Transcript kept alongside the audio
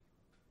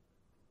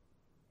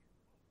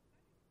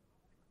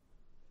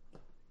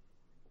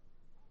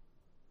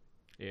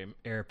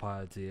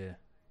AirPods, yeah.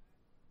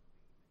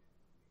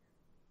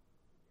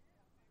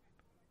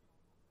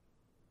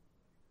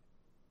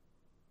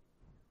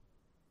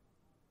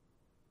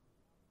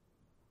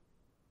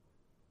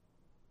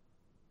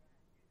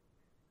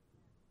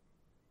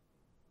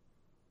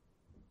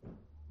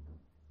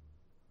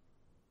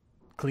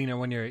 Cleaner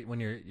when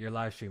you're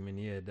live streaming,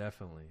 yeah,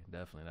 definitely,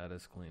 that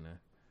is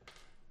cleaner.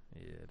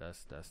 Yeah,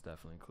 that's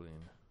definitely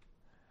clean.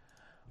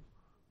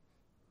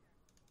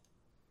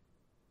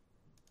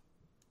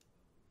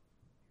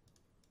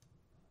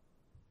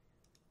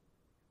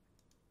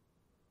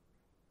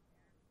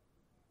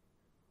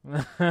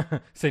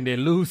 Saying they're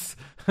loose,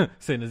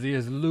 saying his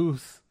ears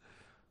loose.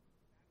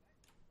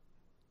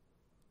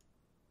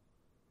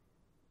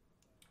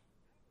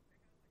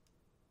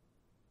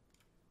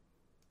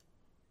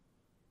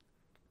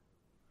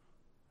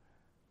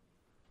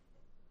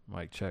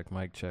 Mic check,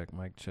 mic check,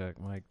 mic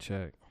check, mic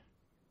check.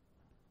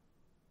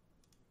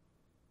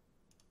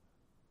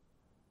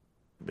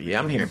 But yeah,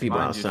 I'm hearing people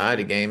outside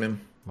of gaming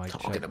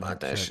talking check, about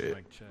that check, shit.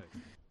 Mic check.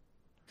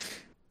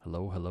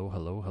 Hello, hello,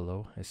 hello,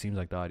 hello. It seems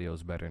like the audio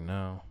is better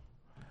now.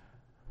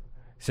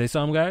 Say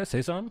something, guys.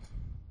 Say something.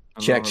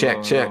 Check,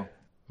 check, check.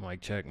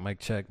 Mic check, mic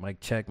check,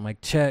 mic check,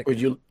 mic check. Were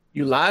you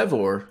live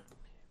or?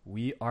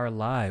 We are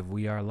live.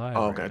 We are live.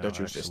 Oh, okay, right I thought now,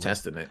 you was just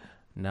testing it.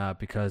 Nah,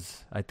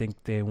 because I think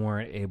they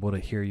weren't able to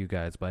hear you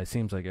guys, but it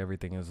seems like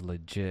everything is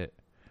legit.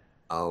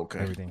 Oh, okay.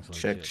 Everything's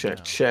check, legit check,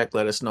 now. check.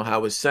 Let us know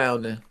how it's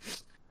sounding.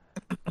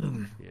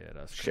 Yeah,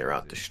 that's Share crazy.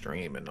 out the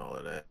stream and all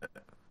of that.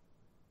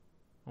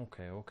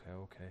 Okay.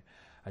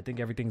 I think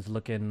everything's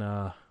looking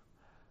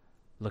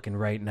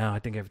right now. I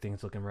think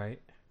everything's looking right.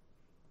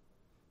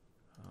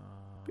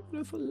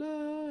 Beautiful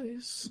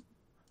lies.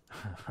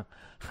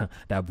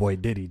 That boy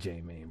Diddy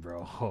J man,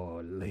 bro.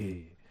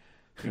 Holy.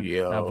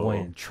 Yo. That boy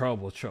in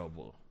trouble.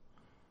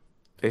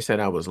 They said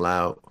I was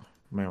loud.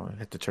 Man,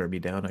 had to turn me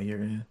down on your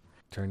end.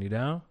 Turn you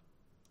down?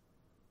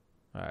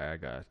 Alright, I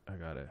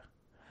got it.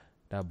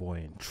 That boy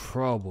in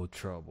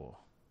trouble.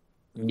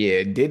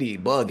 Yeah, Diddy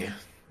bugging.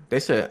 They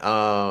said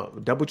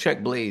double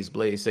check Blaze.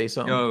 Blaze, say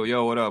something.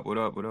 Yo, what up?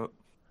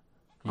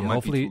 Yeah,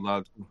 hopefully, be too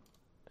loud too.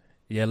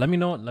 Yeah, let me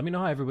know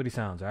how everybody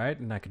sounds, all right?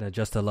 And I can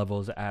adjust the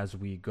levels as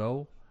we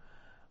go.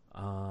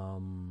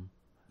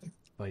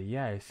 But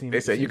yeah, it seems. They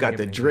said you got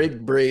the Drake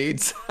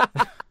braids.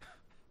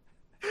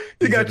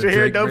 You got your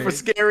hair done for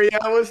Scary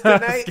Hours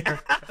tonight.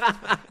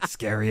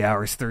 Scary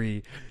Hours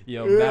 3.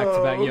 Yo, back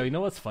to back. Yo, you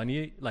know what's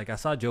funny? Like, I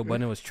saw Joe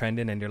Budden was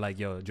trending, and they're like,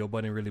 yo, Joe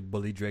Budden really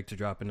bullied Drake to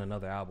drop in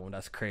another album.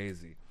 That's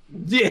crazy.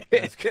 Yeah.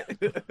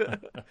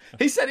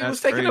 He said he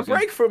was taking a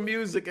break from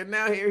music, and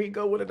now here he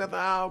go with another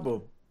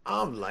album.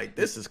 I'm like,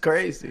 this is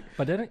crazy.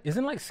 But then,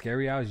 isn't like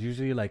Scary Hours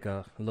usually like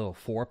a little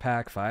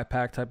 4-pack,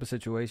 5-pack type of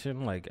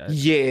situation? Like,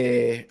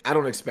 yeah, I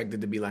don't expect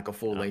it to be like a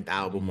full length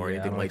album or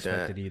anything like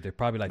that. Either.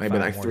 Probably like maybe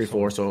like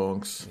 3-4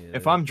 songs. Yeah,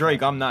 if I'm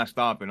Drake, I'm not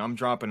stopping. I'm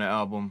dropping an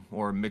album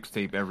or a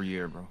mixtape every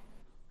year, bro.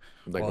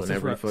 Like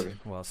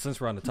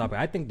since we're on the topic,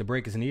 I think the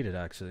break is needed.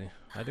 Actually,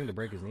 I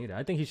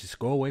think he should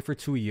go away for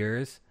 2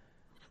 years.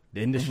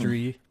 The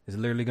industry is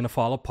literally gonna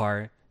fall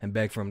apart, and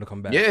beg for him to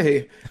come back.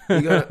 Yeah,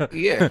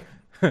 yeah.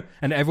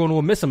 And everyone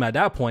will miss him at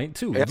that point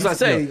too. That's what I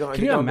say.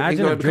 Can you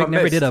imagine if Drake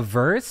never did a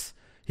verse?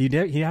 He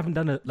haven't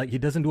done he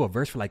doesn't do a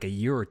verse for like a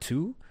year or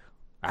two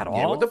at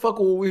all. What the fuck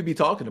will we be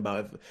talking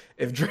about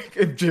if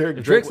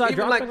Drake's not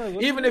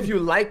dropping? Even if you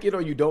like it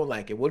or you don't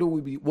like it, what will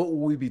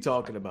we be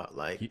talking about?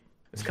 Like he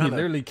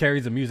literally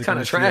carries the music kind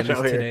of trash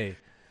out here today.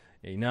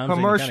 You know what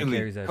I'm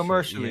saying?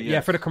 Commercially,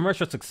 yeah, for the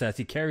commercial success,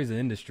 he carries the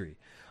industry.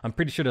 I'm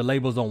pretty sure the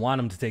labels don't want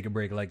him to take a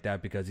break like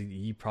that because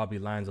he probably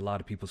lines a lot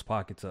of people's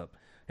pockets up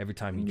every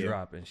time he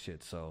drop and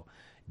shit. So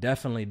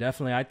definitely,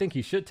 I think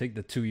he should take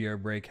the 2-year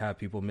break, have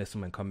people miss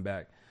him and come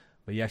back.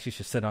 But he actually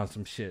should sit on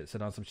some shit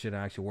and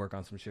actually work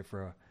on some shit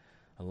for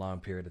a long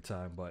period of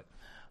time. But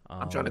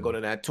I'm trying to go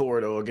to that tour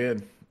though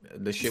again.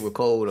 The shit with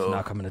Cole though. It's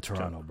not coming to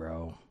Toronto,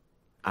 bro.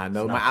 I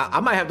know. I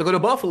might have to go to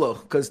Buffalo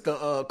because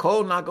the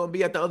Cole not gonna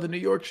be at the other New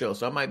York show,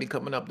 so I might be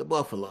coming up to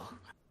Buffalo.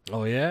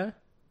 Oh yeah.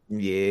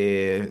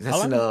 Yeah,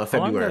 that's in February.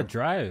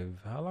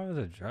 How long is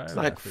a drive? It's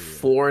like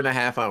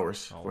 4.5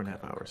 hours.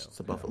 4.5 hours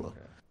to Buffalo. Okay.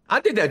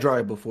 I did that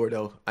drive before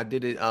though. I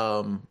did it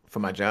for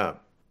my job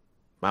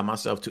by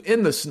myself too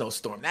in the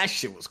snowstorm. That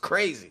shit was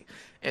crazy.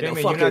 And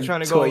the fucking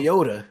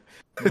Toyota.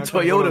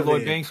 Toyota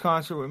Lloyd Banks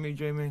concert with me,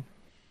 J-Man.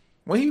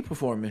 When he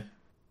performing?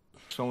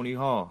 Sony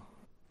Hall.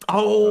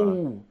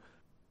 Oh,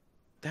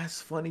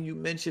 that's funny you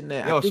mentioned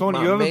that. Yo,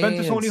 Sony, you ever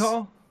been to Sony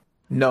Hall?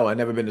 No, I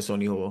never been to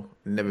Sony Hall.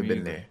 Never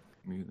been there.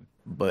 Me either.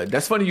 But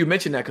that's funny you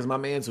mentioned that because my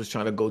man's was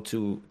trying to go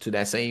to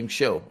that same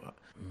show.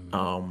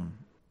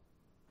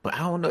 But I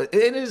don't know.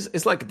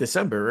 It's like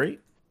December, right?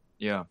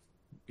 Yeah.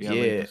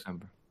 Late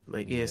December.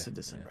 It's in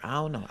December. I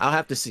don't know. I'll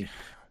have to see.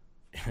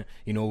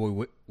 You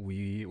know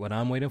what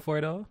I'm waiting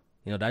for though?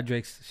 You know that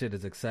Drake's shit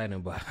is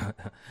exciting, but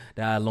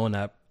that alone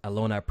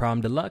at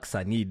Prom Deluxe,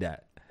 I need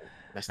that.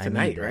 That's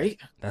tonight, right?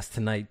 That's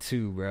tonight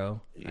too,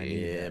 bro.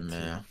 Yeah,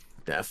 man.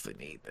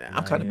 Definitely need that.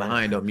 I'm kind of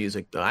behind on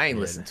music though. I ain't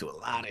listened to a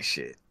lot of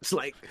shit. It's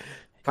like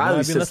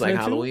probably since like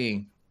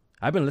Halloween.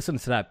 I've been listening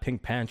to that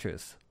Pink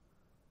Panthers.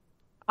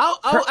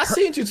 I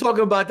seen you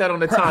talking about that on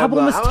the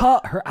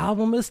timeline. Her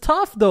album is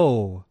tough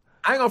though.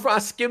 I ain't gonna front. I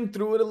skimmed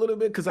through it a little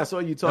bit because I saw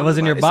you talking. Was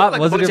it your bop?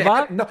 Was it your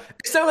bop? No,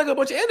 it sounded like a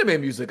bunch of anime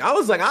music. I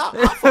was like, I'll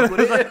fuck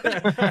with it.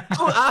 I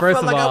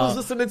felt like I was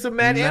listening to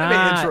mad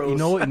anime intros. You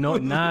know what?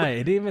 No,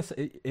 it even.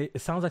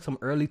 It sounds like some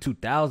early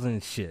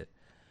 2000s shit,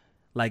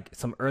 like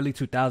some early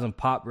 2000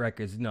 pop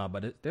records. No,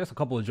 but there's a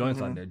couple of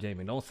joints on there,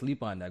 Jamie. Don't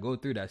sleep on that. Go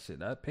through that shit.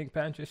 That Pink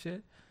Panther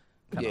shit.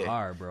 Kind of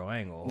hard, bro. I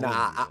ain't gonna.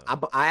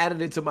 I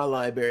added it to my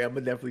library. I'm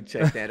gonna definitely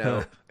check that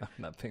out.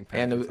 Not Pink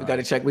Panther. And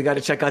we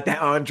gotta check out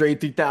that Andre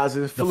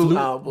 3000 Flute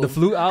album. The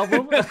Flute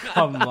album?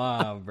 Come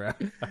on, bro.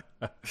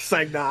 It's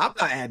like, nah, I'm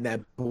not adding that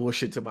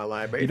bullshit to my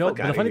library. You know,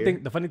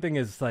 the funny thing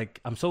is,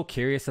 like, I'm so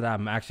curious that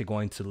I'm actually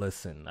going to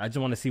listen. I just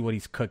want to see what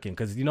he's cooking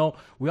because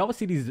we always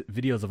see these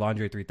videos of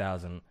Andre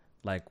 3000,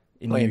 like.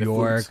 In New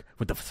York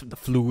with the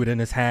flute in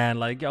his hand,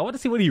 like, yo, I want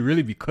to see what he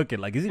really be cooking.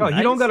 Like, is he? Nice?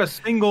 He don't got a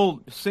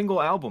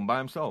single album by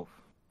himself.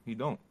 He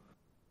don't.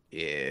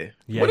 Yeah.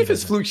 What if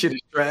his flute shit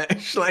is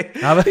trash? Like,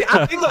 think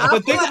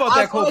about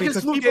that, Kobe. His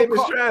flute game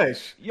is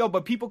trash. Yo,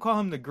 but people call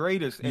him the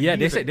greatest.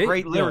 And he's a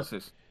great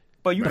lyricist.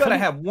 But you gotta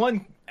have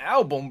one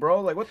album,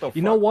 bro. Like, what the fuck?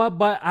 You know what?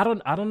 But I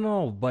don't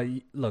know. But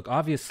look,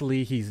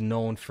 obviously he's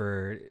known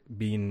for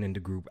being in the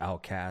group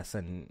Outkast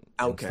and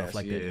stuff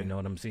like that. You know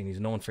what I'm saying?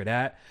 He's known for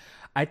that.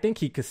 I think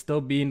he could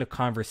still be in the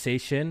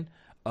conversation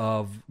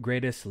of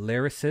greatest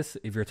lyricists.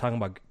 If you're talking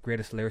about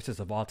greatest lyricists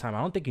of all time,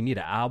 I don't think you need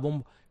an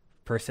album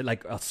per se,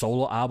 like a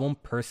solo album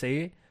per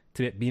se,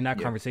 to be in that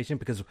conversation,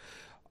 because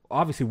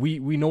obviously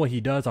we know what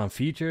he does on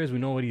features. We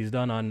know what he's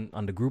done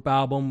on the group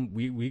album.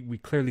 We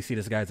clearly see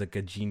this guy's like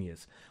a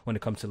genius when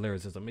it comes to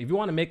lyricism. If you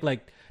want to make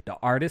like the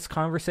artist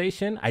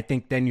conversation, I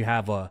think then you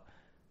have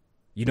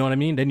you know what I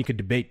mean? Then you could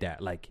debate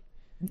that. Like,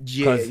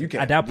 you can.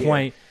 At that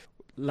point,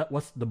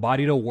 what's the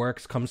body that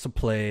works comes to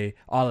play.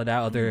 All of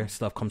that other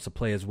stuff comes to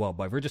play as well.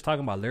 But if we're just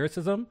talking about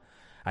lyricism,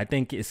 I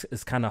think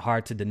it's kind of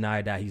hard to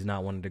deny that he's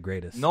not one of the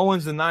greatest. No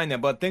one's denying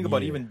that. But think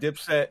about it, even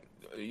Dipset,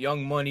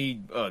 Young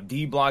Money,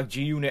 D Block,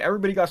 G Unit,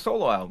 everybody got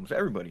solo albums.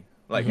 Everybody,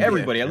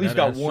 everybody, at least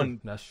got one.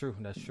 True.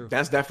 That's true.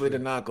 That's definitely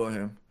the knock on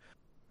him.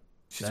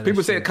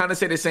 People kind of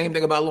say the same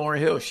thing about Lauryn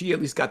Hill. She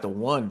at least got the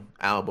one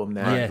album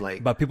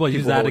that but people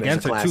use that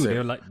against her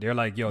too. They're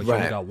like, yo, she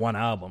only got one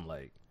album,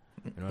 like,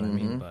 you know what I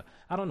mean? But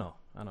I don't know.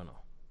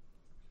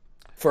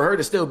 For her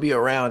to still be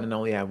around and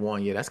only have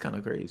one, that's kind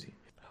of crazy.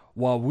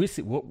 Well,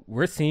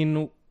 we're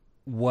seeing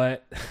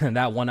what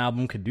that one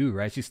album could do,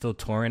 right? She's still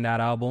touring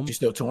that album. She's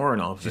still touring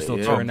off. She's still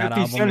touring that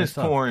album. 50 Cent is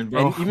touring,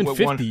 bro. And even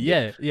 50,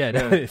 yeah.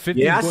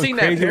 50 I seen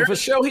that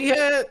Paris show he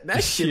had.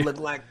 That shit looked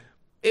like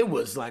it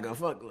was like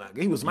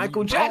he was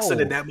Michael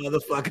Jackson in that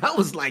motherfucker. I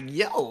was like,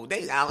 yo,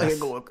 they out here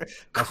going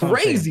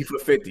crazy for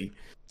 50.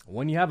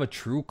 When you have a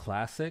true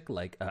classic,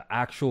 like an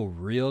actual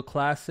real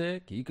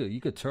classic, you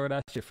could tour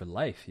that shit for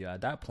life. Yeah,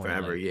 at that point,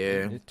 forever.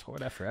 You tour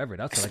that forever.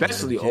 That's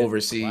especially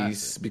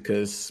overseas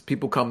because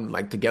people come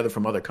like together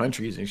from other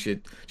countries and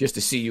shit just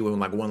to see you in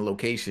like one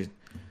location.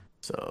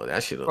 So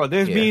that shit. Bro,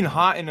 there's being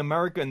hot in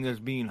America and there's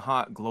being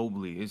hot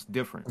globally. It's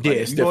different. Yeah,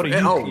 it's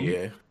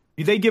different.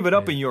 They give it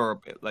up in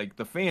Europe. Like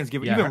the fans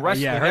give it. Even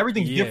wrestling,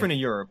 everything's different in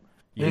Europe.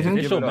 Yeah,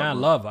 they show mad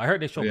love. I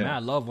heard they show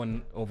mad love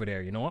when over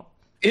there. You know what?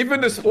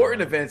 Even the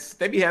sporting events,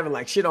 they be having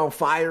like shit on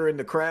fire in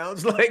the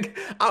crowds. Like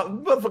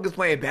motherfuckers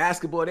playing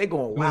basketball, they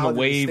going wild. The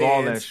wave,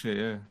 all that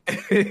shit.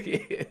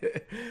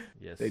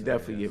 Yes, they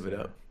definitely give it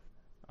up.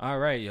 All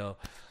right, yo.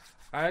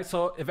 All right,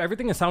 so if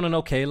everything is sounding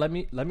okay, let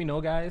me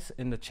know, guys,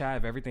 in the chat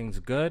if everything's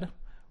good.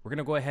 We're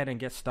gonna go ahead and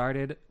get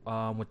started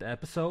with the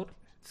episode.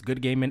 It's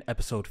Good Gaming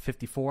episode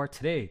 54.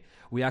 Today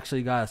we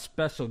actually got a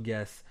special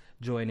guest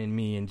joining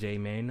me and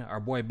J-Main. Our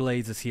boy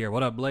Blaze is here.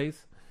 What up,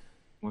 Blaze?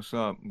 What's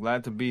up?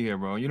 Glad to be here,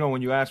 bro. You know,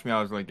 when you asked me,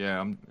 I was like,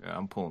 I'm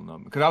pulling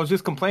up. Because I was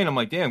just complaining. I'm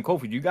like, damn,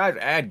 Kofi, you guys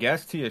add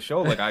guests to your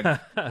show? Like, I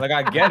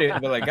get it,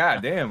 but like,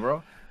 god damn,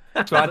 bro.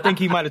 So I think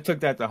he might have took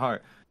that to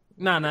heart.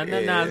 Nah.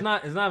 It's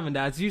not even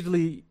that. It's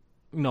usually,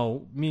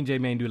 me and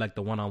J-Man do like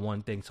the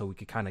one-on-one thing so we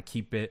could kind of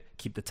keep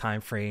the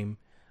time frame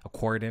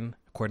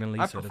accordingly.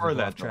 I so prefer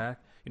that, track.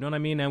 You know what I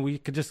mean? And we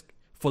could just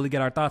fully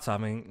get our thoughts out.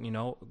 I mean,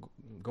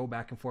 go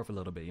back and forth a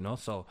little bit,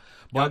 So,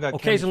 but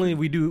occasionally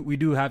we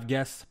do have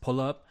guests pull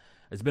up.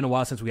 It's been a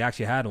while since we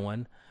actually had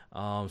one,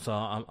 so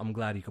I'm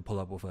glad you could pull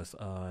up with us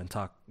and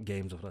talk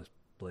games with us,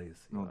 Blaze.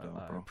 No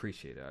doubt, bro. I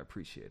appreciate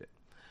it.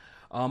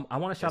 I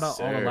want to shout out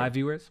all the live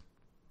viewers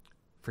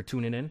for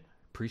tuning in.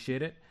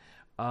 Appreciate it.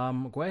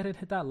 Go ahead and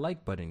hit that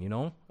like button.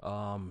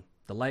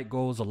 The like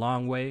goes a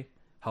long way,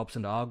 helps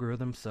in the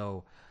algorithm.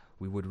 So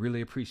we would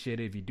really appreciate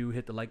it if you do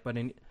hit the like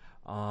button.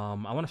 I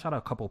want to shout out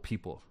a couple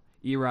people: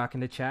 E-Rock in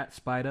the chat,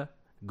 Spider,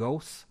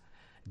 Ghost,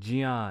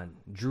 Gian,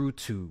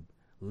 DrewTube,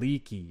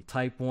 Leaky,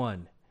 Type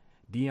 1,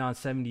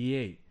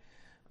 Dion78.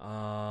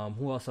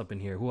 Who else up in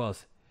here? Who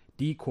else?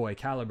 Decoy,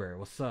 Caliber,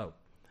 what's up?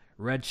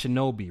 Red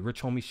Shinobi,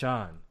 Rich Homie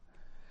Sean,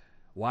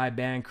 Y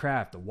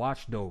Bandcraft, The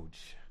Watch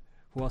Doge.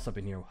 Who else up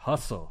in here?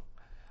 Hustle,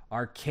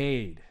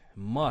 Arcade,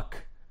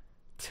 Muck,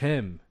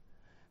 Tim,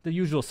 the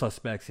usual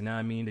suspects, you know what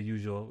I mean? The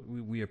usual.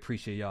 We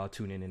appreciate y'all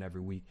tuning in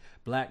every week.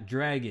 Black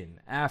Dragon,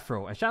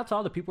 Afro, and shout out to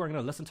all the people who are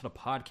gonna listen to the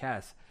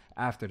podcast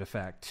after the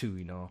fact too.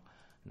 You know,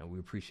 we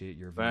appreciate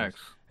your views.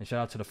 And shout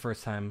out to the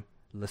first time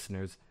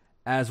listeners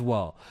as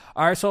well.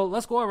 All right, so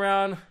let's go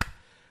around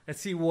and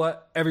see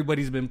what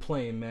everybody's been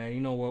playing, man.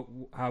 You know what?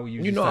 How we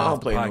usually I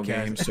don't play no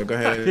games, so go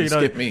ahead and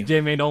skip me.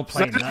 J-Man don't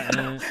play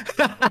nothing.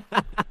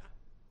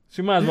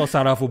 So you might as well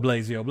start off with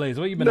Blaze. Yo, Blaze,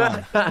 what you been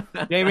on?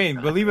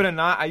 J-Man, believe it or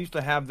not, I used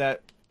to have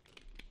that.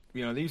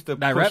 You know, they used to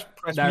press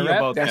me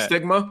about that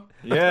stigma.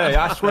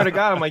 Yeah, I swear to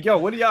God, I'm like, yo,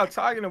 what are y'all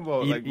talking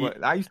about? Like,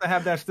 what? I used to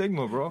have that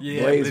stigma, bro.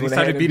 Yeah, then he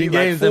started beating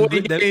games.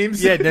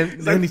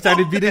 Then he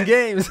started beating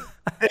games.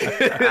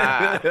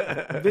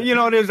 You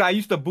know, I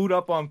used to boot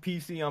up on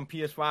PC, on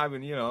PS5,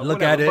 and look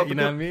whatever. at it. You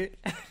know what I mean?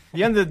 At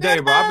the end of the day,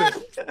 bro,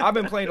 I've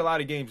been playing a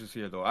lot of games this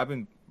year, though. I've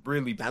been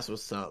really that's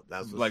what's up.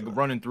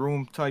 Running through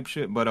them type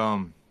shit. But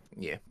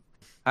yeah,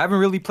 I haven't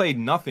really played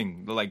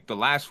nothing. Like the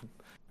last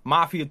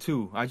Mafia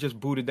 2, I just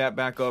booted that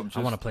back up.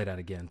 I want to play that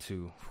again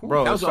too,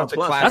 bro. That was such a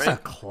classic. That's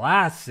a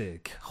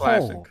classic.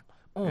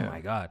 Oh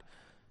my god,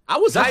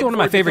 that's one of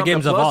my favorite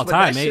games of all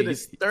time. That shit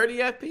is 30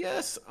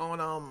 FPS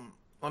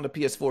on the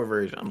PS4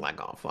 version. I'm like,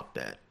 oh fuck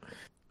that.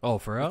 Oh,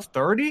 for real? It's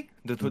 30?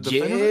 The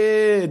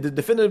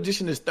definitive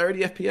edition is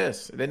 30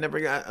 FPS. They never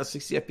got a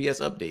 60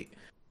 FPS update.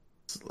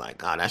 It's like,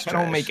 God, that's trash.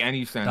 That don't make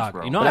any sense,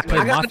 bro. You know, I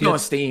got it on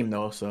Steam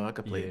though, so I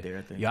could play it there.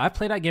 I think. Yeah, I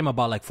played that game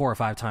about like 4 or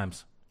 5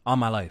 times on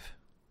my life.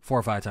 4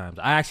 or 5 times.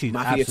 I actually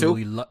Mafia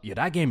absolutely love. Yeah,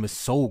 that game is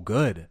so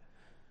good.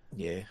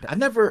 Yeah,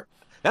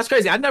 That's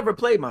crazy. I never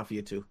played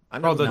Mafia 2.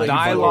 Bro, the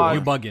dialogue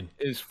you bugging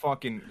is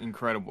fucking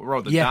incredible.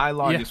 Bro, the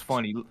dialogue is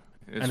funny.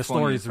 And the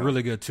story is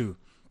really good too.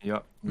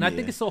 Yep. And I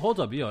think it still holds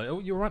up. Yo,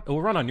 it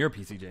will run on your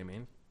PC,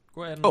 J-Man.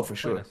 Go ahead and for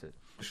sure.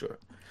 For sure.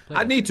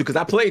 I need to because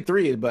I played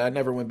 3, but I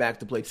never went back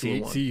to play 2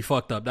 and 1. See, you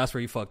fucked up. That's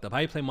where you fucked up. How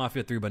you play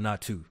Mafia 3 but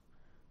not 2?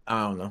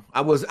 I don't know.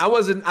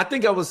 I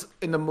think I was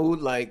in the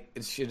mood like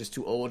this shit is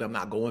too old. I'm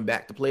not going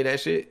back to play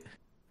that shit.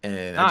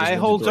 And it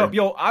holds up.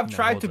 Yo, I've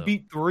tried to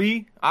beat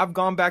 3. I've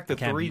gone back to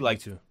 3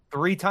 like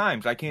 3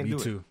 times. I can't do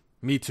it.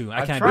 Me too.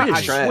 I can't.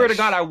 I swear to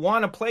God, I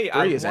want to play it.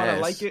 I want to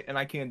like it, and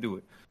I can't do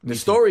it. The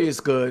story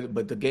is good,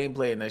 but the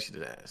gameplay and that shit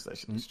is ass. That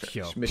shit is trash.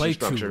 Yo, play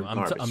 2.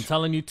 I'm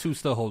telling you, 2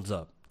 still holds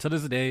up to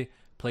this day.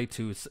 Play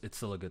 2. It's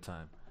still a good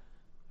time.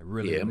 I'm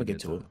gonna get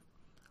to it.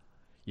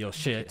 Yo,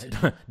 shit.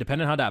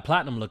 Depending on how that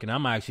platinum looking,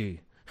 I'm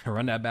actually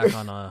run that back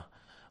on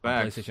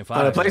PlayStation 5.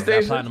 On the PlayStation?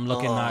 That platinum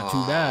looking not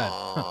too bad.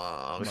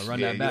 I'm gonna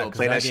run that back. You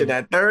play that shit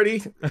at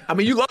 30? I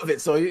mean, you love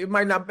it, so it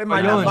might not. It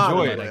might not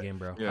bother. I love that game,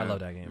 bro. I love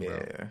that game, bro.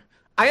 Yeah.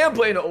 I am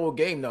playing an old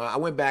game though. I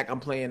went back.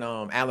 I'm playing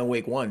Alan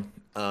Wake 1,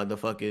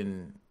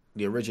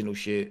 the original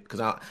shit,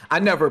 because I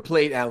never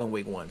played Alan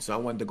Wake 1, so I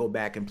wanted to go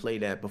back and play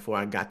that before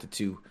I got to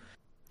 2.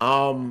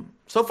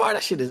 So far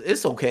that shit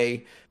it's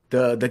okay.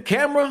 The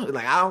camera,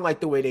 like I don't like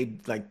the way they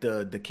like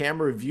the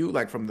camera view,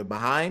 like from the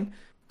behind.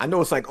 I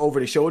know it's like over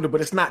the shoulder,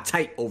 but it's not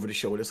tight over the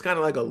shoulder. It's kind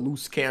of like a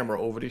loose camera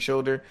over the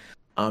shoulder.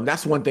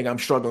 That's one thing I'm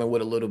struggling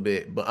with a little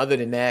bit. But other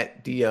than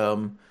that,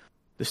 the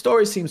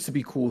story seems to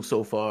be cool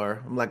so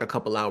far. I'm like a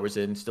couple hours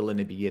in, still in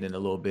the beginning a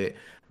little bit,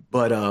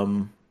 but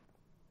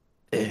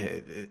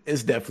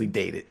it's definitely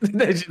dated.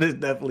 That shit is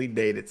definitely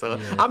dated. So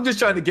I'm just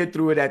trying to get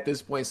through it at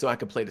this point so I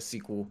can play the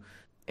sequel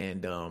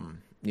and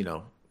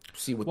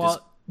see what this.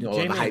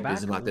 Jamie, the hype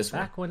is about this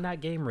one. Back when that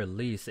game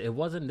released, it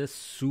wasn't this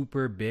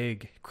super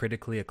big,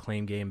 critically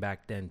acclaimed game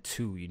back then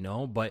too,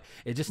 but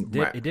it just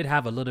did. It did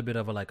have a little bit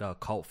of a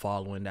cult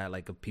following that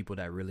of people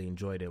that really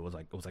enjoyed it. It was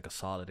like a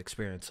solid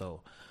experience.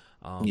 So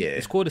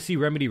it's cool to see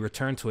Remedy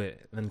return to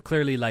it, and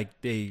clearly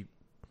they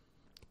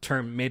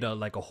made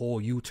a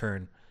whole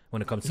U-turn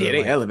when it comes to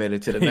they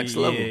elevated to the next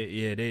level.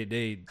 Yeah,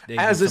 they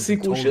as a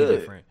sequel totally should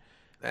different,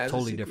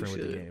 totally different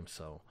with the game.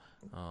 So.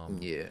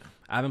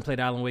 I haven't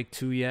played Alan Wake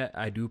 2 yet.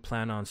 I do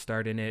plan on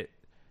starting it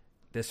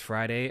this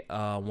Friday.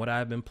 What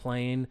I've been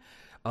playing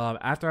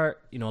after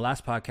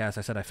last podcast,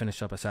 I said I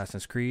finished up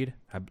Assassin's Creed.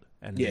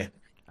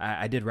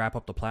 I did wrap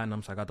up the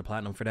platinum, so I got the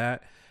platinum for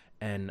that.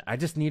 And I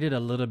just needed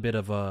a little bit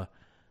of a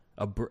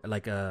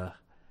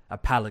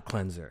palate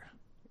cleanser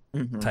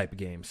type of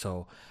game.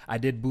 So I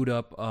did boot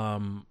up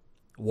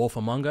Wolf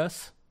Among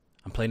Us.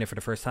 I'm playing it for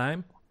the first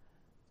time.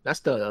 That's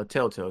the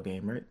Telltale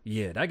game, right?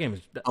 Yeah, that game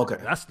is okay.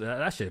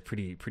 That shit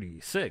pretty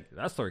sick.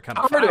 That story kind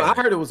of. I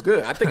heard it was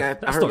good. I think I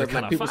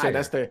heard people say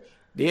that's the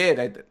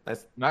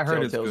that's I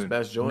heard Telltale's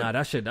best joint. Nah,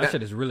 that shit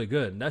is really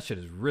good. That shit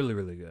is really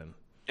really good.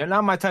 They're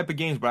not my type of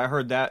games, but I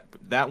heard that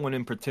one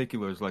in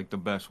particular is like the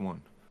best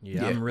one.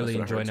 Yeah, I'm really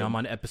enjoying it. I'm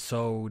on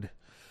episode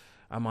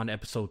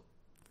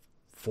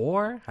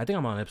 4. I think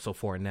I'm on episode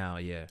 4 now.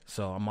 Yeah,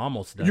 so I'm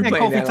almost done. Hey,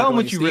 Kofi, tell them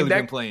what you really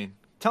been playing.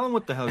 Tell them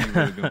what the hell you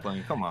really been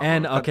playing. Come on.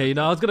 And okay,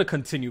 I was gonna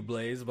continue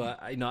Blaze,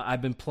 but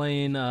I've been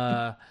playing.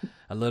 I'm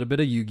a little bit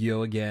of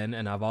Yu-Gi-Oh again,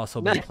 and I've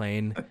also been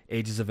playing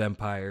Ages of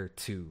Empire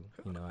 2.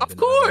 You know, of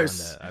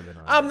course.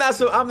 I'm not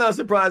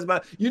surprised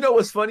about. You know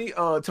what's funny?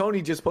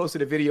 Tony just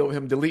posted a video of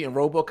him deleting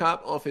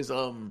RoboCop off his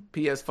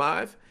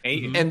PS5.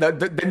 And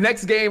the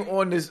next game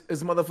on this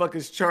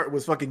motherfucker's chart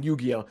was fucking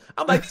Yu-Gi-Oh.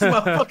 I'm like, these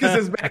motherfuckers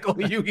is back on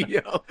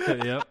Yu-Gi-Oh.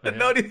 Yep.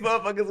 No, these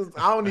motherfuckers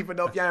I don't even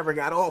know if y'all ever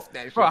got off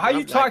that shit. Bro, how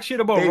you talk shit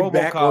about RoboCop?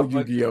 Back on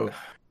Yu-Gi-Oh.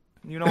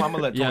 You know, I'm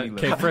gonna let Tony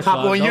live. First Hop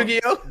of all, on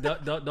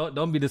Yu-Gi-Oh.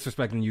 Don't be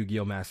disrespecting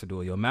Yu-Gi-Oh Master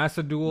Duel. Yo,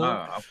 Master Duel.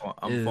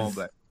 I'm falling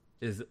back.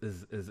 Is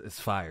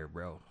fire,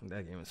 bro.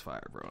 That game is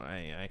fire, bro.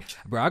 I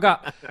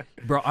got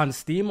on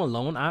Steam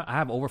alone. I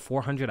have over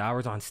 400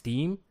 hours on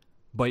Steam.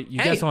 But you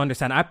guys don't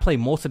understand. I play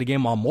most of the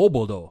game on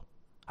mobile though.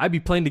 I be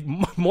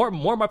playing more of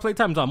my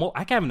playtime is on mobile.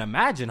 I can't even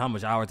imagine how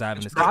much hours I have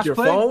in this. Like your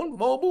phone,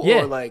 mobile,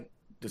 or like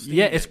the Steam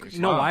it's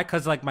why?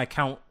 Because like my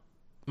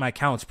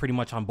account's pretty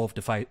much on both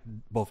devices.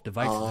 It's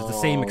the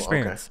same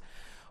experience. Okay.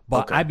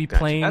 But I be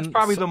playing. That's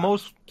probably the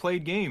most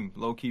played game,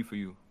 low key for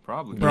you,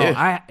 probably. Bro,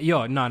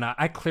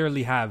 I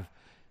clearly have.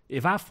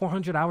 If I have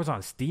 400 hours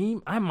on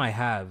Steam, I might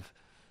have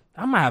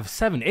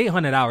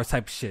 700-800 hours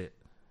type shit,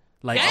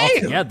 like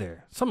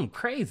altogether. Something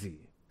crazy.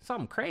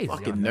 Fucking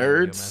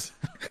nerds.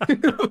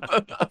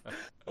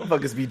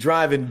 Motherfuckers be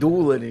driving,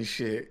 dueling and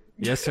shit.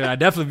 Yes, sir. I'll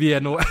definitely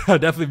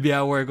be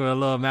at work with a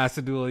little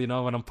Master Duel, you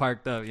know, when I'm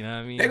parked up. You know what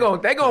I mean? They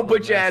gonna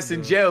put your ass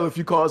in jail if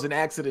you causing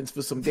accidents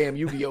for some damn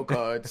Yu-Gi-Oh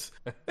cards.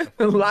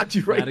 Lock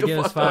you right the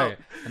fuck up.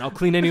 And I'll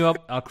clean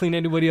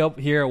anybody up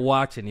here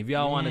watching. If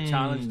y'all want to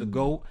challenge the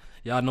GOAT,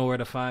 y'all know where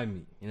to find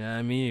me. You know what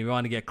I mean? If you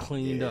want to get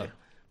cleaned up,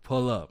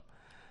 pull up.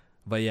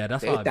 But yeah,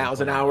 that's all.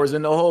 8,000 hours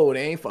in the hole.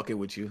 They ain't fucking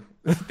with you.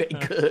 They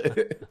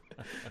could.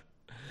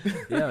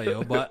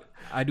 Yeah, but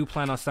I do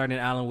plan on starting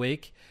Alan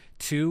Wake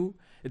 2.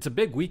 It's a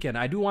big weekend.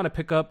 I do want to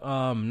pick up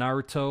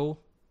Naruto,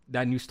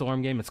 that new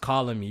Storm game. It's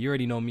calling me. You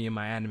already know me and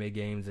my anime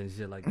games and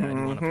shit like that. I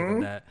do want to pick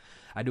up that.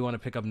 I do want to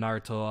pick up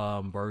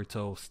Naruto,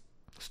 Boruto,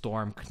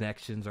 Storm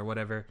Connections or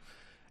whatever.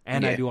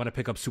 And I do want to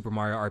pick up Super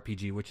Mario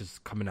RPG, which is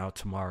coming out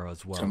tomorrow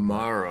as well.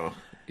 Tomorrow.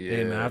 Yeah.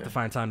 Hey, man, I have to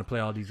find time to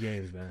play all these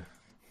games, man.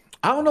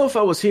 I don't know if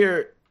I was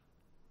here,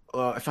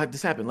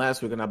 this happened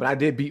last week or not, but I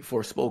did beat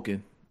Forspoken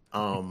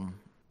I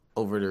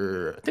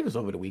think it was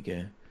over the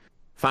weekend.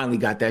 Finally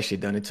got that shit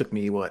done. It took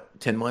me,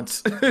 10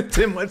 months?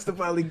 10 months to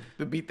finally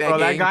beat that game.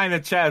 That guy in the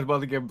chat is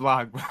about to get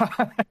blocked, bro.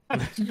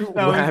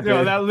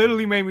 That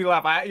literally made me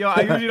laugh. I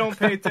usually don't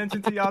pay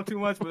attention to y'all too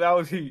much, but that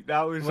was heat.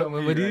 That was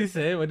something. What did he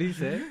say? What did he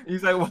say?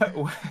 He's like, what?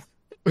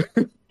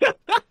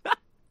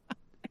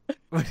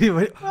 Wait,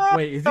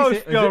 is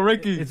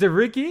Ricky? Is it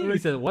Ricky? He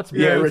said, "What's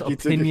Bill's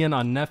opinion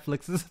on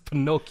Netflix's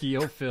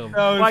Pinocchio film?"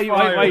 Why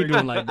you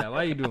doing like that? Why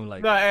are you doing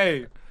like that?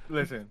 Hey,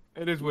 listen,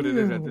 it is what it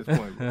is at this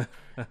point, bro.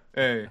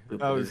 Hey,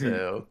 that was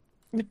hell.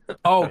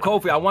 Oh,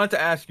 Kofi, I wanted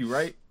to ask you,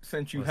 right?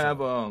 Since you have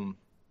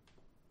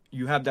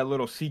that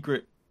little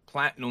secret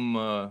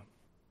platinum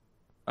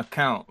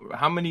account,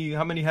 how many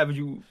have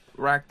you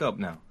racked up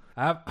now?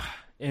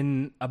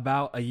 In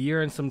about a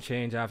year and some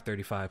change, I have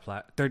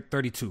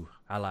 32.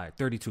 I lied.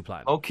 32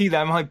 platinum. Okay,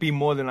 that might be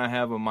more than I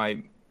have on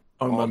my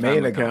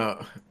main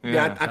account.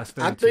 Yeah,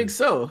 I think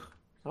so.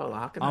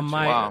 On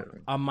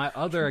my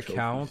other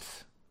account,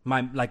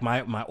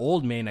 my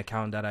old main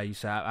account that I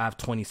used to have, I have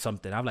 20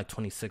 something. I have like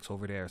 26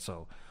 over there.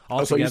 So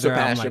so you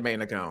surpassed your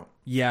main account?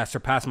 Yeah, I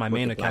surpassed my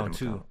main account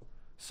too.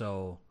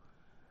 So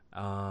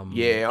on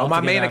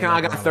my main account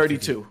I got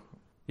 32.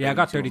 Yeah, I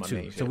got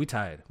 32. So we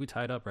tied. We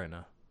tied up right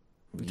now.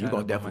 You're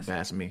gonna definitely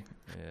pass me.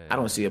 I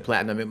don't see a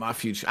platinum in my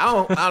future.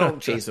 I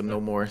don't chase them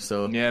no more.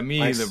 So yeah, me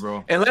either,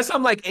 bro. Unless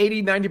I'm like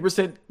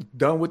 80-90%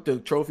 done with the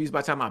trophies by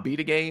the time I beat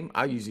a game,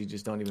 I usually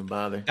just don't even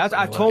bother.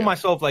 I told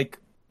myself like,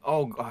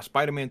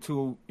 Spider-Man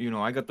 2. You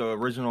know, I got the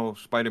original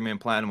Spider-Man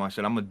platinum. I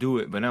said I'm gonna do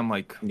it, but I'm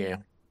like,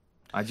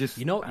 I just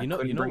you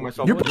bring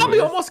myself. You probably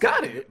almost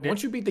got it.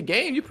 Once you beat the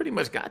game, you pretty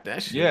much got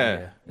that shit.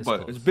 Yeah,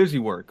 but it's busy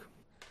work.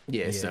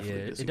 Yeah, it's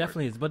definitely it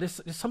definitely is. But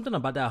it's something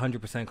about that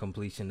 100%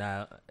 completion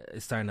that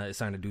it's starting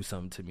to do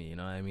something to me. You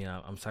know what I mean?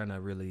 I'm starting to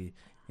really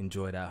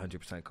enjoy that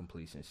 100%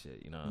 completion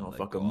shit. You know,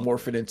 motherfucker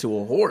morphing into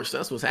a horse.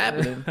 That's what's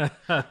happening.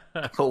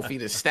 Kofi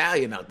the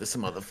Stallion out this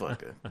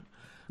motherfucker.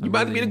 You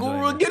about to be the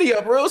guru of Giddy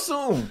Up real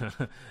soon.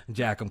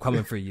 Jack, I'm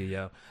coming for you,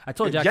 yo. I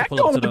told Jack to pull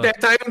don't up to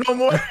want that title no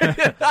more.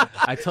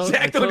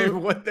 Jack don't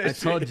even want that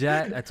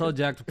shit. I told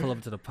Jack to pull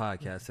up to the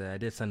podcast. I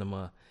did send him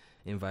a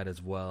invite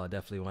as well. I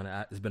definitely want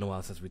to. It's been a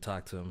while since we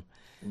talked to him.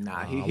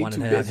 Nah, he wanted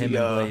too to have busy. Him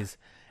and Blaze.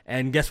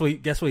 And guess what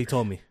he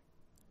told me?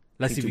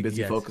 Let's see if too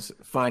busy focus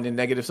finding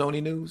negative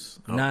Sony news.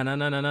 Nah.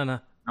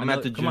 I'm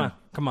at the gym.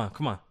 Come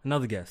on.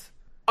 Another guess.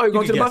 Oh, you're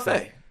going to the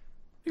buffet.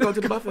 You going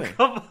to the buffet?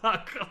 Come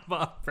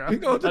on, bro. You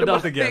going to the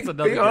buffet?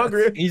 Another guess.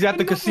 Hungry. He's at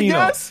the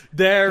casino.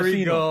 There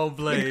we go,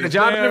 Blaze.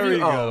 There we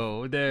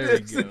go.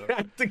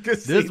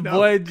 This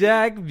boy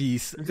Jack he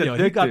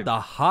got the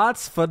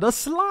hots for the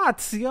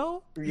slots,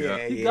 yo.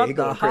 He got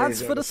the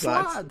hots for the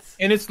slots.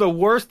 And it's the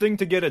worst thing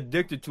to get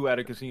addicted to at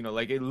a casino.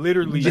 Like, it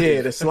literally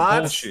is the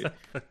slots. bullshit.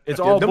 It's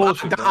all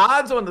bullshit. The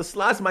odds on the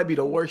slots might be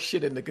the worst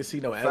shit in the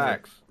casino ever.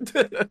 Facts.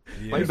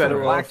 You better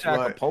blackjack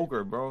or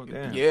poker, bro.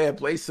 Damn. Yeah,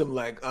 play some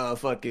like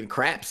fucking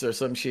craps or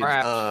some shit.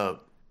 Baccarat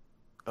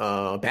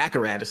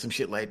or some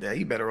shit like that.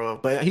 He better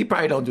off. But he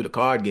probably don't do the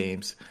card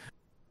games.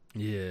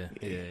 Yeah.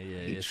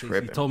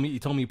 So he told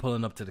me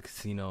pulling up to the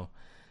casino,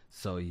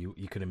 so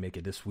you couldn't make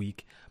it this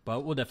week,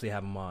 but we'll definitely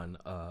have him on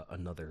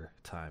another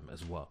time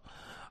as well.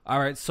 All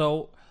right,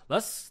 so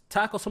let's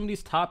tackle some of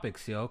these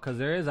topics, because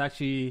there is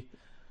actually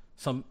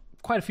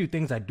quite a few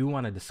things I do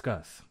want to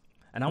discuss,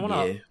 and I want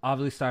to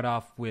obviously start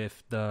off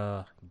with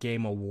the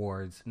Game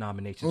Awards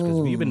nominations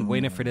because we've been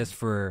waiting for this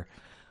for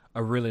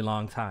a really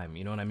long time.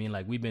 You know what I mean?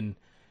 Like we've been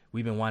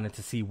wanting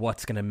to see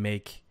what's gonna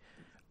make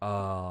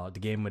the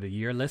Game of the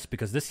Year list,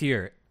 because this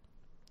year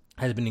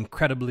has been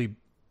incredibly,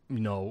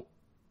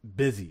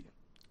 busy.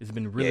 It's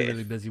been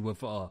really busy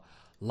with a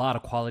lot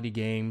of quality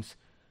games,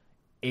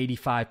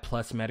 85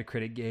 plus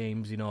Metacritic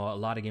games, a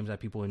lot of games that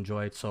people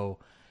enjoyed. So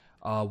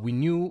we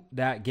knew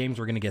that games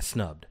were going to get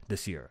snubbed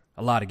this year.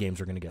 A lot of games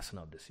were going to get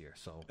snubbed this year.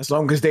 So as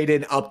long as they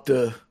didn't up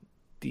the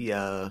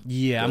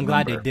I'm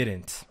glad they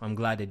didn't.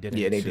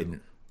 Yeah, they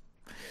didn't.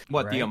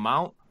 What, the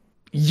amount?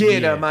 Yeah,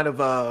 the amount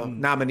of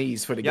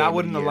nominees for the game. Yeah, I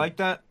wouldn't have liked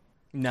that.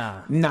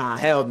 Nah,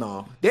 hell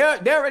no. They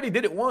already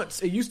did it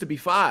once. It used to be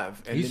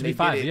 5. And it used to be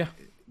 5,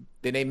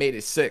 Then they made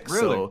it 6.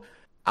 Really?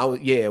 So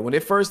when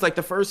it first, like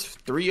the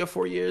first 3 or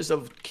 4 years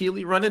of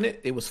Keeley running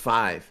it, it was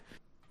 5.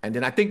 And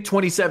then I think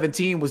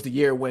 2017 was the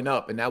year it went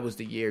up, and that was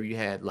the year you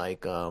had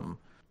like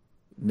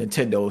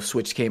Nintendo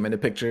Switch came in the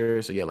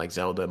picture. So yeah, like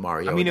Zelda,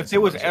 Mario. I mean, if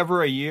there was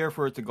ever a year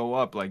for it to go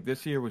up, like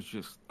this year was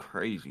just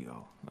crazy,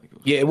 though. Like,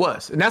 it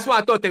was, and that's why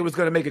I thought they was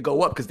gonna make it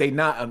go up, because they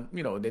not,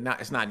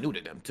 it's not new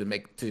to them to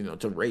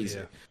raise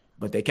it,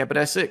 but they kept it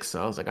at 6.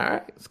 So I was like, all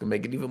right, it's gonna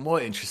make it even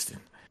more interesting.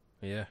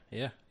 Yeah,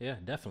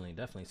 definitely.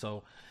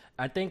 So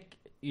I think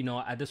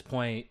at this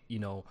point,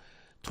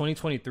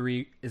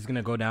 2023 is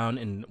gonna go down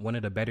in one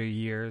of the better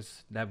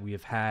years that we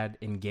have had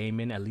in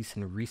gaming, at least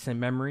in recent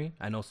memory.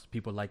 I know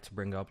people like to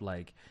bring up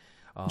like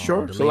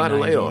sure, it's a lot of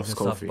layoffs and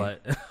stuff,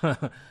 but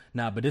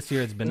but this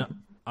year it's been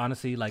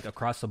honestly, like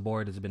across the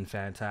board, it's been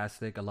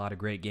fantastic. A lot of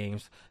great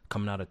games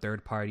coming out of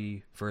third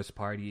party, first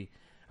party,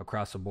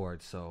 across the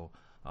board. So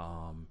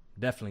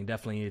definitely,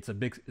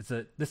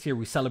 this year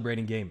we're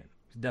celebrating gaming.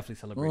 Definitely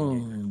celebrating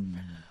gaming.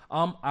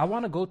 I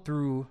want to go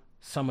through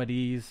some of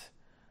these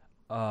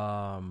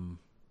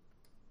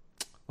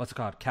what's it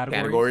called?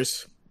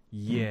 Categories.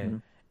 Yeah.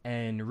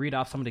 And read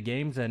off some of the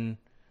games and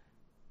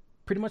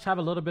pretty much have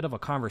a little bit of a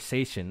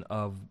conversation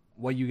of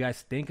what you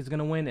guys think is going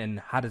to win and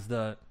how does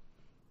the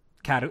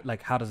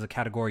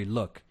category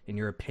look in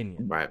your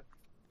opinion? Right.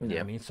 You know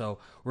what I mean? So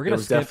we're going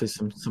to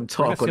definitely some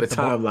talk on the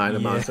timeline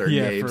about certain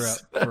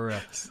games. For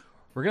real.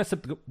 We're going to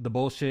skip the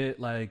bullshit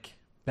like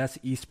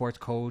best esports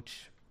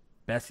coach,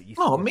 best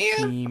esports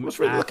team. I was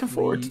really looking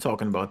forward to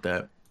talking about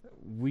that.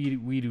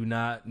 We do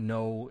not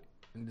know.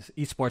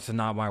 Esports is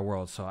not my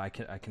world, so I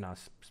cannot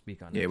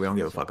speak on it. Yeah, we don't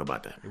give a fuck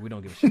about that. We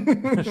don't give a shit.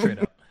 Straight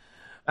up.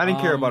 I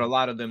didn't care about a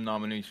lot of them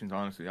nominations,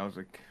 honestly. I was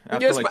like,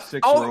 after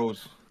 6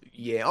 rows.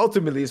 Yeah,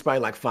 ultimately it's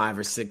probably like 5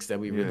 or 6 that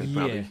we really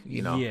probably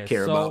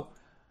care about.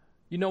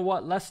 You know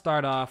what? Let's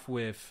start off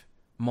with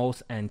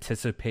most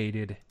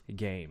anticipated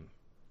game.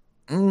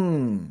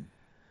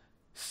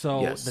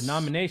 So the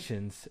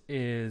nominations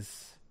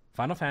is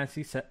Final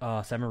Fantasy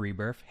VII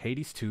Rebirth,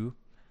 Hades 2,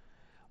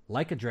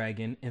 Like a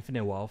Dragon,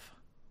 Infinite Wealth,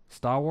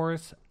 Star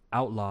Wars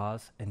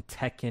Outlaws, and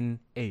Tekken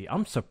 8.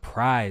 I'm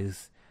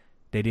surprised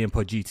they didn't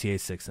put GTA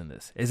 6 in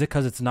this. Is it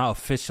because it's not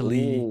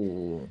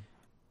officially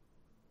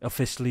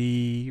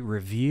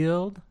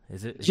revealed?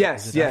 Is it?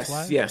 Yes.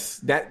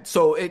 That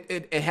so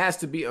it has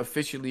to be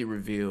officially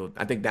revealed.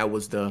 I think that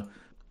was the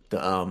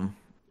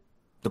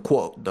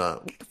quote. What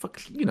the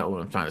fuck? You know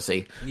what I'm trying to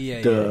say?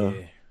 Yeah.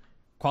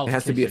 It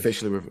has to be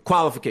officially revealed.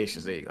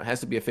 Qualifications. There you go. It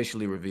has to be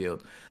officially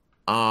revealed.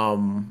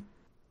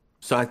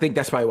 So I think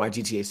that's probably why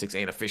GTA 6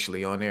 ain't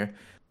officially on there.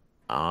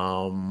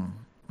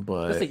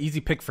 But that's an easy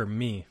pick for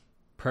me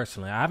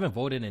personally. I haven't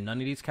voted in none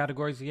of these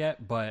categories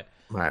yet, but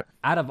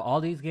out of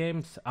all these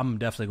games, I'm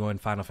definitely going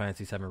Final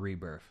Fantasy VII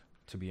Rebirth.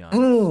 To be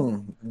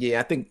honest, yeah,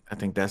 I think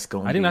that's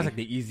going. I think that's like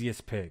the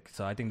easiest pick.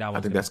 So I think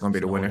that's going to be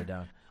the winner.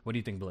 Down. What do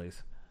you think,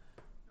 Blaze?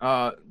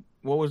 What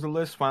was the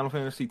list? Final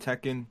Fantasy,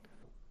 Tekken,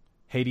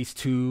 Hades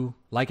 2,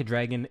 Like a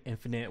Dragon,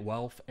 Infinite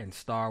Wealth, and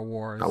Star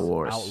Wars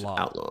Outlaws.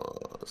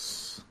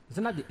 Is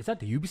that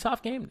the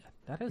Ubisoft game?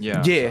 That is.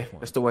 Yeah,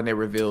 that's the one they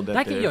revealed.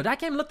 That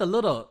game looked a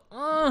little.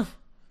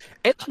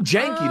 It looked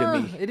janky to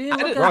me. It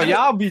didn't. Bro,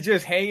 y'all be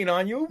just hating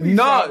on you.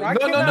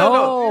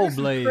 No,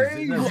 Blaze.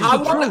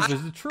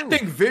 It's the truth. I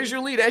think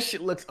visually that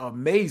shit looks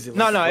amazing.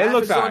 No, it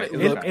looks alright.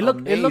 It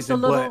looked a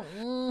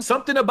little.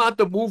 Something about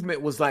the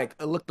movement was like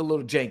it looked a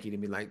little janky to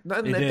me. Like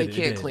nothing that they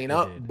can't clean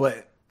up,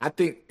 but I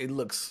think it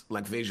looks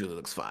like visually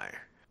looks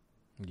fire.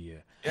 Yeah.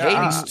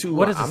 Hades 2.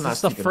 What is this?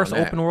 This is the first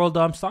open world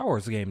Star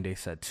Wars game they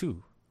said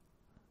too,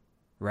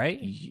 right?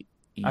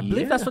 I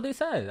believe that's what they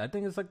said. I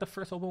think it's like the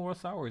first open world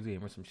Star Wars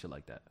game or some shit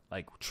like that.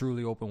 Like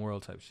truly open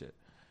world type shit.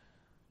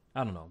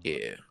 I don't know.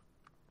 Yeah.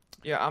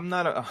 Yeah, I'm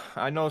not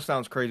I know it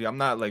sounds crazy. I'm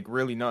not like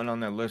really nothing on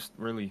that list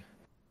really.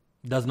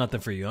 Does nothing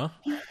for you, huh?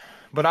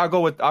 But I'll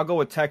go with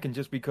Tekken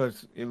just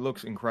because it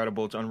looks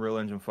incredible. It's Unreal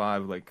Engine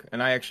 5, like,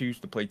 and I actually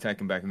used to play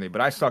Tekken back in the day,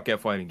 but I suck at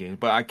fighting games.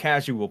 But I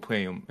casually will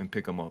play them and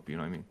pick them up. You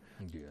know what I mean?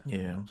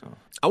 Yeah. So.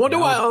 I wonder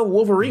why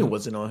Wolverine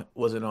wasn't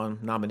on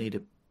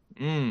nominated.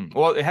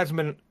 Well, it hasn't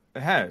been.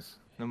 It has.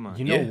 Never mind.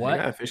 You know what? It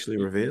got officially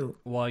revealed.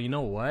 Well, you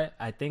know what?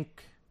 I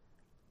think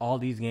all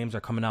these games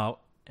are coming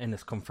out and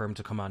it's confirmed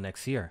to come out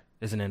next year,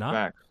 isn't it not?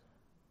 Facts.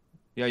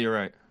 Yeah, you're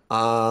right.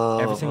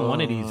 Every single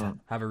one of these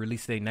have a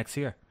release date next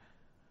year.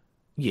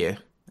 Yeah.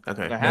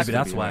 Okay. Maybe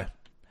that's why. Right.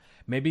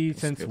 Maybe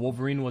since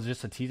Wolverine was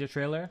just a teaser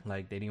trailer,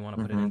 like they didn't want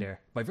to put it in there.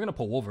 But if you're gonna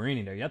put Wolverine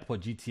in there, you have to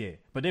put GTA.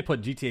 But they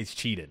put GTA's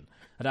cheating.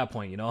 At that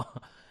point, you know,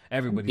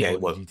 everybody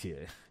voted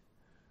GTA.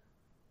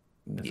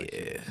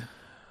 Yeah.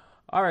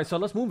 All right, so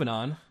let's moving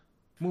on.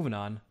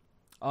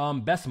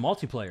 Best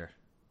multiplayer.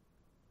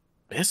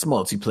 Best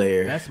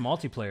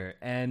multiplayer.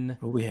 And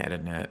what we had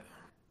in that?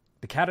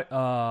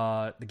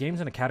 The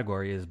games in the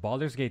category is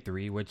Baldur's Gate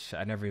 3, which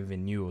I never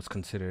even knew was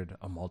considered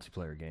a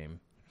multiplayer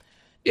game.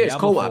 Yeah, it's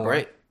co-op,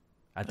 right?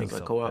 I think so.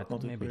 Like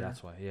co-op maybe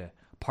that's why. Yeah.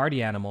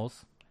 Party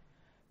Animals,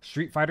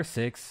 Street Fighter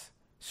 6,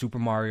 Super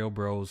Mario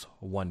Bros.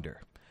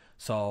 Wonder.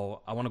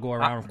 So I want to go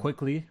around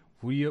quickly.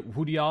 Who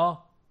do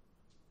y'all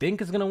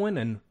think is gonna win,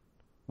 and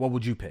what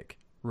would you pick,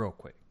 real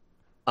quick?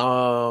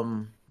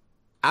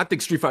 I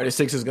think Street Fighter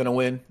 6 is gonna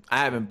win. I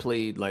haven't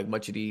played like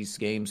much of these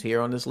games here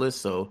on this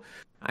list, so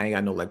I ain't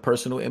got no like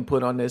personal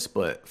input on this.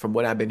 But from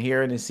what I've been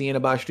hearing and seeing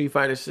about Street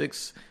Fighter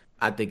 6,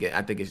 I think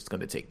it's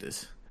gonna take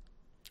this.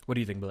 What do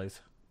you think,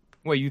 Blaze?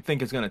 Wait, you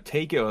think it's gonna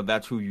take it, or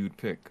that's who you'd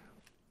pick?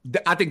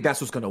 I think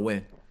that's what's gonna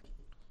win.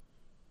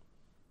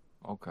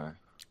 Okay.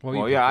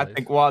 I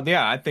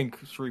think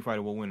Street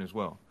Fighter will win as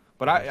well.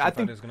 But I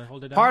think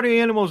Party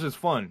Animals is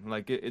fun.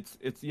 Like it's.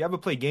 You ever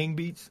play Gang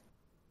Beats?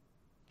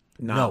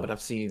 No, but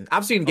I've seen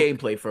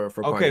gameplay for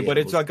Party Animals. But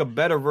it's like a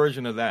better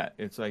version of that.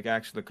 It's like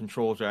actually the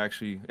controls are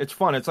actually. It's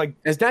fun. It's like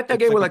is that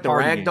game with like the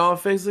ragdoll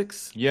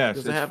physics? Yes,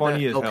 it's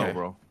funny as hell,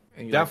 bro.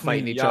 And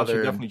definitely, y'all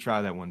should definitely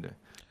try that one day.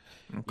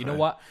 Okay. You know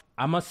what?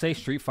 I must say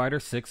Street Fighter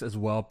 6 as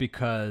well,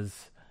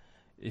 because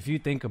if you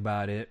think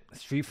about it,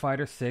 Street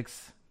Fighter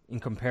 6 in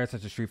comparison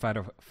to Street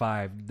Fighter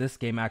 5, this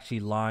game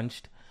actually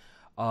launched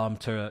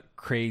to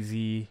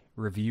crazy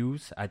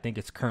reviews. I think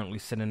it's currently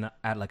sitting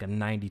at like a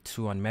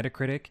 92 on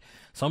Metacritic.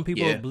 Some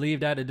people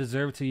believe that it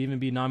deserved to even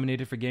be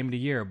nominated for Game of the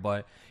Year,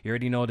 but you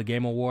already know the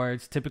Game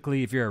Awards.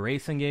 Typically, if you're a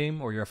racing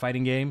game or you're a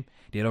fighting game,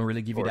 they don't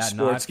really give you that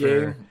nod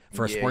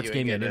for a sports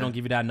game. They don't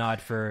give you that nod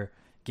for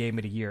Game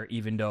of the Year,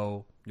 even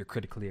though you're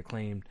critically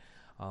acclaimed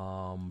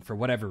for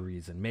whatever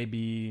reason.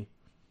 Maybe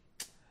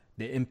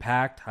the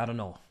impact. I don't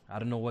know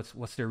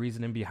what's their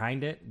reasoning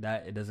behind it,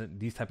 that it doesn't.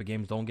 These type of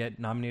games don't get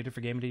nominated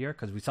for Game of the Year,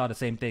 because we saw the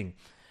same thing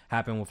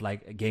happen with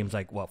like games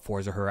like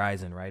Forza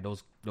Horizon, right?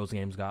 Those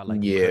games got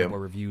like incredible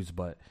reviews,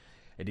 but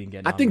it didn't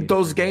get. I think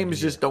those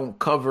games just don't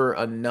cover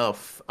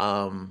enough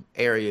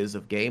areas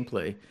of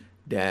gameplay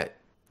that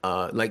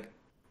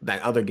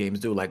that other games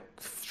do. Like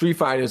Street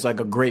Fighter is like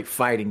a great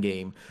fighting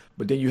game,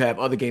 but then you have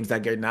other games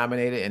that get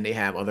nominated and they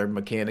have other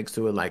mechanics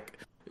to it, like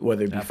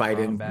whether it be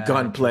fighting,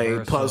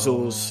 gunplay,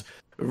 puzzles.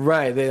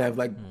 Right, they have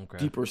like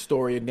deeper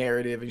story and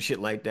narrative and shit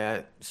like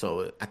that.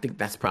 So I think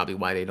that's probably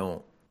why they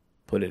don't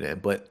put it in.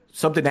 But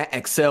something that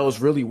excels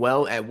really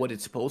well at what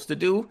it's supposed to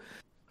do,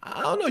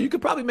 I don't know. You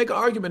could probably make an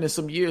argument in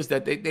some years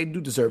that they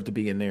do deserve to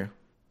be in there.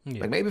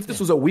 Yeah. Like maybe if this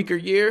was a weaker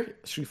year,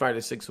 Street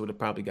Fighter 6 would have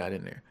probably got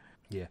in there.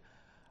 Yeah,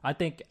 I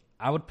think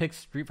I would pick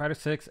Street Fighter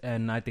 6,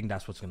 and I think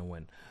that's what's gonna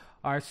win.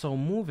 All right, so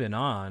moving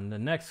on, the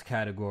next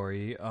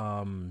category.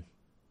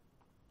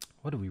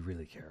 What do we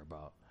really care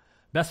about?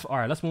 All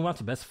right, let's move on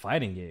to best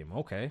fighting game.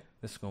 Okay,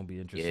 this is gonna be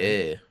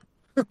interesting.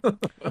 Yeah.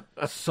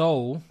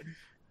 So,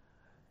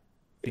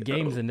 the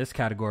games in this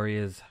category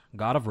is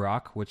God of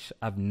Rock, which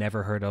I've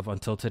never heard of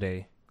until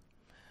today.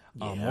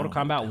 Mortal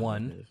Kombat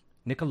 1,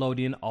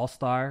 Nickelodeon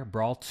All-Star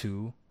Brawl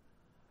 2,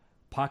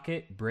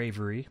 Pocket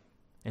Bravery,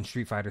 and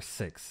Street Fighter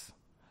 6.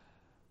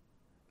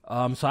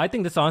 So I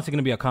think this is honestly going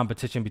to be a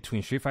competition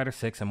between Street Fighter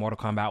 6 and Mortal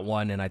Kombat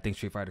 1, and I think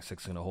Street Fighter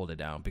 6 is going to hold it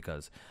down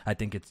because I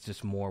think it's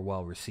just more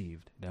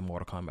well-received than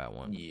Mortal Kombat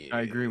 1. Yeah.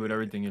 I agree with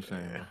everything you're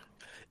saying.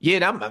 Yeah,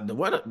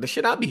 the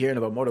shit I be hearing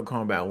about Mortal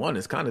Kombat 1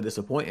 is kind of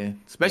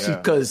disappointing, especially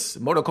because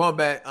Mortal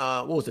Kombat,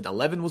 what was it,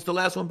 11 was the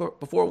last one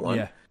before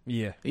 1?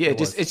 Yeah. It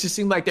just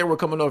seemed like they were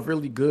coming off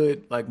really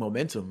good like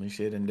momentum and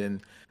shit, and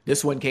then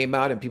this one came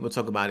out and people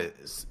talk about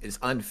it's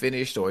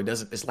unfinished or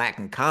it's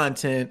lacking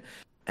content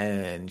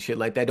and shit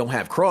like that. Don't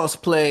have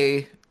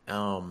crossplay.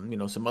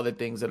 Some other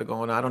things that are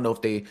going on. I don't know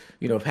if they,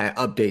 have had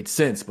updates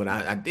since, but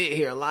I did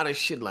hear a lot of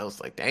shit. I was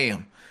like,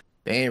 damn,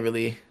 they ain't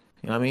really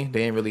You know what I mean?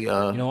 They ain't really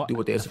do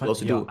what they're supposed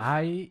to do.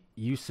 I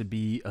used to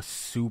be a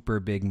super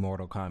big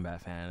Mortal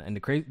Kombat fan, and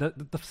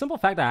the simple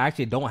fact that I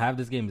actually don't have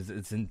this game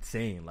it's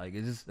insane. Like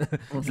it's just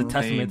it's a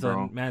testament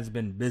to man's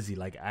been busy.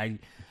 Like I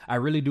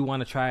really do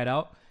want to try it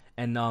out.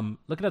 And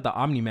looking at the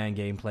Omni-Man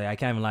gameplay, I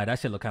can't even lie, that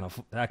shit look kind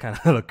of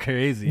look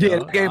crazy. Yeah,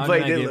 the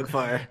gameplay did look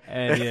fire.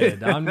 And yeah,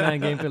 the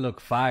Omni-Man gameplay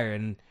looked fire.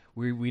 And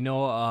we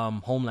know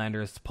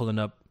Homelander is pulling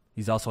up.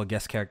 He's also a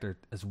guest character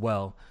as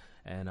well.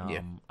 And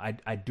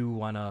I do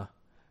want to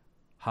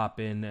hop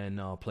in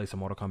and play some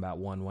Mortal Kombat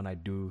 1 when I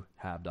do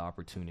have the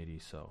opportunity.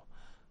 So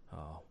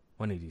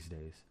one of these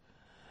days.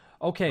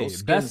 Okay, those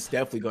skins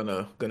definitely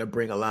gonna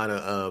bring a lot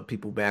of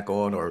people back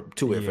on or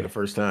to it for the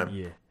first time.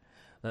 Yeah.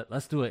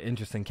 Let's do an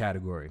interesting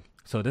category.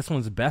 So this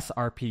one's Best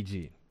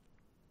RPG,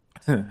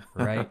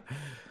 right?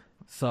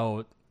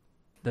 So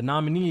the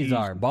nominees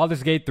are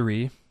Baldur's Gate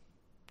 3,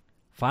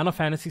 Final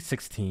Fantasy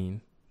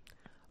 16,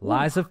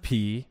 Lies of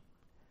P,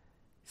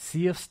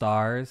 Sea of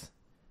Stars,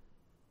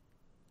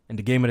 and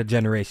the game of the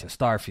generation,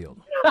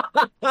 Starfield.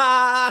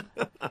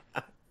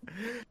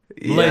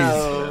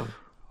 Blaze,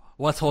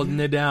 what's holding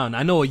it down?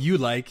 I know what you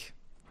like,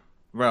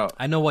 bro.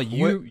 I know what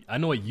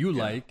you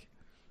like.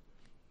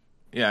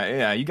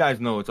 Yeah, you guys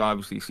know it's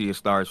obviously Sea of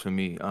Stars for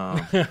me.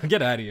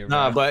 Get out of here, bro.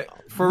 Nah, but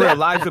for real,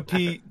 Liza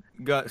P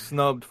got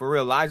snubbed. For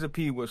real, Liza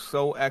P was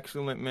so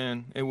excellent,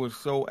 man. It was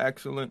so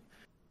excellent.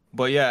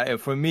 But yeah,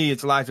 for me,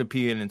 it's Liza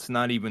P, and it's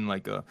not even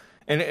like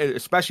and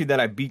especially that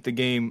I beat the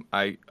game.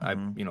 I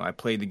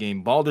played the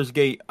game. Baldur's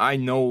Gate, I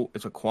know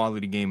it's a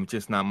quality game. It's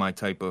just not my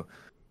type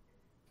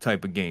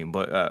of game.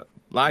 But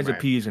Liza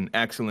P is an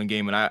excellent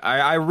game, and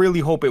I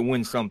really hope it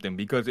wins something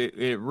because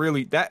it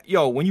really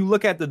when you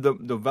look at the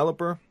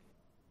developer.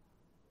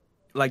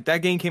 Like, that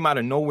game came out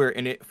of nowhere,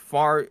 and it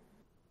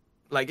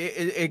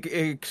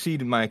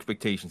exceeded my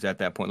expectations at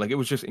that point. Like, it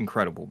was just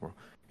incredible, bro.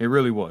 It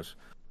really was.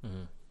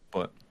 Mm-hmm.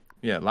 But,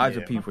 yeah,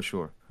 Liza P for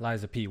sure.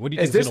 Liza P. What do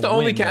you think is this the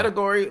only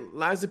category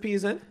Liza P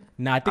is in?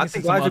 Nah, I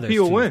think Liza P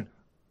will win.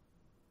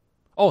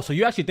 Oh, so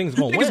you actually think it's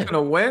going to win? It's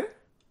going to win?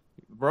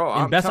 Bro,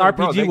 and Best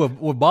RPG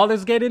with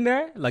Baldur's Gate in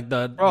there? Like,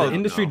 the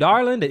industry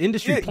darling, the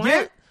industry plant?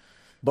 Yeah.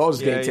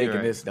 Baldur's Gate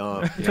taking this,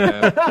 dog.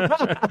 They're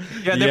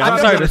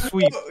gonna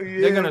sweep.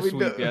 They're gonna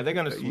sweep. Yeah, they're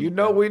gonna sweep.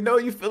 We know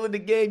you feeling the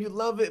game, you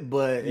love it,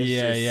 but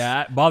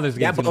it's Baldur's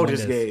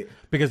Gate.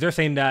 Because they're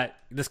saying that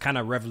this kind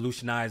of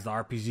revolutionized the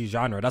RPG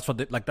genre. That's what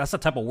that's the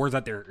type of words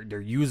that they're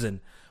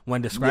using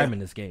when describing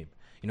this game.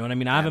 You know what I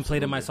mean? I haven't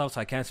played it myself,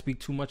 so I can't speak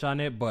too much on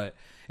it. But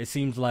it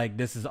seems like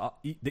this is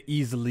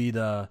easily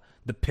the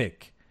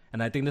pick,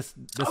 and I think this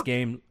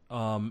game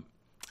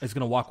is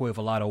gonna walk away with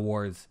a lot of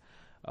awards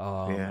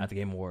at the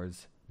Game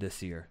Awards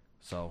this year.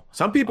 So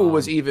some people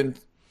was even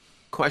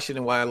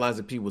questioning why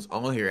Liza P was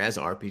on here as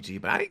an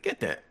RPG, but I didn't get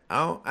that.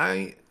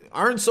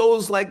 Aren't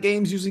Souls like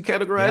games usually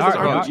categorized as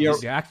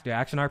RPGs? They're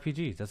action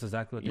RPGs. That's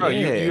exactly what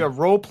you have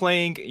role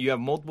playing. You have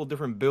multiple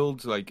different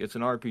builds. Like, it's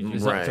an RPG.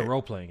 It's a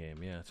role playing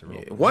game. Yeah, it's a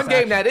role. One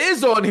game that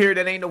is on here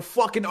that ain't no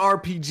fucking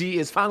RPG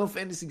is Final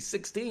Fantasy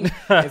 16.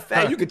 In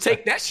fact, you could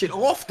take that shit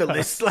off the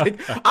list. Like,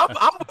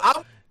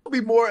 I'm be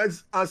more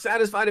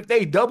satisfied if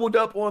they doubled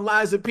up on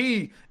Liza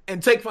P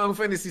and take Final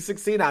Fantasy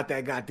 16 out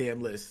that goddamn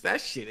list. That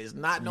shit is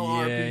not no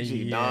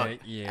RPG, dog.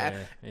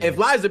 If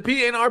Liza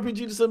P ain't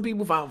RPG to some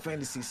people, Final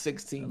Fantasy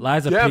 16.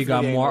 Liza P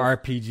got more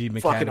RPG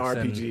mechanics. Fucking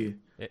RPG.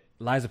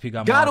 Liza P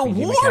got God more of RPG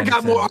War mechanics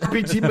got more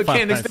RPG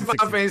mechanics than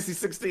Final Fantasy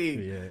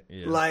 16.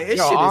 Yeah. Like, it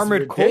shit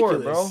Armored is Core,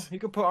 bro. You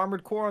could put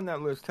Armored Core on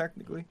that list,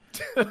 technically.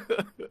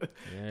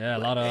 A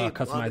lot of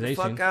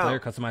customization, player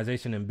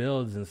customization and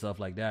builds and stuff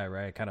like that,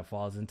 right? It kind of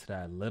falls into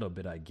that a little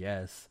bit, I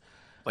guess.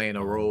 Playing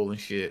a role and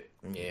shit.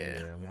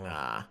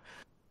 Nah.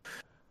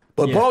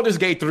 But Baldur's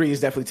Gate 3 is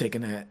definitely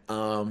taking that.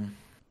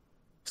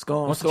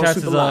 What's the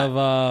chances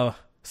of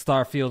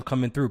Starfield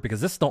coming through? Because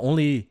this is the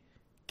only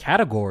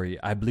category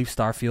I believe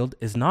Starfield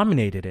is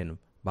nominated in,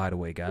 by the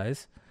way,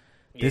 guys.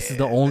 This is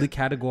the only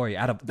category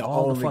out of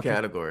all the fucking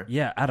category.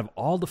 Yeah, out of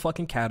all the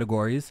fucking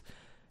categories,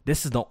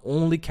 this is the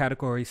only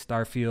category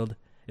Starfield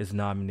is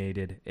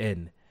nominated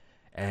in.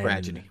 And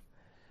tragedy.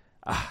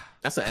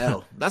 That's an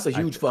L. That's a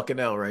huge fucking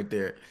L right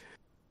there.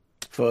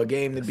 For a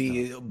game to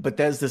be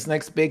Bethesda's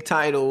next big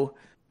title,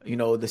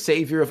 the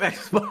savior of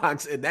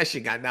Xbox, and that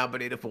shit got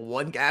nominated for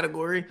one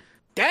category.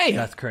 Damn.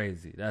 That's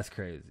crazy.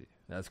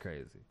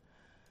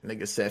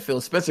 Nigga said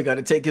Phil Spencer got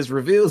to take his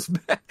reveals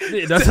back.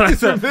 Yeah, that's what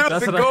I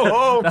said. Go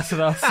home. That's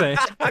what I was saying.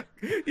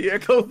 Yeah,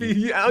 Kofi.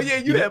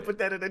 You have put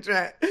that in the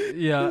chat.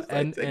 Yeah,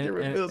 and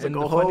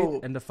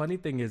the funny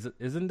thing is,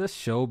 isn't this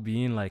show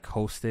being like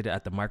hosted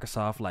at the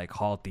Microsoft like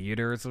Hall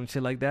Theater or some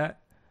shit like that?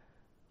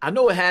 I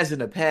know it has in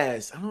the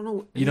past. I don't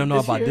know. You don't know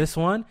about this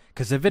one?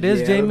 Because if it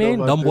is, J-Man,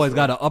 them boys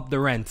got to up the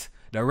rent.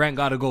 The rent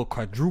got to go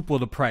quadruple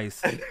the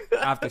price.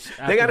 after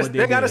they got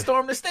to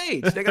storm the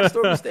stage. They got to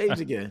storm the stage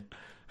again.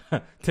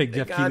 Take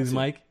Jeff Keighley's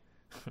mic.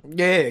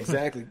 Yeah,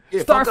 exactly.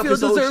 Yeah, Starfield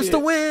deserves to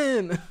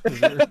win.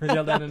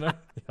 Yell that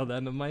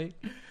in the mic.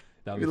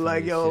 You're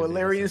like, yo,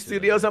 Larian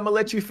Studios, I'm gonna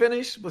let you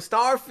finish, but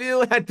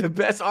Starfield had the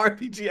best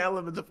RPG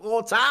elements of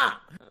all time.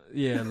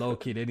 Yeah, low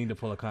key, they need to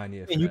pull a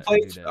Kanye. And you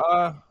played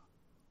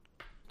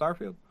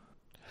Starfield?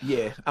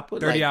 Yeah, I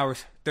put 30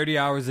 hours. 30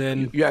 hours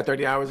in. You had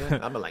 30 hours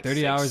in? I'm like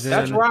 30 hours in.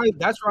 That's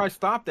where I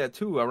stopped at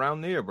too,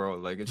 around there, bro.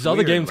 Like it's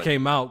other games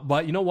came out,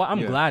 but you know what?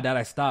 I'm glad that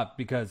I stopped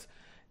because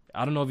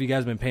I don't know if you guys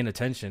have been paying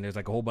attention. There's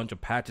like a whole bunch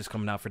of patches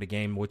coming out for the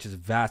game, which is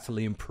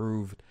vastly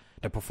improved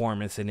the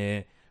performance in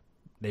it.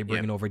 They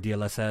bringing over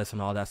DLSS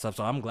and all that stuff.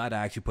 So I'm glad I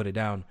actually put it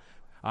down.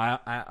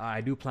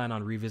 I do plan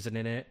on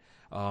revisiting it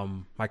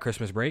my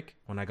Christmas break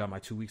when I got my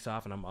 2 weeks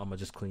off, and I'm gonna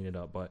just clean it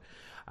up. But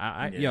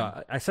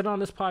I said it on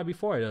this pod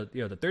before.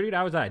 The 30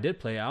 hours that I did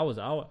play, I was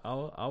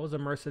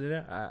immersed in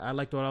it. I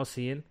liked what I was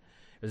seeing.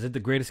 Is it the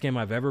greatest game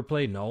I've ever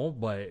played? No,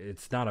 but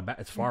it's not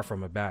it's far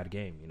from a bad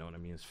game. You know what I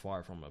mean? It's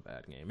far from a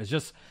bad game. It's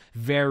just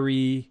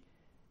very.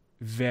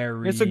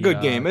 It's a good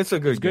game. It's a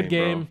good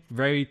game. Bro.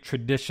 Very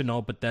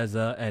traditional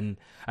Bethesda, and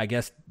I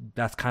guess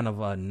that's kind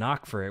of a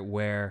knock for it,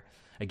 where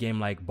a game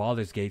like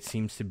Baldur's Gate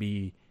seems to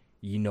be,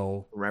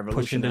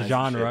 pushing the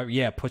genre. Shit.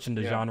 Yeah, pushing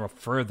the genre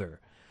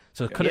further.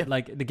 So it couldn't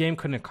the game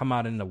couldn't have come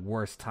out in the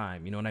worst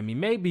time. You know what I mean?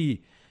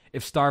 Maybe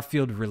if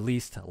Starfield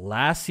released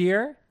last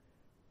year,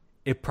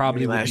 it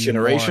probably would be last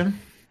generation.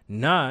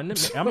 None.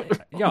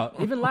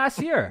 Even last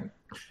year.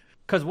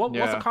 Because what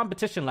was the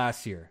competition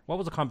last year? What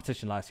was the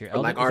competition last year?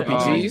 Like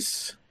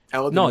RPGs?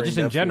 No, just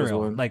in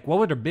general. Like, what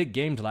were the big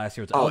games last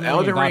year?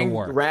 Elden Ring,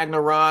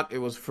 Ragnarok. It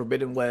was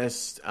Forbidden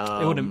West. I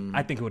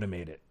think it would have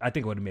made it. I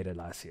think it would have made it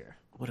last year.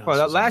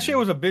 Last year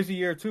was a busy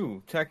year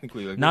too.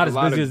 Technically, like, not as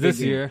busy as this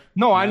year.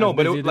 No, I know,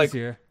 but it was like,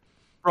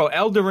 bro,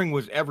 Elden Ring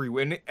was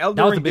everywhere. And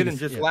Elden Ring didn't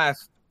just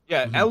last.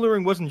 Yeah, Elden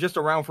Ring wasn't just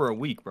around for a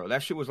week, bro.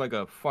 That shit was like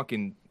a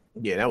fucking.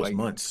 Yeah, that was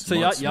months. So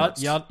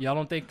y'all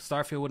don't think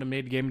Starfield would have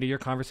made Game of the Year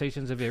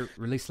conversations if it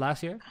released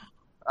last year?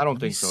 I don't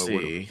think so.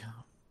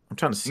 I'm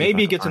trying to see.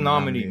 Maybe it gets a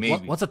nominee.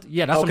 Maybe. That's what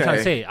I'm trying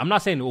to say. I'm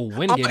not saying it will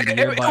win Game of the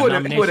Year, but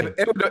nomination.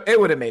 It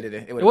would have made it.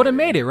 It would have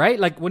made it, right?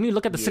 Like when you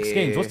look at the 6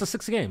 games, what's the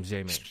 6 games,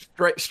 Jamie?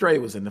 Stray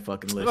was in the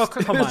fucking list. Oh,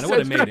 come on, it would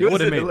have made it. It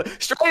would have made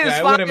it. Stray is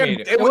fine. It would have made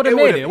it. It would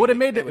have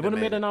made it. It would have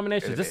made the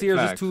nominations. This year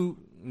is just too.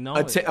 No,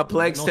 A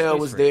Plague's Tale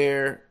was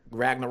there.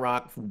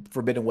 Ragnarok,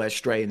 Forbidden West,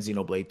 Stray, and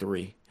Xenoblade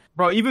 3.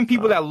 Bro, even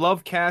people that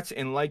love cats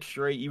and like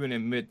Stray even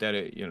admit that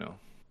it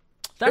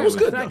was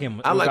good. That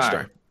game. I like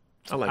Stray.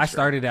 I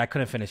started it. I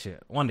couldn't finish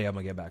it. One day I'm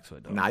gonna get back to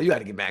it though. Nah, you got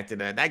to get back to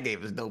that. That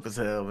game is dope as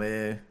hell,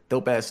 man.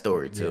 Dope ass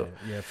story too.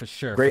 Yeah, for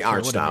sure. Great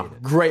art style.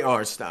 Great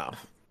art style.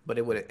 But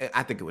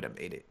I think it would have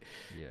made it.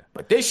 Yeah.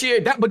 But this year,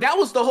 that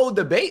was the whole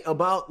debate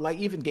about like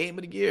even Game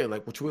of the Year,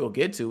 like which we'll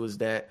get to, is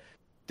that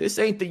this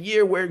ain't the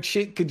year where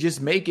shit could just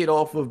make it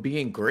off of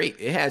being great.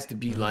 It has to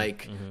be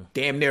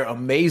damn near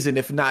amazing,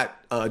 if not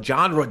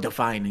genre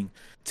defining,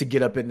 to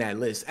get up in that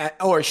list,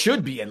 or it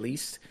should be at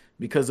least,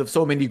 because of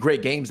so many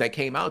great games that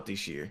came out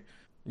this year.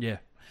 Yeah.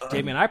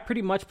 Damien, I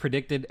pretty much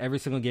predicted every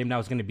single game that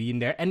was going to be in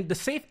there. And the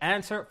safe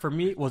answer for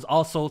me was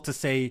also to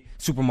say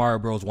Super Mario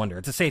Bros. Wonder.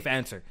 It's a safe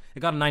answer. It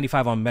got a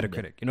 95 on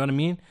Metacritic. You know what I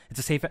mean? It's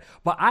a safe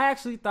But I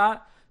actually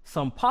thought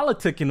some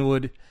politicking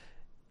would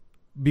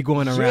be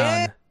going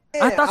around.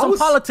 I thought some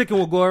politicking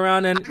would go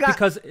around, and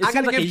because it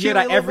seems like a year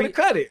that every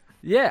cut it.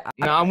 Yeah.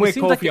 No, I'm with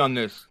Kofi on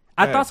this.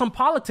 I thought some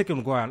politicking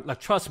would go around. Like,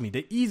 trust me,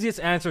 the easiest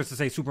answer is to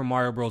say Super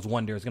Mario Bros.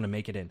 Wonder is going to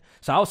make it in.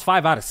 So I was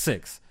 5 out of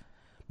 6.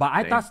 But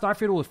I thought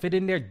Starfield would fit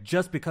in there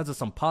just because of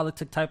some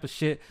politic type of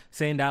shit,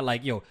 saying that,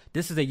 like, yo,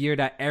 this is a year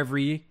that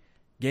every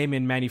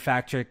gaming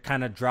manufacturer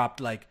kind of dropped,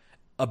 like,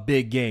 a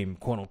big game,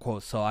 quote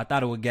unquote. So I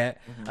thought it would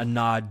get a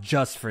nod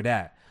just for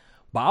that.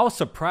 But I was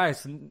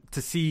surprised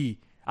to see.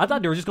 I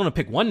thought they were just going to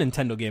pick one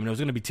Nintendo game and it was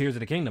going to be Tears of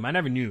the Kingdom. I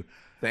never knew.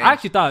 Same. I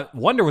actually thought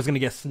Wonder was going to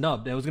get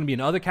snubbed. It was going to be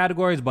in other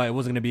categories, but it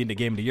wasn't going to be in the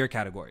Game of the Year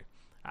category.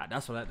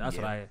 That's what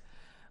I.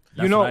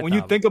 When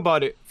you think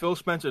about it, Phil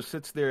Spencer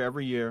sits there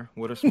every year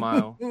with a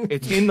smile.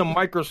 It's in the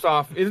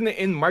Microsoft, isn't it?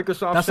 In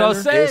Microsoft. That's Center? what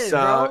I'm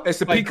saying.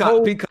 It's a like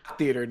Peacock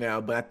Theater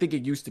now, but I think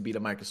it used to be the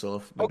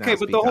Microsoft. But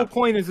the whole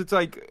point is, it's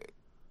like,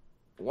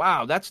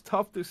 wow, that's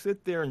tough to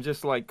sit there and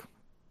just like,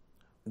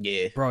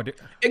 yeah, bro,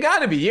 it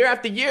gotta be year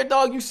after year,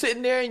 dog. You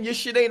sitting there and your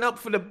shit ain't up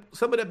for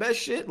some of the best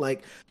shit.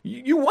 Like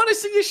you want to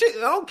see your shit.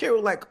 I don't care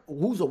like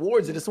whose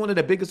awards it is. It's one of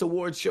the biggest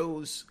award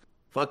shows.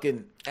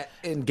 Fucking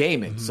in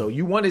gaming, so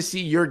you want to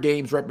see your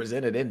games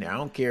represented in there. I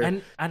don't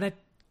care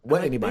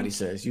what anybody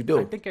says. You do.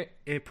 I think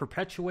it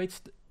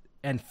perpetuates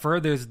and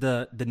furthers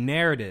the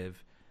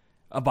narrative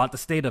about the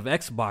state of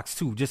Xbox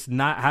too. Just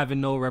not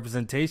having no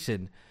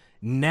representation.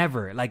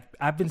 Never. Like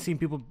I've been seeing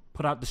people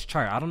put out this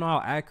chart. I don't know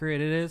how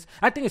accurate it is.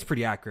 I think it's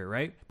pretty accurate,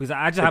 right? Because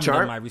I just haven't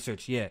done my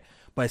research yet.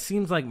 But it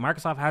seems like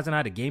Microsoft hasn't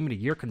had a Game of the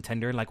Year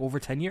contender in like over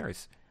 10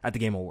 years at the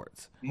Game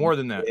Awards. More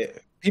than that. Yeah.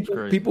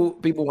 People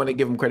want to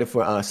give them credit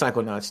for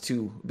Psychonauts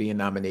 2 being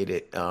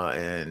nominated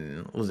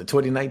in, was it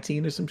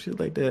 2019 or some shit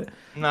like that?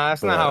 Nah,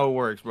 that's not how it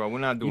works, bro. We're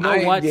not doing that.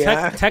 You know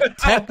what?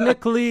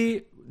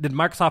 Technically, did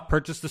Microsoft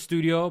purchase the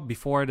studio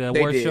before the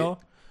award show?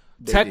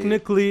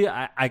 Technically,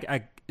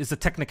 I it's a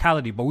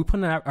technicality, but we put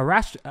an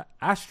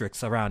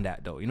asterisk around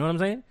that, though. You know what I'm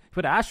saying?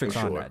 Put an asterisk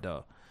on that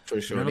though. For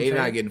sure. You know they're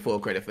not getting full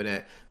credit for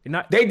that.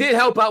 They did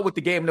help out with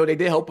the game, though. They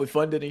did help with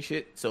funding and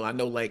shit. So I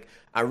know, like,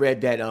 I read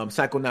that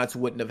Psychonauts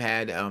wouldn't have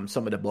had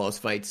some of the boss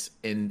fights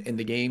in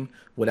the game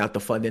without the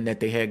funding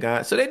that they had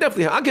got. So they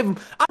definitely, I'll give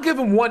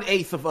them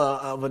 1/8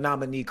 of a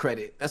nominee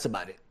credit. That's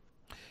about it.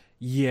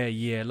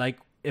 Yeah. Like,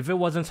 if it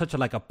wasn't such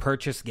a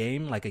purchase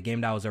game, like a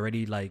game that was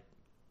already like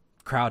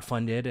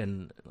crowdfunded,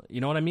 and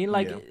you know what I mean?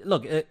 Like,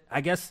 look,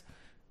 I guess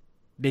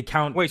they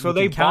count. Wait, so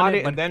they bought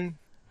it and then.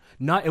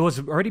 No, it was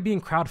already being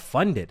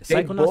crowdfunded.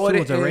 Psychonauts 2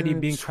 was already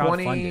being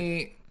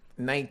crowdfunded.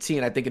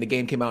 2019, I think the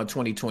game came out in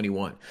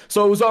 2021.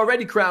 So it was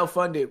already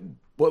crowdfunded,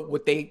 but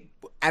what they,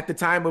 at the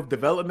time of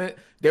development,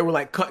 they were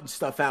like cutting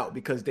stuff out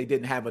because they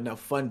didn't have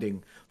enough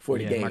funding for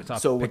the game.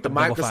 So with the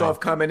Microsoft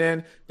coming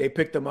in, they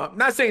picked them up.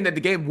 Not saying that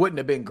the game wouldn't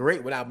have been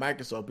great without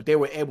Microsoft, but they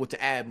were able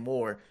to add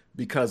more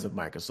because of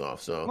Microsoft.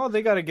 So well,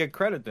 they got to get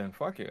credit then.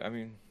 Fuck it. I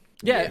mean,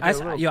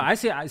 I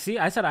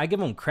said I give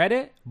them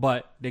credit,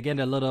 but they get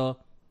a little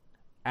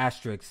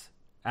asterisks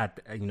at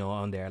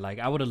on there. Like,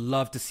 I would have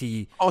loved to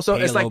see. Also,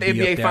 it's like the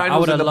NBA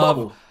Finals in the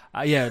bubble.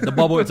 The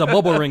bubble. It's a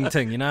bubble ring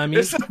thing. You know what I mean?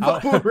 It's a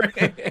bubble ring.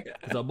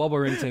 It's a bubble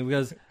ring thing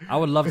because I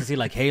would love to see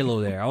like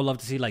Halo there. I would love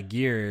to see like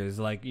Gears,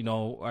 like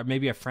or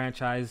maybe a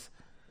franchise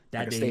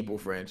that like a staple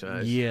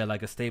franchise. Yeah,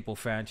 like a staple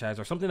franchise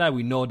or something that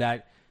we know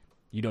that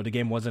the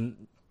game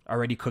wasn't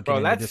already cooking. Bro,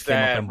 and they just came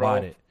up and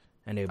bought it.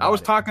 And I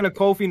was talking to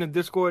Kofi in the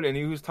Discord, and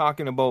he was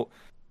talking about.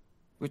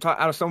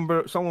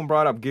 Someone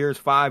brought up Gears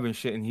 5 and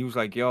shit, and he was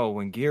like, "Yo,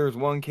 when Gears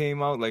 1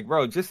 came out, like,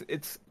 bro, just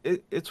it's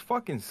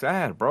fucking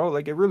sad, bro.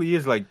 Like, it really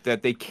is like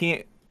that. They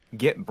can't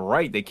get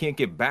bright. They can't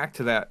get back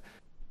to that.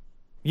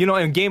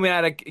 And Gaming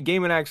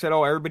Addict said,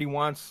 "Oh,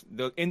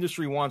 the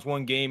industry wants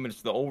one game, and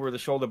it's the over the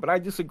shoulder." But I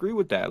disagree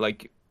with that.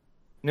 Like,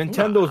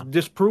 Nintendo's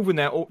disproven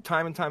that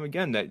time and time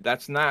again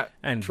that's not.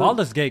 And true.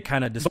 Baldur's Gate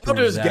kind of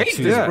disproves that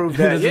too. Disproved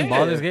that. Yeah.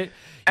 Baldur's Gate.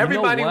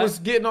 Everybody was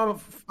getting on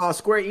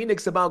Square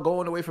Enix about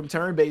going away from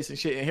turn-based and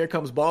shit, and here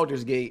comes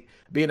Baldur's Gate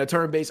being a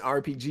turn-based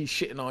RPG,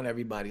 shitting on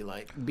everybody,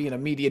 like being a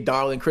media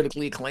darling,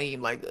 critically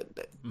acclaimed. Like,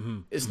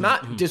 it's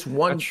not just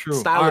one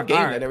style of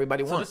game that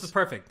everybody wants. So this is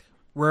perfect.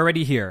 We're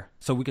already here,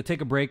 so we could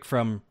take a break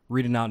from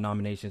reading out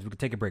nominations. We could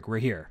take a break. We're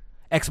here.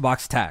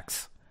 Xbox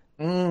tax.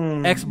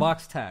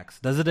 Xbox tax.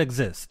 Does it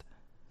exist?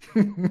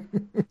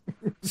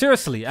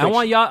 Seriously, I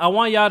want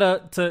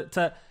y'all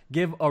to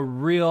give a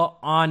real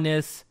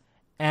honest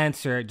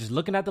answer. Just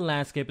looking at the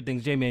landscape of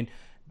things, J-Man,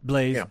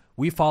 Blaze,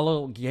 we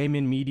follow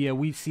gaming media,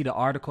 we see the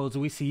articles,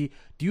 do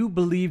you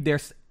believe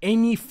there's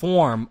any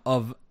form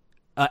of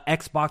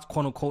Xbox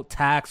quote unquote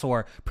tax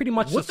or pretty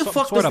much what the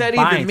fuck does that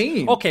even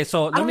mean? Okay,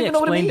 so let me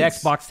explain the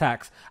Xbox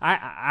tax.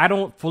 I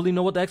don't fully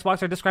know what the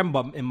Xbox are describing,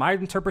 but in my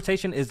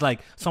interpretation is like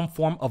some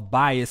form of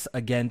bias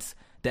against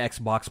the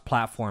Xbox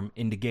platform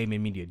in the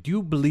gaming media. Do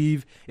you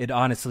believe it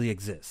honestly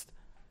exists?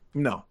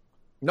 No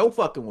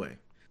fucking way.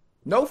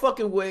 No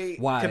fucking way.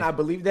 Why? Can I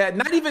believe that?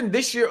 Not even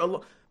this year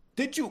alone.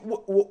 Did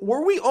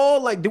we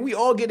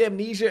all get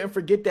amnesia and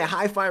forget that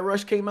Hi-Fi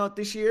Rush came out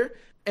this year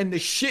and the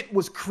shit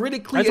was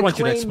critically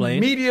acclaimed?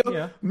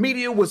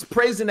 Media was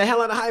praising the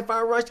hell out of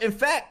Hi-Fi Rush. In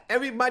fact,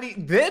 everybody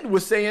then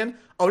was saying,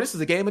 "Oh, this is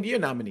a Game of the Year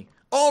nominee."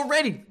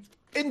 Already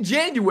in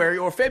January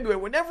or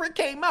February, whenever it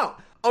came out.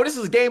 "Oh, this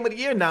is a Game of the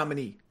Year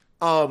nominee."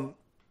 All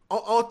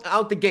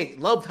out the gate,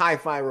 loved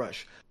Hi-Fi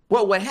Rush.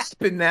 But what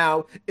happened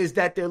now is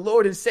that their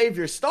Lord and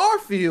Savior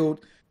Starfield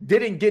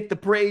didn't get the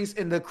praise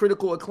and the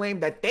critical acclaim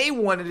that they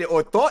wanted it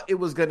or thought it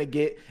was going to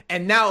get.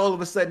 And now all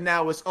of a sudden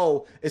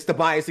it's the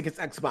bias against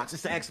Xbox.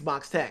 It's the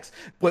Xbox tax.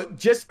 But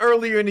just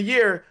earlier in the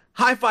year,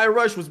 Hi-Fi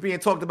Rush was being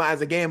talked about as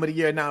a Game of the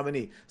Year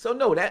nominee. So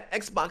no, that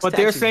Xbox tax. But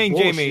they're saying,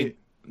 bullshit. Jamie,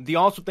 the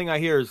also thing I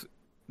hear is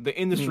the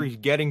industry's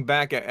getting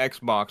back at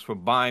Xbox for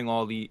buying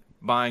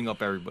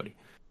up everybody.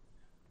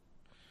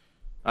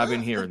 I've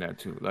been hearing that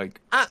too. Like,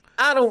 I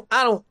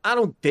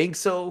don't think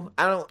so.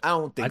 I don't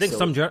think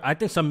so. I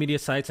think some media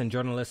sites and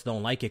journalists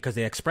don't like it because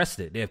they expressed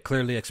it. They have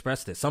clearly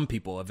expressed it. Some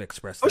people have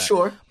expressed that. For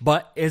sure.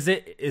 But is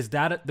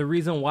that the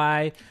reason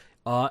why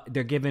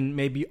they're giving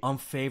maybe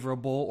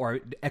unfavorable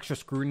or extra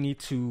scrutiny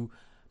to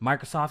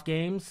Microsoft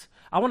games?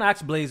 I want to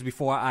ask Blaze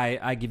before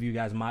I give you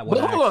guys what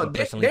I actually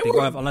personally think.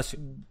 Unless you.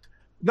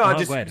 No,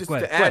 just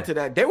to add to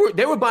that,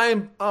 they were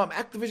buying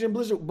Activision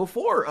Blizzard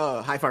before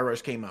Hi-Fi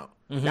Rush came out.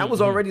 That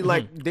was already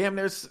damn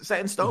near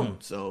set in stone.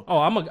 So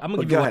I'm gonna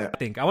give you what I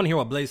think. I want to hear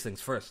what Blaze thinks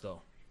first,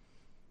 though.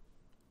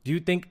 Do you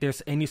think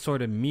there's any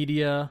sort of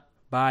media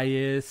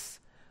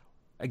bias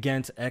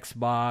against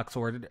Xbox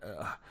or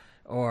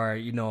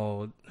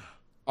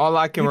all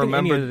I can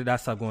remember any of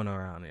that stuff going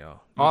around,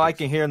 all I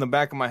can hear in the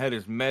back of my head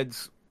is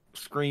Meds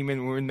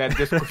screaming. We're in that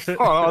Discord.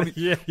 all these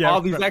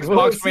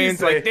Xbox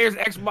fans like, "There's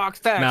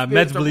Xbox tax." Nah,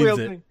 Meds believes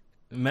it.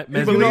 Meds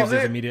believes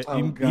it's immediate.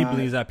 He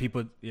believes that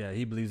people. Yeah,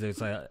 he believes it's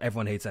like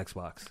everyone hates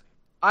Xbox.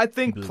 I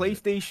think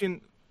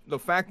PlayStation. The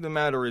fact of the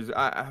matter is,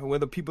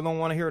 whether people don't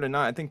want to hear it or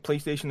not, I think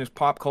PlayStation is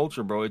pop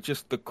culture, bro. It's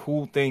just the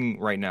cool thing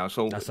right now.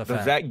 So does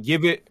that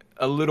give it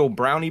a little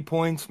brownie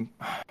points?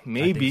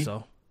 Maybe. I think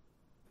so.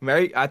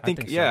 right? I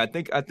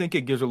think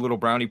it gives a little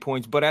brownie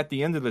points. But at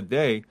the end of the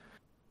day,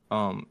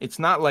 it's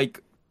not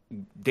like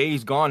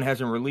Days Gone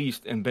hasn't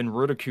released and been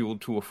ridiculed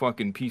to a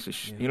fucking piece of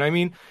shit. You know what I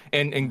mean?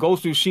 And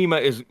Ghost of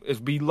Tsushima is as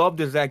beloved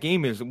as that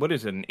game is. What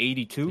is it, an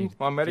 82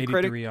 on Metacritic?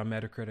 83 on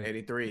Metacritic.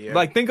 83, yeah.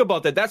 Like, think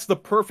about that. That's the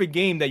perfect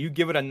game that you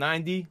give it a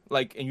 90,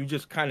 like, and you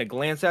just kind of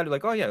glance at it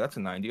like, oh yeah, that's a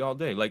 90 all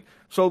day. Like,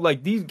 so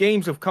like these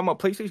games have come out,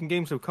 PlayStation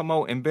games have come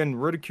out and been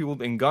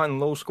ridiculed and gotten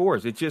low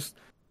scores. It just,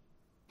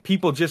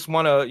 people just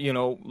want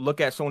to, look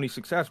at Sony's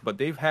success, but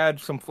they've had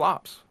some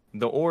flops.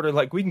 The order,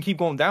 like, we can keep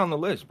going down the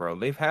list, bro.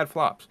 They've had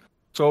flops.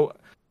 So,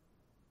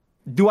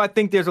 do I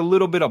think there's a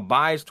little bit of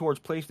bias towards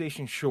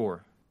PlayStation?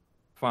 Sure,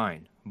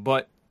 fine,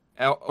 but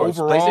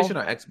overall, PlayStation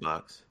or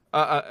Xbox?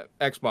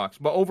 Xbox.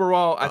 But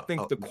overall, I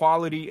think the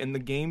quality and the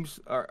games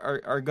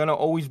are gonna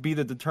always be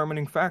the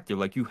determining factor.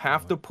 Like, you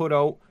have to put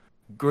out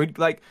good.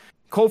 Like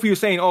Kofi was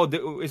saying,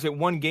 is it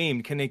one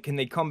game? Can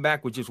they come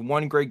back with just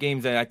one great game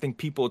that I think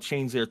people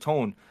change their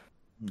tone?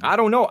 I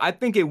don't know. I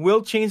think it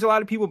will change a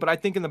lot of people, but I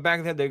think in the back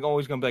of the head, they're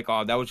always going to be like,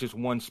 oh, that was just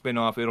one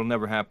spinoff. It'll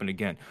never happen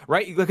again.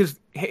 Right? Because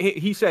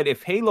he said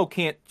if Halo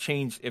can't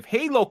change, if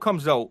Halo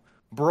comes out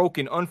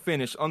broken,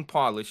 unfinished,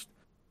 unpolished,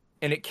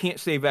 and it can't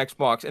save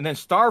Xbox, and then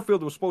Starfield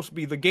was supposed to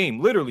be the game,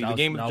 literally the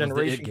game of the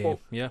generation. Game.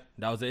 Yeah,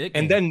 that was the it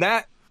game. And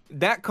then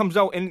that comes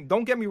out, and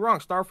don't get me wrong,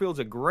 Starfield's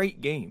a great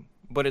game,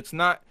 but it's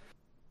not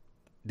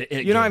the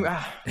it game.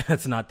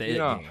 It's not the it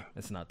game.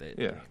 It's not the it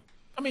game.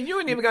 I mean, you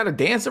ain't even got to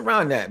dance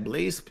around that,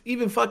 Blaze.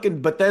 Even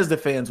fucking Bethesda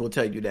fans will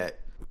tell you that.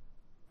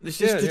 It's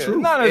just the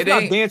truth. No, it's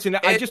not dancing.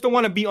 I just don't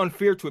want to be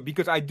unfair to it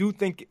because I do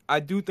think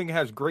it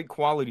has great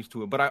qualities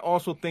to it, but I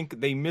also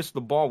think they missed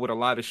the ball with a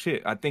lot of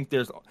shit. I think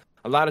there's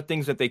a lot of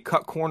things that they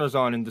cut corners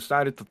on and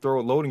decided to throw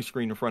a loading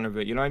screen in front of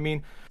it. You know what I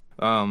mean?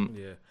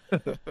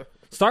 Yeah.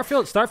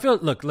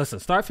 Starfield. Look, listen.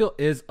 Starfield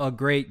is a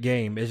great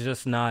game. It's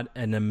just not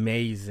an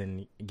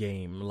amazing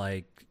game.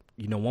 Like,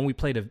 when we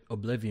played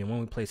Oblivion,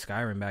 when we played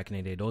Skyrim back in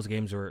the day, those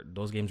games were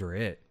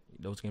it.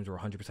 Those games were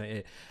 100%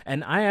 it.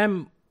 And I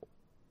am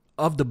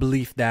of the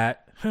belief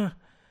that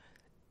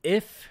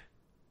if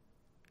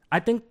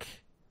I think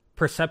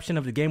perception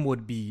of the game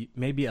would be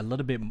maybe a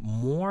little bit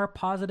more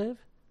positive.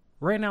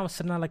 Right now, it's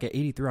sitting at like an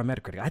 83 on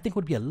Metacritic. I think it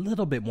would be a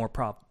little bit more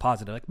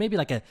positive, like maybe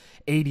like a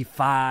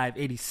 85,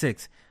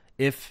 86,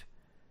 if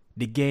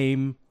the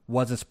game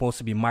wasn't supposed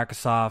to be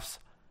Microsoft's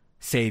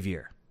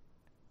savior.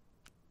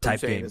 Type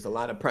game. There's a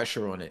lot of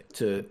pressure on it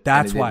to.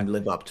 That's why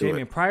live up to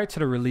it. Prior to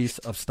the release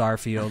of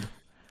Starfield,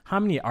 how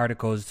many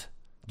articles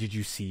did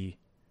you see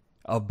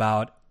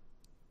about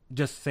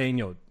just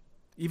saying,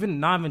 even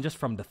not even just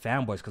from the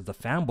fanboys, because the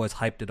fanboys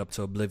hyped it up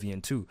to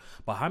Oblivion too.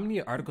 But how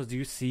many articles do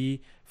you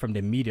see from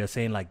the media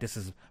saying like this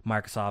is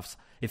Microsoft's?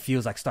 It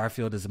feels like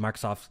Starfield is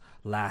Microsoft's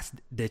last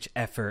ditch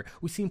effort.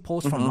 We've seen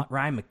posts from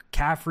Ryan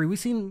McCaffrey. We've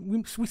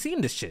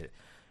seen this shit,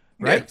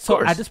 right? Yeah,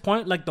 so at this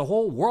point, like the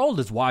whole world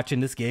is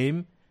watching this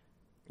game.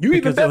 You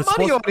even bet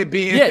money on it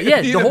being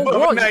the whole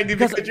world.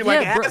 Because you're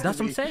like, that's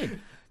what I'm saying.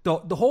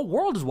 The whole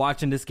world is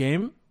watching this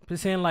game. They're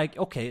saying like,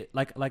 okay,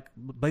 like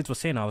Blades was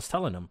saying, I was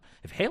telling him,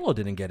 if Halo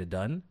didn't get it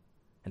done,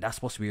 and that's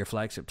supposed to be your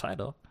flagship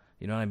title,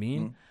 you know what I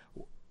mean?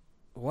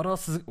 What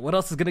else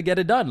is gonna get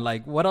it done?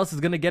 Like, what else is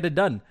gonna get it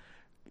done?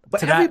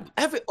 But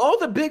all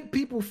the big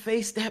people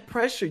face that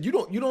pressure. You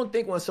don't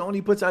think when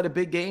Sony puts out a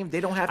big game,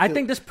 they don't have to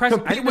think this pressure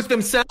compete with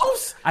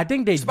themselves? I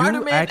think they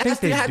Spider-Man do. I think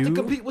they have do. to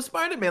compete with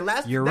Spider-Man.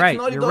 You're right.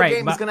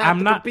 Game is gonna have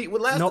to compete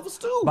with Last of Us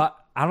 2. But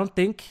I don't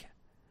think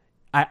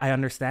I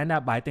understand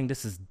that, but I think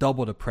this is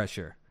double the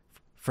pressure.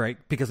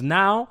 Because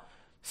now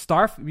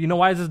you know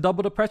why is this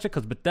double the pressure?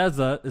 Because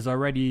Bethesda is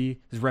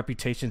already, his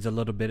reputation's a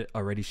little bit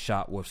already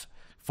shot with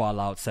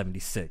Fallout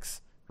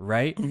 76.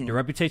 Right, the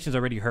reputation's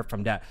already hurt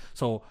from that,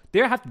 so they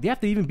have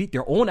to even beat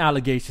their own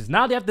allegations.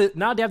 Now they have to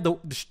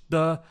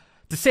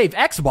save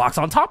Xbox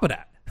on top of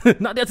that.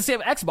 Now they have to save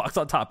Xbox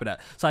on top of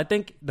that. So I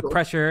think the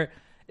pressure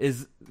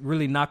is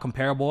really not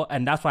comparable,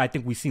 and that's why I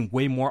think we've seen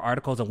way more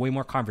articles and way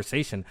more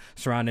conversation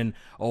surrounding.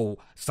 Oh,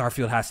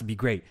 Starfield has to be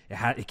great.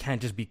 It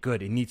can't just be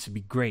good. It needs to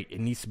be great. It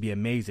needs to be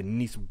amazing. It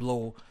needs to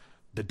blow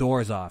the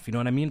doors off. You know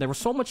what I mean? There were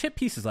so much hit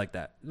pieces like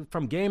that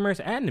from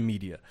gamers and the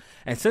media,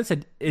 and since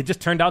it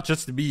just turned out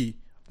just to be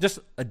just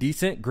a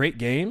decent, great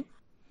game,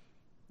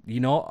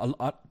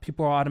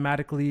 people are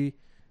automatically,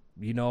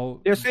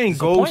 they're saying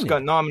Ghost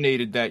got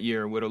nominated that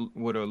year with a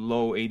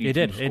low 82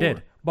 It score.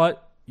 did.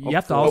 But you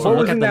have to also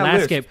look at the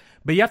landscape.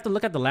 But you have to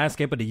look at the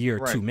landscape of the year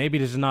too. Maybe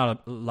there's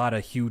not a lot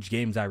of huge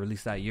games that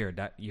released that year.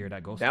 That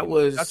Ghost. That's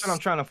what I'm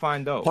trying to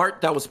find out.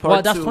 That's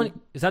part 2. 20,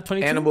 is that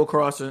 22? Animal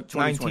Crossing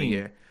 2020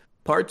 year.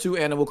 Part 2,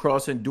 Animal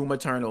Crossing, Doom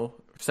Eternal,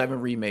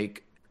 7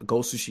 remake,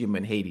 Ghost of Tsushima,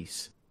 and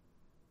Hades.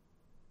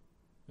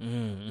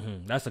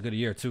 That's a good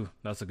year too.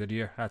 That's a good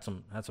year. Had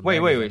some.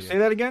 Wait. Say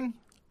that again.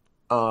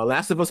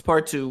 Last of Us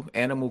Part 2,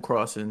 Animal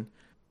Crossing,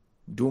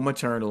 Doom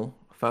Eternal,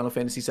 Final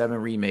Fantasy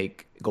 7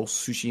 remake,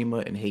 Ghost of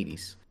Tsushima, and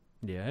Hades.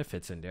 Yeah, it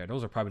fits in there.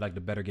 Those are probably like the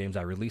better games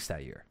I released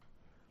that year.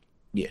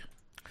 Yeah.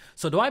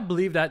 So do I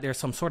believe that there's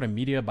some sort of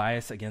media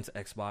bias against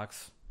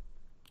Xbox?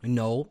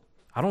 No,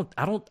 I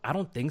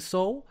don't think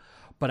so.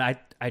 But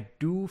I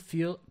do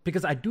feel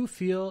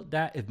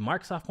that if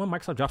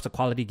Microsoft drops a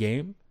quality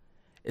game,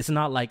 it's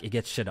not like it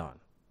gets shit on.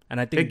 And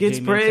I think it gets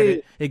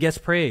praised. It gets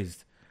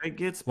praised. It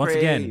gets Once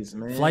praised, again,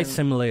 man. Flight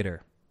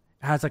Simulator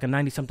has like a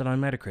 90-something on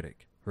Metacritic,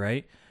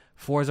 right?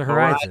 Forza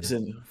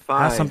Horizon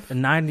has a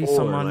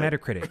 90-something on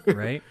Metacritic,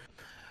 right?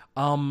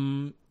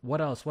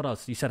 What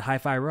else? You said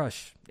Hi-Fi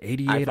Rush,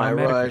 88 on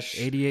Metacritic,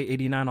 88,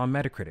 89 on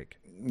Metacritic.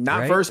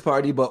 Not first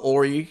party, but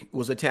Ori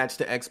was attached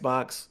to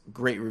Xbox.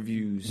 Great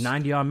reviews.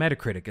 90 on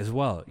Metacritic as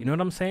well. You know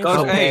what I'm saying?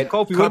 Hey,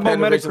 Kofi, what about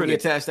Metacritic?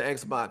 Attached to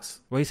Xbox.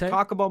 What you say?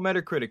 Talk about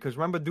Metacritic, because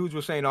remember dudes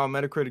were saying, "Oh,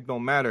 Metacritic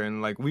don't matter,"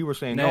 and like we were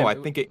saying, "No, I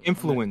think it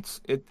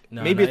influenced it.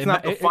 Maybe it's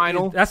not the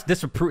final." That's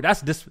disproven.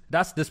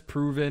 That's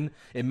disproven.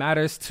 It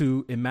matters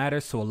to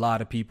a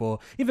lot of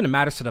people. Even it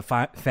matters to the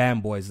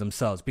fanboys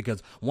themselves,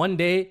 because one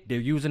day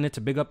they're using it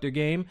to big up their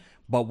game.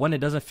 But when it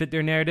doesn't fit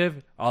their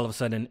narrative, all of a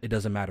sudden it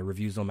doesn't matter.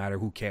 Reviews don't matter.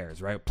 Who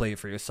cares, right? Play it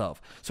for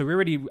yourself. So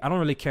I don't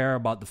really care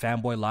about the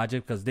fanboy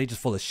logic, because they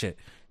just full of shit.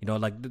 You know,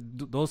 like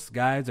those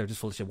guys are just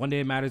full of shit. One day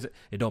it matters,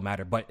 it don't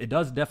matter. But it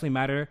does definitely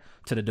matter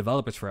to the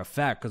developers for a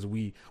fact, because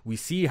we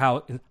see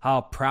how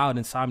proud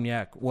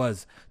Insomniac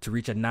was to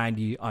reach a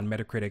 90 on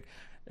Metacritic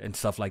and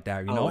stuff like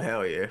that. You know,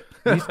 hell yeah.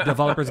 These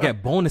developers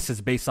get bonuses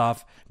based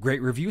off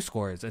great review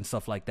scores and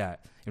stuff like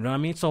that. You know what I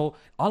mean? So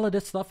all of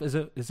this stuff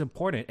is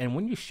important. And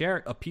when you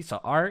share a piece of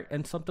art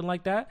and something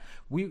like that,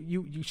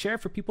 you share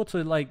it for people to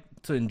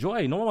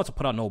enjoy. No one wants to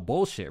put out no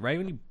bullshit, right?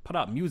 When you put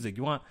out music,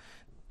 you want,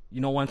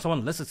 when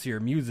someone listens to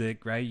your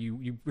music, right?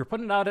 You're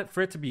putting it out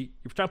for it to be,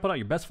 you're trying to put out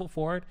your best foot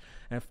forward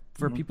and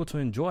for people to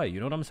enjoy. You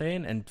know what I'm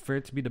saying? And for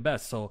it to be the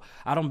best. So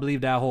I don't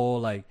believe that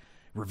whole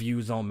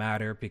reviews don't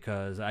matter,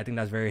 because I think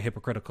that's very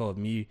hypocritical of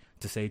me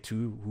to say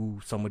to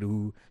somebody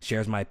who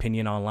shares my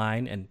opinion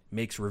online and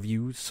makes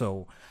reviews.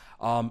 So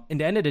in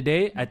the end of the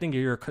day, I think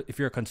if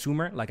you're a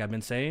consumer, like I've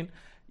been saying,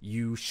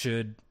 you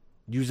should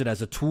use it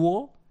as a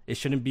tool. It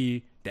shouldn't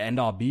be the end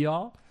all be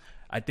all.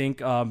 I think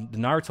the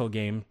Naruto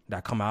game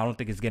that come out, I don't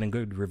think it's getting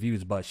good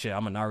reviews, but shit,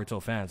 I'm a Naruto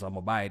fan, so I'm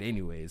gonna buy it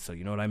anyways. So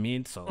you know what I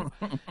mean? So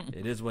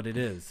it is what it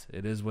is.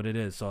 It is what it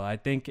is. So I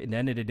think in the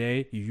end of the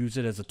day, you use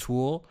it as a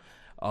tool,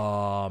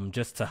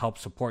 just to help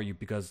support you,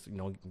 because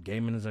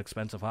gaming is an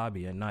expensive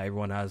hobby, and not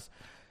everyone has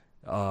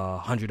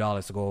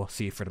 $100 to go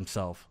see it for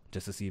themselves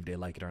just to see if they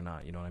like it or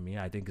not. You know what I mean?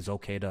 I think it's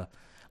okay to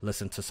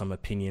listen to some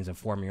opinions and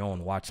form your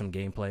own, watch some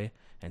gameplay,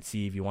 and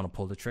see if you want to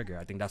pull the trigger.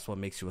 I think that's what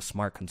makes you a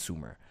smart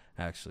consumer.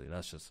 Actually,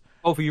 that's just.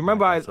 Kofi, you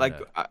remember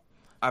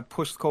I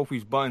pushed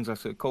Kofi's buttons. I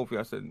said,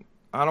 Kofi,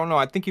 I don't know.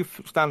 I think you're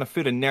starting to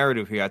fit a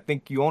narrative here. I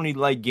think you only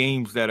like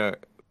games that are,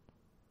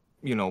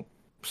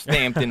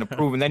 stamped and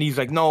approved. And then he's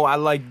like, no, I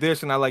like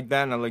this and I like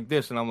that and I like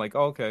this. And I'm like,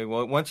 okay.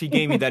 Well, once he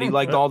gave me that, he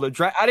liked all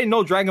the I didn't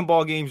know Dragon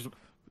Ball games.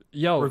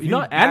 Yo,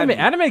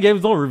 anime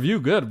games don't review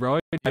good, bro.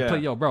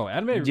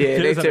 Anime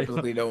they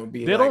typically don't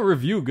be. They don't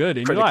review good,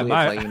 and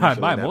I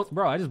buy most,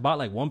 bro. I just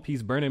bought One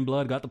Piece Burning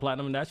Blood, got the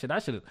platinum, and that shit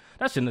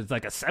is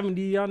like a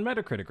 70 on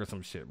Metacritic or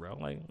some shit, bro.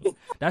 Like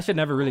that should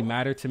never really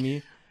matter to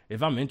me.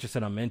 If I'm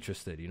interested, I'm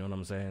interested. You know what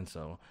I'm saying?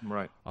 So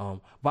right.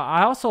 But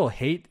I also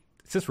hate,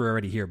 since we're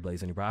already here,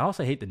 Blazing, bro. I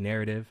also hate the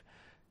narrative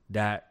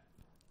that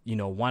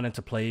wanting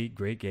to play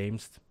great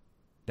games.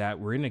 That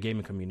we're in the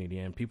gaming community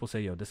and people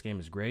say, yo, this game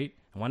is great.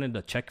 I wanted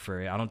to check for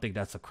it. I don't think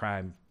that's a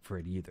crime for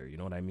it either. You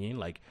know what I mean?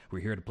 Like, we're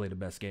here to play the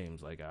best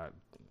games. Like,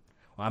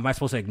 am I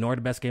supposed to ignore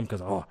the best game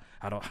because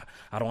I don't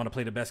want to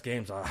play the best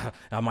games?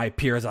 I might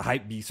appear as a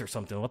hype beast or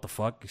something. What the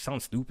fuck? You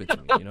sound stupid to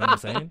me. You know what I'm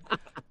saying?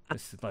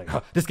 It's like,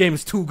 this game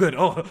is too good.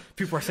 Oh,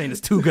 people are saying it's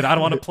too good. I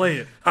don't want to play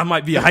it. I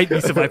might be a hype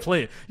beast if I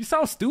play it. You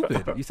sound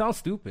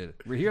stupid.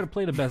 We're here to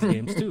play the best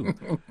games too.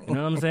 You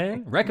know what I'm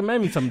saying?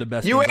 Recommend me some of the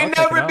best. You games. ain't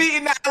never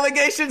beaten the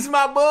allegations,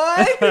 my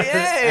boy.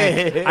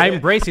 Yeah. I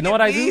embrace. You know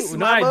what I do? You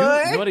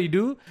know what you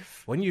do?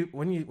 When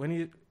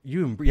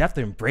you have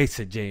to embrace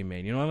it,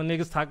 J-Man. You know when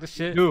niggas talk the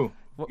shit? You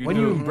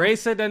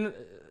embrace it, then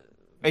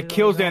it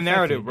kills their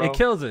narrative, bro. It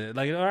kills it.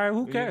 Like, all right,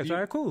 who cares? All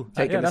right, cool.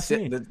 Taking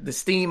the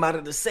steam out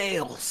of the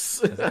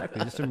sails.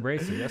 Exactly. Just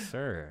embrace it. Yes,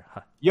 sir.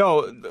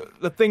 Yo,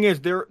 the thing is,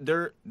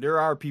 there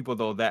are people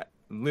though that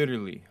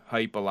literally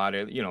hype a lot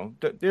of. I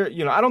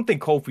don't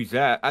think Kofi's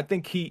that. I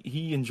think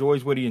he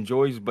enjoys what he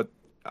enjoys, but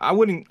I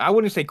wouldn't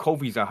say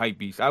Kofi's a hype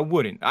beast. I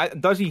wouldn't.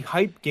 Does he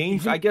hype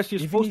games? I guess you're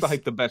supposed to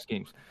hype the best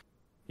games.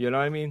 You know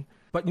what I mean?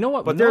 But you know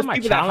what? But there's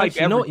people that hype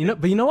everything.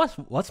 But you know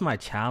what's my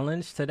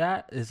challenge to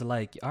that is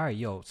like, all right,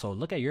 yo. So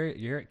look at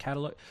your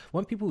catalog.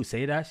 When people who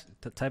say that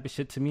type of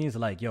shit to me is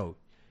like, yo,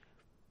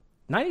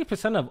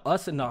 90% of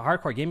us in the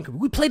hardcore gaming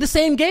community, we play the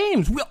same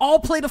games. We all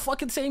play the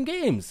fucking same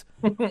games.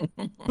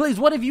 Blaze,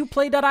 what have you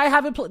played that I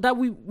haven't played? That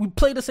we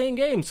play the same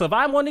games. So if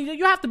I'm one,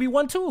 you have to be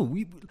one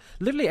too.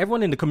 Literally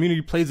everyone in the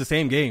community plays the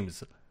same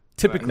games.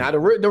 Typically. Now the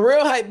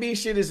real hype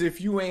beast shit is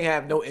if you ain't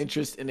have no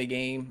interest in the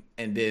game,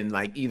 and then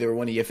like either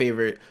one of your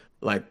favorite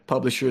like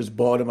publishers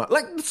bought them out,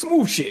 like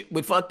smooth shit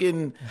with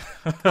fucking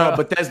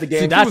Bethesda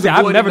games. See, that's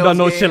I've never done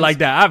no shit like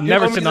that. I've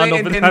never shit on no.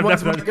 And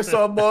once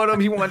Microsoft bought him,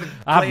 he wanted to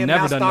play him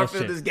now.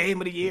 Starfield is game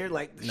of the year,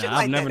 like shit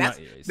like that.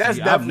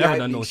 I've never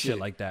done no shit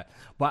like that.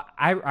 But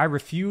I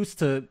refuse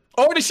to.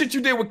 All the shit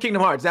you did with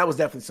Kingdom Hearts, that was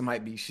definitely some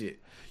hype beat shit.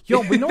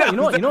 Yo, you know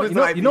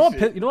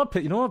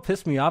what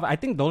pissed me off? I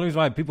think the only reason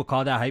why people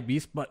call that hype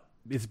beast, but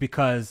it's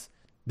because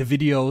the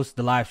videos,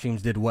 the live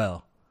streams did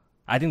well.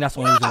 I think that's the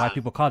only reason why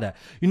people call that.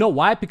 You know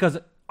why? Because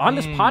on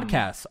this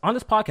podcast,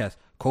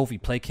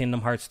 Kofi, play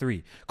Kingdom Hearts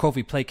 3.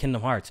 Kofi, play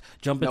Kingdom Hearts.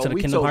 Jump into the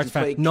Kingdom Hearts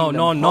fan.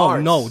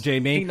 No,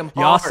 J-Man.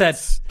 Y'all said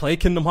play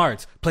Kingdom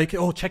Hearts. Check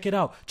it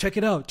out.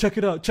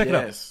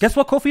 Guess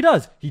what Kofi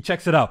does? He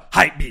checks it out.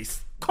 Hype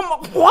beast. Come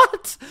on,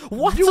 what?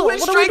 What? You went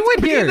straight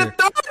to here? The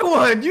third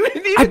one. You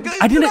didn't even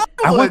I didn't.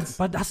 I went,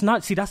 but that's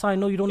not. See, that's how I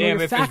know you don't know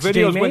your facts, J-Man. If his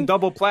videos went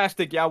double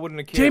plastic, y'all wouldn't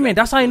have cared. J-Man,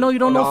 that's how I know you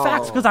don't know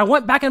facts, because I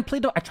went back and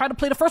played. I tried to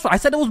play the first one. I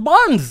said it was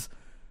buns.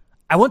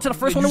 I went to the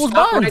first one. It was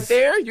buns. Right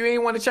there. You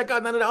ain't want to check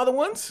out none of the other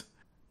ones.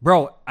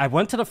 Bro, I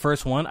went to the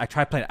first one. I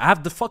tried playing. I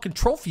have the fucking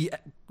trophy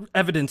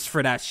evidence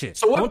for that shit.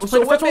 So what made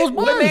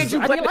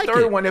you play the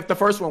third one if the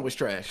first one was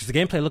trash? Because the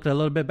gameplay looked a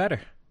little bit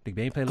better. The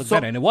gameplay looked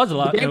better, and it was a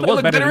lot. It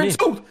was better in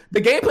 2.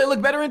 The gameplay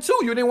looked better in 2.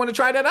 You didn't want to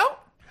try that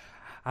out?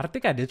 I don't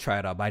think I did try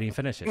it out, but I didn't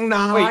finish it.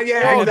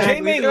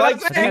 J-Man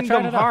likes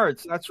Kingdom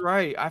Hearts. That's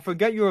right. I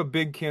forget you're a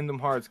big Kingdom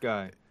Hearts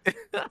guy.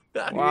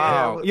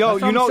 Wow. Yo,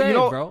 you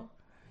know, bro.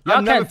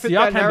 Y'all can't be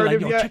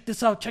like, yo,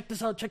 check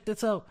this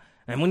out.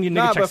 And when your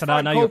nigga checks it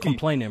out, now you're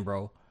complaining,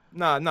 bro.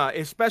 Nah.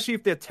 Especially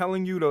if they're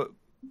telling you to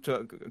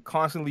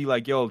constantly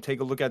like, yo, take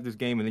a look at this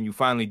game, and then you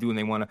finally do, and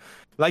they want to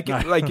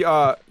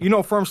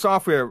Firm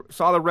Software,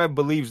 Solid Red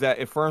believes that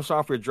if Firm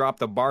Software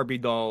dropped a Barbie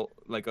doll,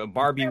 like a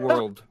Barbie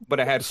world, but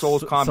it had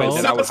Souls combat,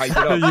 then I would hype it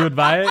up. You would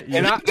buy it?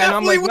 And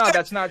I'm like, no,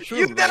 that's not true.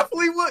 You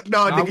definitely would.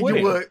 No,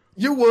 nigga,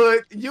 you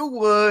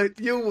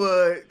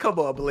would. Come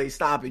on, Blaze,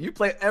 stop it. You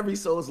play every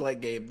Souls-like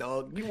game,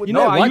 dog. You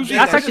know what?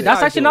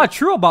 That's actually not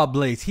true about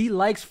Blaze. He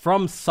likes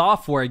From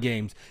Software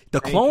games.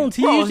 The clones,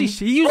 he usually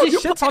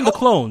shits on the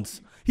clones.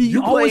 He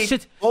always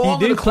shits. He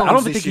did clones. I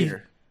don't think he.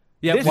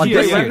 Yeah, this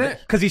year,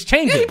 because he's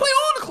changing. Yeah, he played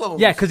all the clones.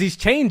 Yeah, because he's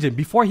changing.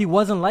 Before he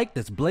wasn't like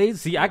this.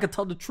 Blaze, see, I could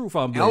tell the truth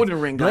on Blaze. Elden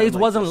Ring Blaze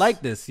wasn't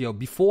like this, yo.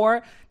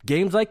 Before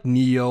games like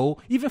Neo,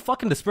 even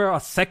fucking the Spirit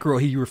of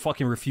Sekiro, he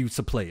fucking refused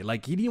to play.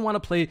 Like he didn't want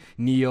to play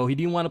Neo. He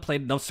didn't want to play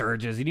no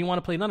Surges. He didn't want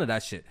to play none of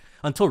that shit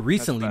until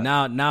recently.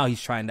 Now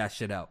he's trying that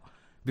shit out.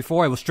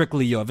 Before it was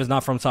strictly, yo, if it's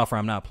not From Software,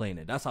 I'm not playing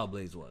it. That's how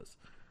Blaze was.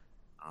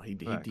 He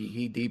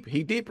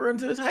deeper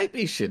into his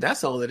hypey shit.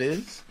 That's all it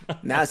is.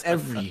 Now it's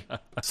every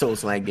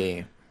Souls-like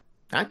game.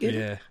 I get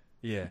it.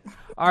 Yeah.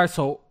 All right,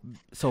 so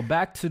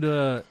back to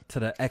the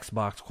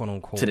Xbox, quote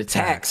unquote. To the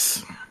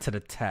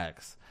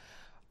tax.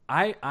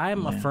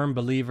 I'm a firm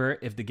believer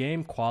if the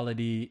game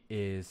quality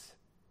is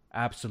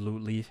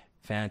absolutely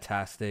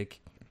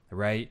fantastic,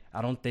 right?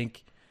 I don't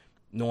think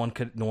no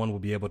one will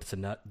be able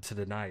to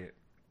deny it.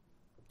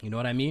 You know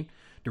what I mean?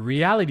 The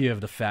reality of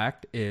the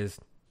fact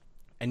is,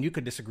 and you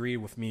could disagree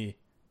with me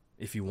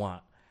if you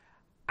want,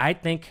 I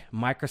think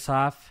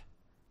Microsoft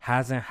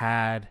hasn't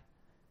had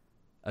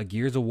a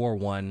Gears of War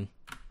 1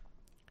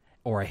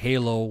 or a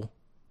Halo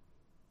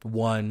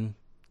 1,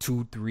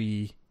 2,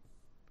 3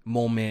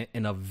 moment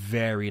in a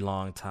very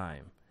long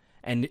time.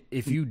 And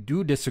if you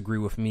do disagree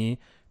with me,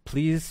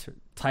 please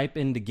type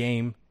in the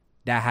game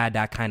that had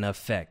that kind of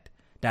effect,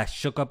 that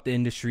shook up the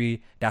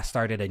industry, that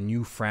started a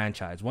new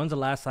franchise. When's the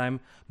last time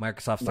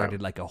Microsoft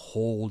started like a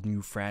whole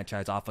new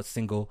franchise off a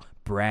single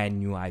brand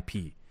new IP?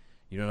 You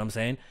know what I'm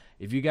saying?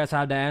 If you guys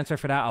have the answer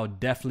for that, I would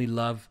definitely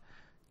love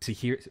to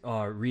hear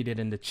read it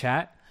in the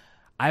chat.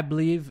 I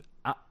believe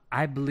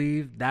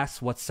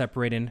that's what's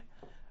separating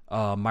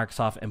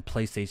Microsoft and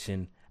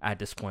PlayStation at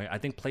this point. I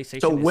think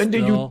PlayStation. So when do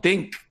you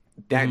think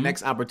that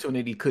next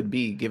opportunity could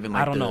be? Given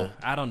like I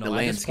don't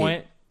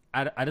know.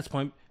 At this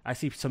point, I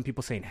see some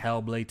people saying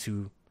Hellblade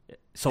 2.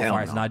 So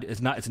far, it's not doing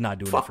it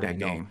for me.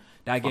 No,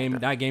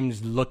 that game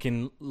is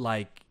looking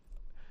like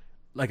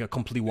a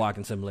complete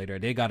walking simulator.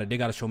 They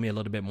gotta show me a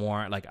little bit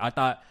more. Like I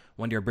thought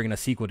when they were bringing a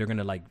sequel, they're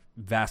gonna like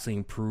vastly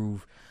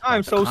improve.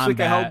 I'm so sick of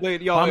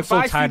Hellblade, yo. I'm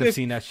so tired of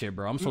seeing that shit,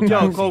 bro. I'm so tired.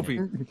 Yo,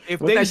 Kofi, if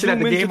they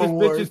zoom into this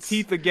bitch's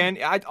teeth again,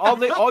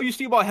 all you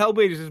see about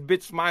Hellblade is this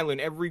bitch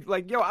smiling every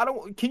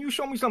Can you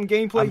show me some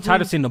gameplay? I'm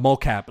tired of seeing the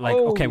mocap. Like,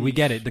 okay, we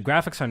get it. The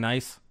graphics are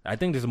nice. I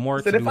think there's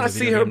more. If I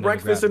see her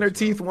breakfast in her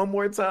teeth one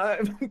more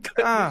time, cut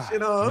this shit off. You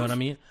know what I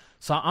mean?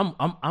 So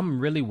I'm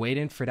really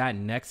waiting for that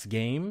next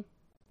game.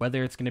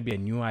 Whether it's going to be a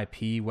new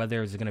IP,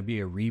 whether it's going to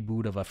be a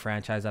reboot of a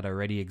franchise that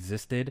already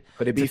existed.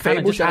 Could it be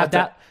Fable? Shout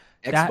out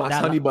to Xbox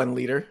Honey Bun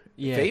leader.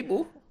 Yeah.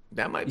 Fable.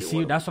 That might be.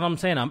 See, that's what I'm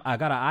saying. I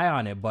got an eye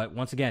on it, but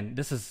once again,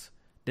 this is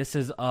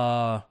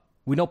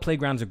we know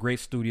Playground's a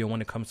great studio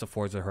when it comes to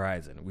Forza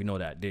Horizon. We know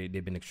that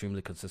they've been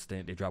extremely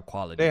consistent. They drop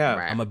quality. They have.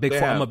 I'm a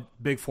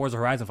big Forza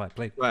Horizon fan.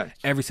 Play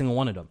every single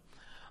one of them.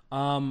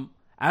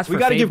 As we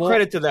got to give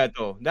credit to that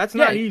though. That's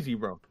not easy,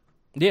 bro.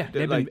 Yeah,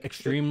 they've been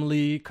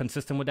extremely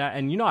consistent with that.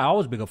 And, I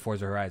always big up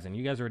Forza Horizon.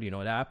 You guys already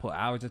know that. I put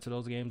hours into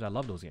those games. I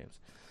love those games.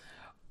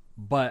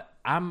 But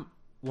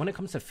when it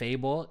comes to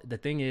Fable, the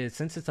thing is,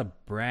 since it's a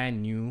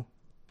brand new...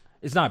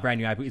 It's not a brand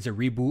new IP. It's a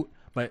reboot.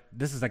 But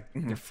this is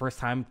their first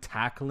time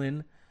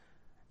tackling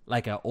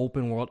an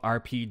open world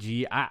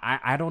RPG.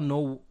 I don't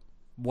know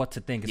what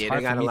to think. It's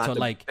hard for me to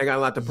They got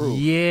a lot to prove.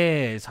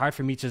 Yeah, it's hard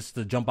for me just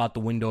to jump out the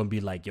window and be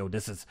like, yo,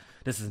 this is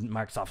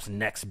Microsoft's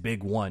next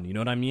big one. You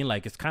know what I mean?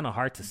 It's kind of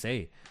hard to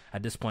say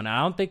at this point. I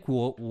don't think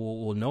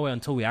we'll know it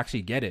until we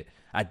actually get it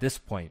at this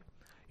point.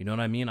 You know what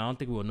I mean? I don't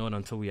think we'll know it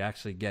until we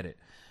actually get it.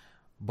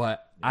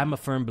 But I'm a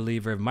firm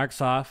believer if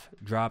Microsoft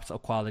drops a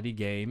quality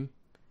game,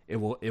 it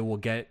will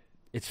get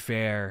its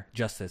fair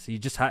justice. It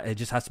just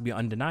has to be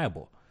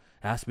undeniable.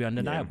 It has to be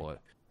undeniable. Yeah.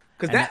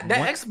 Because that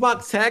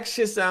Xbox tax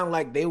shit sound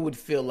like they would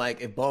feel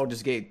like if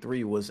Baldur's Gate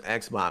 3 was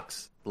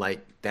Xbox,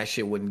 that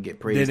shit wouldn't get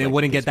praised. They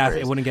wouldn't get that.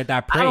 It wouldn't get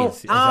that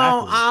praise.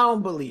 I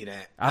don't believe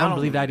that. I don't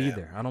believe that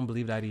either. I don't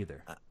believe that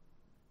either.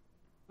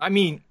 I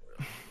mean,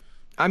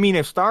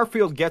 if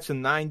Starfield gets a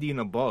 90 and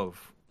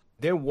above,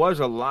 there was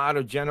a lot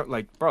of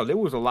there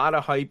was a lot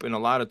of hype and a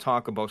lot of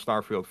talk about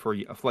Starfield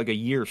for a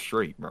year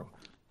straight, bro.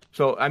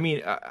 So I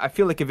mean, I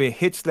feel like if it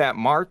hits that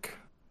mark,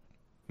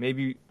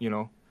 maybe you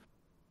know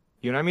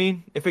what I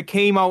mean? If it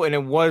came out and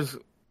it was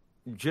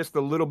just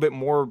a little bit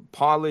more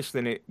polished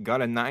and it got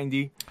a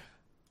 90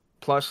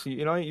 plus,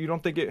 you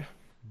don't think it...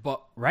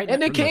 But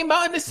and it came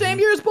out in the same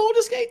year as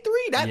Baldur's Gate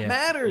 3. That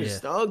matters,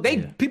 dog.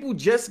 People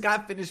just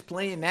got finished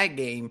playing that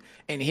game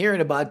and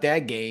hearing about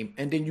that game,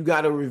 and then you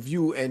got to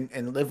review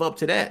and live up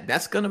to that.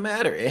 That's gonna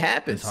matter. It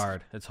happens.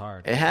 It's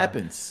hard. It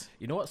happens.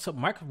 You know what? So,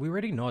 we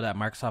already know that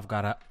Microsoft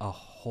got a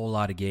whole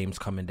lot of games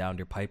coming down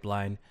their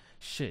pipeline.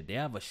 Shit, they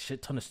have a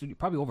shit ton of studios,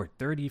 probably over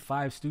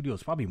 35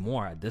 studios, probably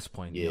more at this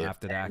point.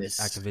 After that,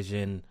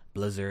 Activision,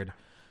 Blizzard.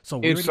 So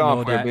we already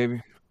know that,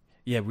 baby.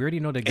 Yeah, we already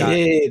know they got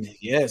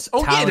yes.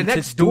 Oh yeah, the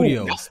next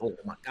studios. Oh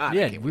my god.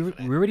 Yeah, we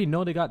already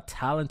know they got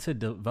talented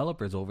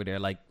developers over there,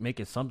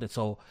 making something.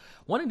 So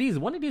one of these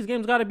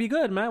games got to be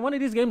good, man. One of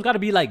these games got to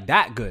be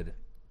that good.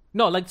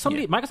 No,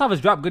 Microsoft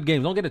has dropped good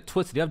games. Don't get it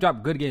twisted. They have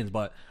dropped good games,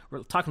 but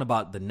we're talking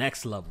about the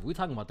next level. We're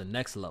talking about the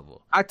next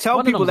level. I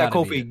tell people that,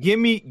 Kofi, give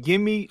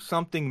me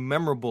something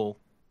memorable.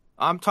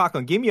 I'm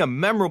talking, give me a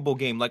memorable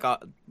game,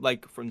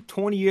 like from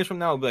 20 years from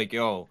now. I'll be like,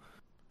 yo.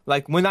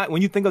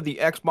 When you think of the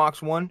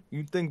Xbox One,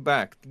 you think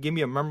back. Give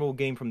me a memorable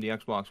game from the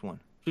Xbox One.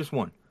 Just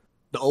one.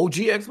 The OG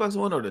Xbox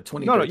One or the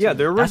 2013? No,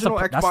 the original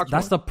Xbox One.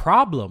 That's the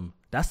problem.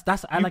 I've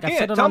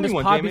said it on this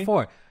pod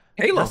before.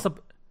 Halo.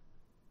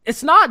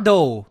 It's not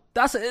though.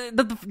 That's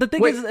the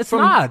thing is it's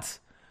not.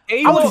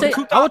 Halo,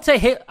 I would say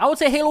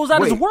Halo was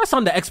at its worst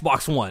on the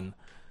Xbox One.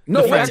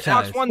 No,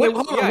 Xbox One. Which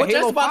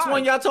Xbox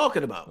One y'all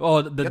talking about?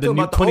 Oh, the new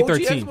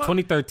 2013.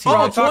 2013.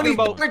 Oh,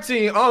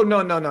 2013. Oh,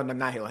 no,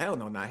 not Halo. Hell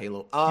no, not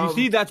Halo. You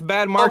see, that's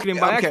bad marketing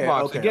by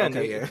Xbox. Again.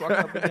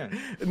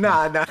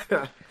 Nah.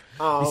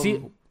 You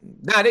see,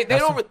 they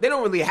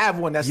don't really have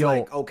one that's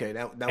that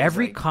was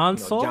every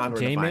console,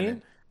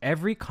 J-Man,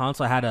 every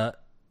console had a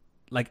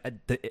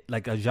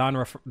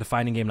genre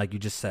defining game, like you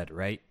just said,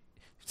 right?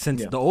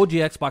 Since the OG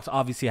Xbox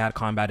obviously had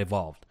Combat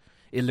Evolved.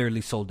 It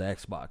literally sold the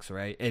Xbox,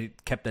 right?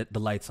 It kept the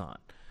lights on.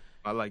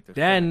 I like this.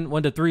 Then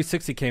when the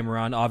 360 came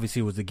around,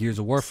 obviously it was the Gears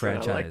of War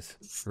franchise,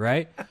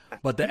 right?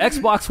 But the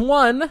Xbox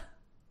One,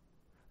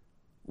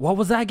 what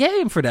was that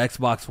game for the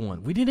Xbox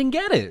One? We didn't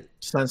get it.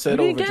 Sunset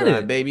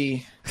Overdrive,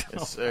 baby.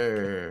 Yes,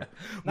 sir.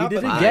 We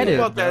didn't get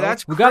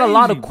it. We got a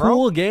lot of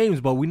cool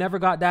games, but we never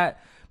got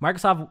that.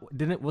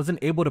 Microsoft wasn't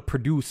able to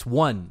produce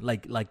one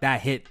like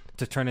that hit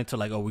to turn into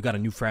we got a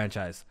new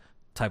franchise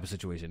type of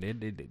situation. They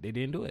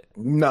didn't do it.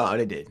 No,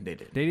 they did.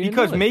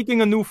 Because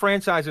making a new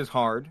franchise is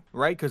hard,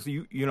 right? Because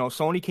you know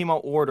Sony came out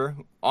Order,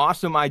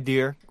 awesome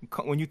idea.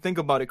 When you think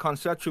about it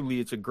conceptually,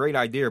 it's a great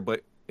idea,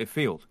 but it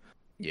failed.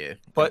 Yeah.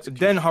 But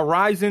then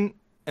Horizon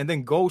and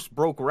then Ghost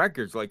broke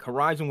records.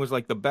 Horizon was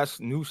the best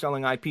new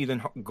selling IP.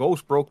 Then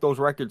Ghost broke those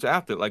records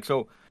after.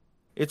 So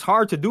it's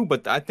hard to do,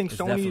 but I think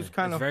Sony is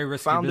kind of very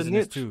risky found a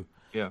niche too.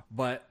 Yeah.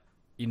 But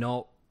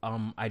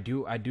I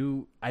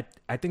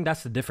think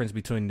that's the difference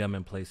between them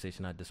and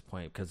PlayStation at this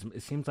point, because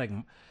it seems like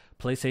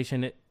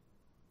PlayStation,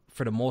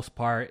 for the most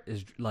part,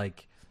 is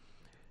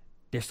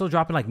they're still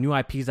dropping new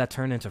IPs that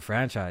turn into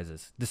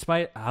franchises.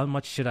 Despite how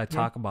much shit I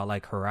talk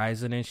about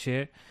Horizon and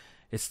shit,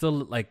 it's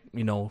still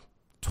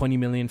 20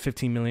 million,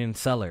 15 million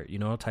seller,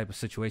 type of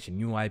situation,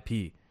 new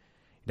IP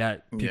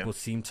that people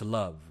seem to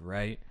love,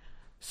 right?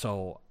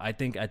 So I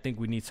think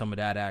we need some of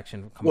that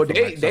action. Well,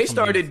 they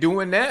started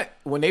doing that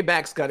when they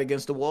backs got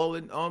against the wall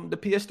in the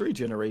PS3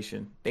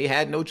 generation. They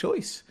had no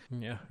choice.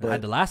 Yeah, but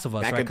had The Last of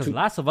Us, right? Because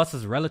Last of Us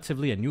is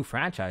relatively a new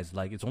franchise.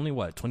 It's only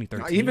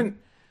 2013.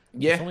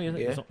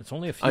 It's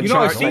only a few.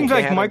 It seems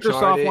like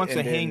Microsoft wants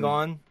to hang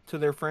on to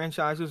their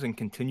franchises and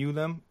continue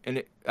them.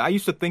 And I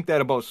used to think that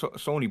about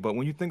Sony, but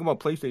when you think about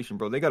PlayStation,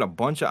 bro, they got a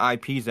bunch of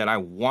IPs that I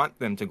want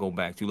them to go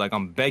back to.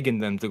 I'm begging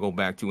them to go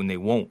back to, and they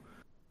won't.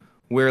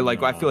 Where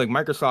I feel like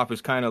Microsoft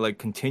is kind of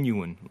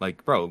continuing,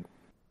 bro,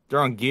 They're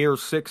on Gear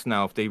 6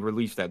 now. If they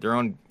release that, they're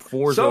on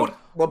Forza. So,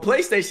 well,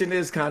 PlayStation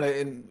is kind of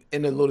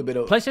in a little bit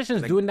of PlayStation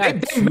is doing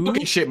that too. They're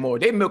milking shit more.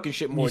 They're milking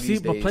shit more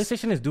these days. But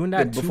PlayStation is doing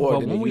that too.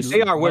 Before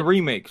they are with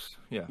remakes.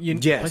 Yeah.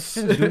 Yes.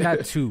 PlayStation is doing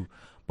that too.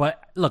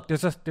 But look,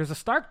 there's a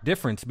stark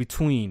difference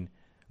between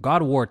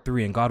God of War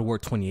 3 and God of War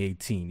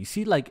 2018. You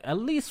see, like at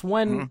least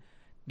when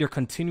they're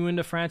continuing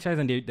the franchise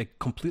and they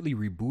completely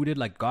rebooted,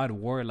 like God of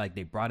War, like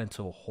they brought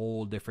into a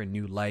whole different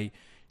new light.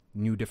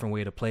 New different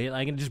way to play it,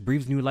 like it just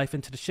breathes new life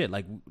into the shit.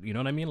 Like, you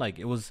know what I mean? Like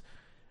it was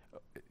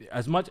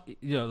as much,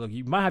 you know, like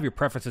you might have your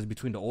preferences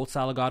between the old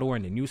style of God of War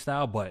and the new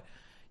style, but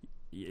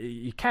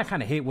you can't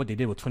kind of hate what they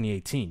did with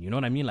 2018. You know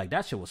what I mean? Like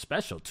that shit was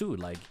special too.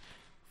 Like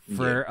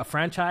for a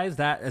franchise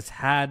that has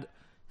had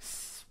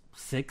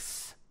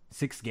six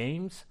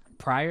games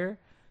prior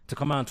to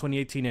come out in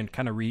 2018 and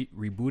kind of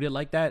reboot it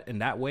like that in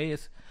that way,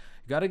 is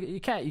you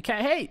can't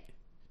hate.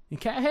 You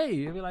can't hate.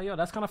 You'll be like, yo,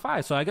 that's kind of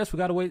fire. So I guess we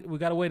gotta wait. We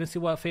gotta wait and see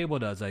what Fable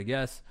does. I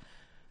guess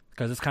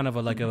because it's kind of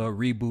like a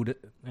reboot,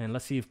 and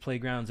let's see if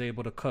Playground's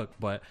able to cook.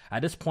 But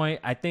at this point,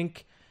 I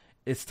think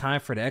it's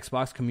time for the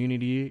Xbox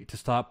community to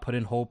stop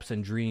putting hopes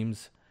and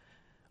dreams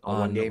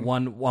on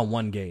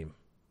one game.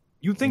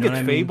 You think it's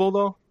Fable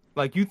though?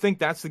 Like you think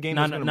that's the game?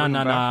 No.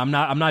 I'm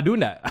not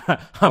doing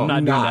that. I'm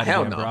not doing that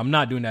again, bro. I'm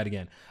not doing that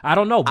again. I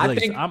don't know,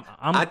 Blaze.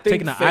 I'm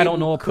taking an I don't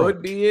know approach.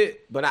 Could be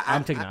it, but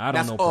I'm taking an I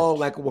don't know. That's all. Approach.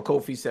 Like what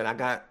Kofi said, I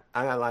got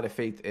a lot of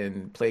faith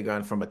in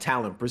Playground from a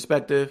talent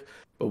perspective,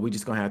 but we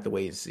just gonna have to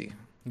wait and see.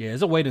 Yeah,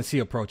 it's a wait and see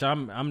approach. I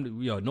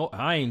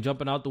ain't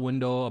jumping out the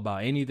window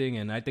about anything,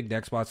 and I think the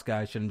Xbox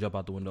guys shouldn't jump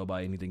out the window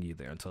about anything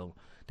either until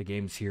the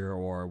game's here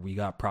or we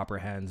got proper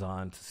hands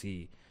on to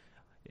see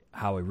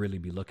how it really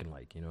be looking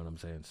like. You know what I'm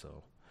saying?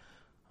 So,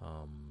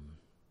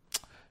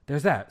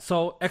 there's that.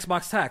 So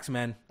Xbox tax,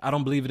 man, I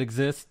don't believe it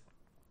exists.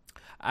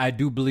 I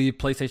do believe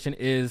PlayStation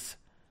is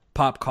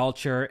pop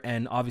culture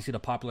and obviously the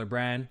popular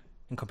brand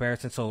in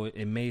comparison, so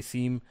it may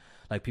seem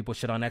like people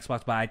shit on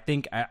Xbox, but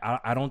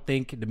I don't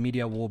think the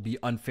media will be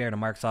unfair to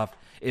Microsoft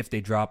if they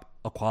drop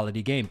a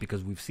quality game,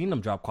 because we've seen them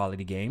drop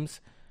quality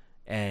games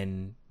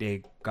and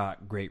they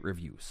got great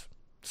reviews.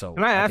 So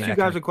can I ask you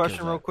guys a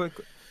question real quick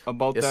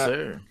about that?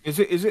 Sir. Is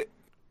it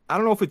I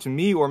don't know if it's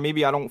me or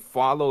maybe I don't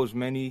follow as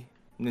many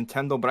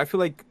Nintendo, but I feel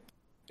like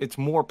it's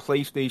more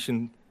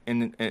PlayStation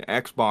and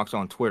Xbox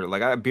on Twitter.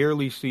 Like I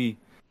barely see.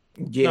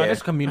 Yeah, no,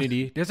 there's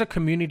community. There's a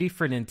community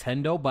for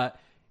Nintendo, but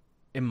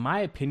in my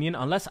opinion,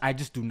 unless I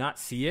just do not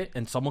see it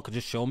and someone could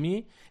just show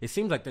me, it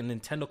seems like the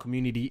Nintendo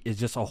community is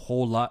just a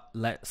whole lot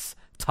less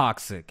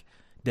toxic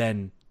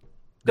than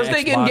because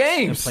they getting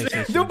games.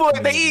 Dude, boy,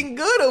 they eating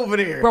good over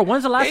there. Bro,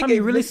 when's the last time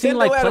you really seen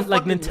like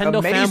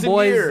Nintendo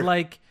fanboys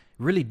like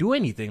really do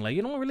anything? Like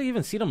you don't really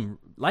even see them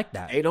like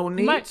that. They don't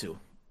need to.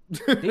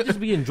 They just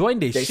be enjoying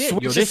their shit.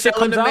 Switch is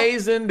selling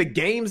amazing. The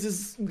games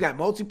is got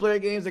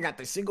multiplayer games. They got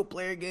the single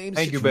player games.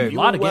 Thank you, baby. A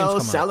lot of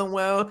games selling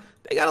well.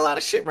 They got a lot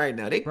of shit right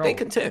now. They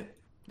content.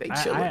 They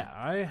chilling.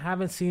 I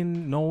haven't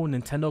seen no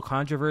Nintendo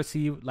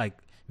controversy like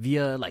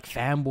via like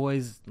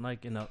fanboys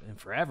like in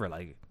forever.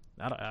 Like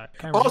I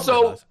can't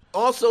remember.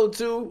 Also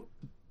too,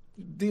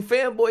 the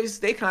fanboys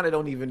they kind of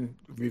don't even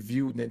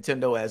review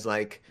Nintendo as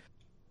like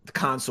the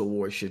console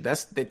war shit.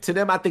 To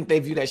them. I think they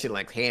view that shit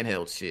like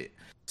handheld shit.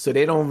 So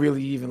they don't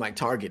really even like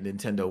target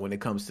Nintendo when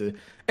it comes to.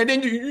 And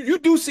then you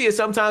do see it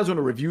sometimes when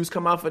the reviews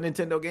come out for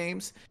Nintendo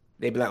games.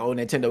 They be like, "Oh,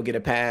 Nintendo get a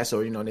pass,"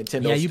 or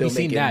Nintendo. Yeah, you be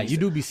seeing that. You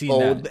do be seeing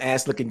old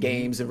ass looking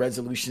games and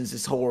resolutions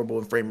is horrible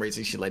and frame rates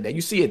and shit like that.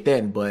 You see it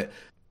then, but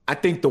I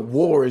think the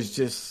war is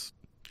just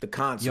the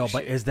console.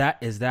 But is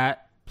that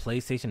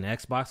PlayStation and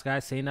Xbox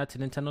guys saying that to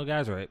Nintendo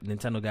guys, or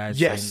Nintendo guys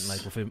saying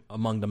like within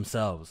among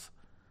themselves?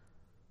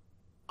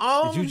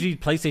 It's usually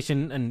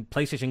PlayStation and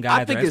PlayStation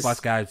guys or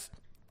Xbox guys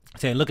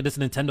saying, "Look at this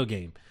Nintendo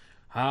game.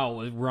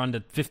 How we're on the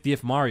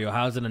 50th Mario.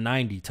 How's it a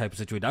 90 type of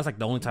situation?" That's like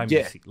the only time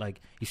you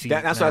see.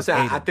 That's what I said.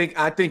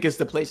 I think it's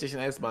the PlayStation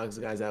and Xbox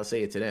guys that'll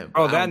say it to them.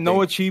 Bro, that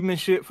no achievement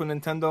shit for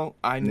Nintendo.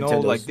 I know,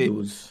 Nintendo's like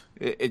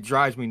it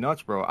drives me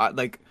nuts, bro.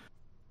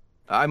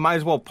 I might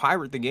as well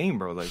pirate the game,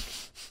 bro. Like,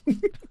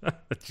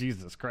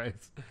 Jesus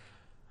Christ.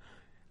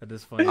 At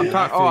this point, I'm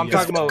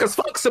talking about because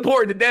fuck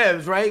supporting the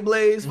devs, right,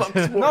 Blaze? Fuck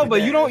supporting no,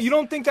 but you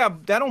don't think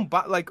that don't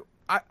buy like.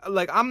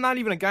 I'm not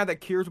even a guy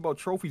that cares about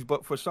trophies,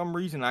 but for some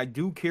reason I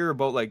do care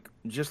about like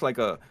just like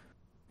a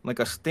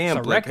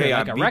stamp, like hey,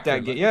 I beat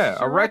that game. Yeah,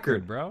 a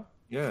record, bro.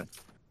 Yeah.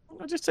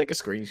 I'll just take a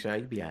screenshot.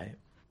 You'll be alright.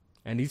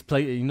 And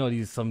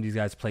some of these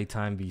guys'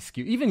 playtime be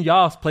skewed. Even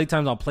y'all's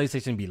playtimes on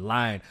PlayStation be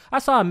lying. I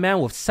saw a man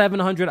with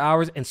 700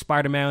 hours in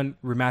Spider-Man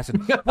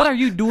Remastered. What are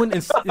you doing in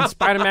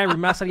Spider-Man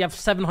Remastered? You have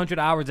 700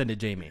 hours in it,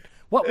 Jamie.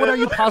 What are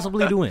you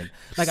possibly doing?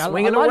 Like a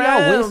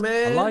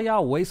lot of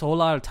y'all waste a whole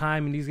lot of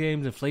time in these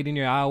games, inflating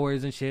your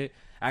hours and shit,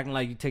 acting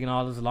like you're taking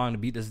all this long to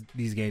beat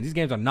these games. These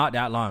games are not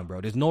that long,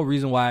 bro. There's no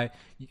reason why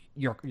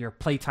your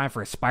play time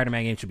for a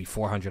Spider-Man game should be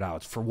 400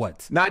 hours. For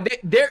what? Now,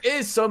 there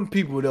is some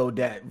people, though,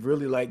 that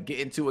really, like, get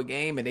into a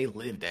game and they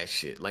live that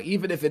shit. Like,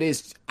 even if it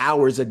is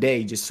hours a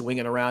day just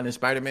swinging around in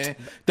Spider-Man,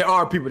 there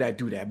are people that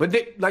do that. But,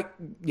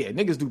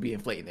 niggas do be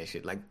inflating that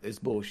shit. Like, it's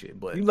bullshit.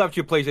 But you left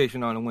your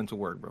PlayStation on and went to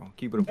work, bro.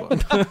 Keep it a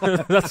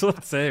buck. That's what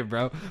I'm saying,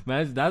 bro.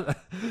 Man,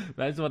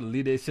 I just want to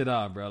leave this shit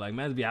on, bro. Like,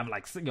 man, be having,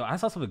 like, I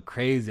saw something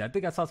crazy. I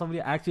think I saw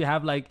somebody actually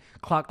have, like,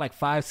 clock, like,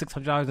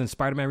 500-600 hours in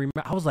Spider-Man.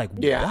 I was like,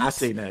 what? Yeah, I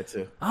seen that,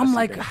 too. I'm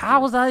like,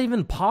 how was that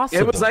even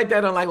possible? It was like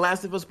that on like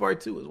Last of Us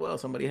Part 2 as well.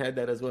 Somebody had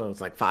that as well.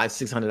 It's like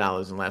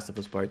 $500-600 in Last of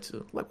Us Part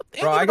 2. Like,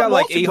 bro, I got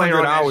like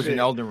 800 hours in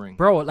Elden Ring.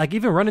 Bro, like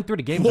even running through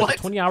the game, it's like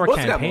a 20-hour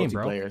campaign,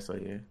 bro. So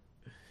yeah.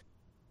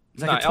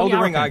 It's like Elden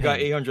Ring, I got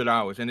 800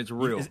 hours, and it's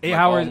real. It's 8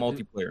 hours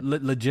multiplayer.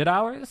 Legit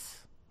hours?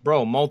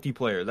 Bro,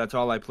 multiplayer. That's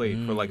all I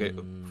played for like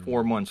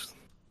 4 months.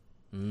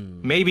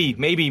 Maybe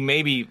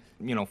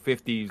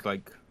 50s,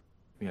 like,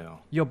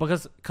 Yo,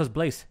 because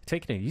Blaze,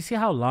 take it in. You see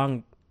how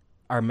long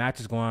our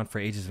matches go on for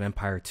Ages of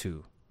Empire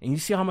 2. And you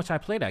see how much I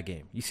play that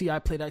game. You see I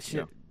play that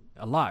shit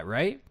a lot,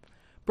 right?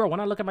 Bro, when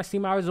I look at my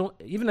Steam hours,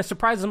 even as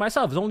surprises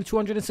myself, it's only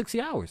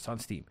 260 hours on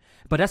Steam.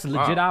 But that's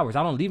legit hours.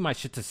 I don't leave my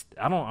shit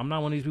I'm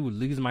not one of these people who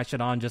leaves my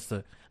shit on just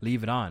to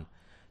leave it on.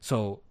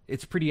 So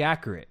it's pretty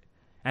accurate.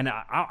 And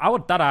I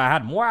would thought I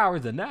had more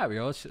hours than that,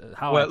 yo.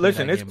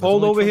 Listen, it's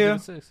cold over here.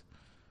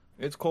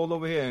 It's cold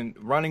over here, and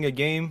running a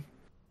game,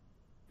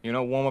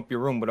 warm up your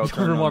room without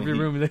turning on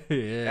the heat.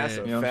 Yeah. That's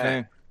a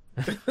fact.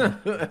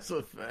 That's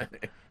a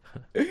fact.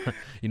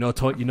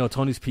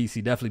 Tony's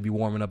PC definitely be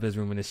warming up his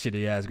room in this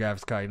shitty ass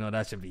graphics card.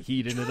 That should be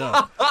heating it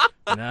up.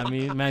 You know what I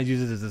mean? Man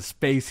uses it as a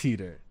space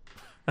heater.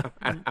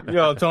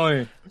 Yo,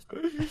 Tony.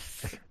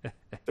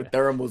 The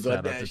thermals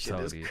on that shit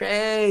is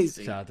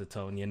crazy. Shout out to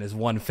Tony and his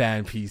one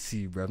fan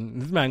PC, bro.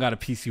 This man got a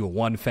PC with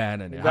one fan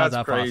in it. How's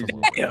that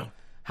possible?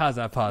 How's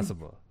that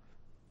possible?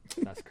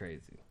 That's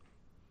crazy.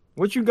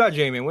 What you got,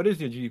 J-Man? What is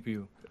your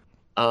GPU?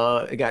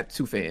 It got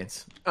 2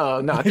 fans.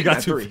 No, I think it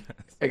got 3.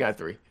 It got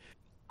 3.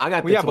 I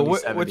got the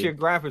 2070. But what's your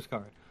graphics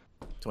card?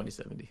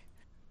 2070.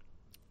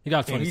 You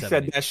got 2070. He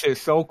said that shit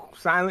so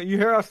silent. You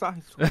hear us? 20.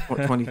 I got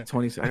the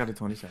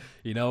 2070.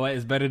 You know what?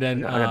 It's better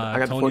than I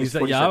got Tony's.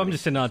 40, yeah, I'm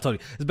just sitting on Tony.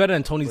 It's better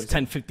than Tony's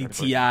 1050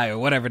 Ti or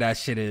whatever that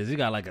shit is. You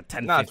got like a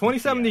 1050. Nah,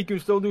 2070 can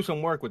still do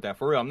some work with that.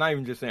 For real. I'm not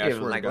even just saying. Yeah,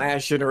 like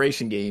last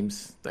generation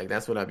games. Like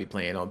that's what I'd be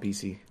playing on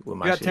PC with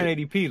my. You got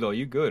 1080p though.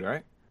 You good,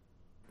 right?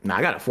 Nah,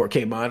 I got a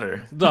 4K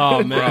monitor.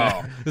 Oh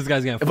man, this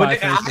guy's getting 5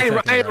 frames per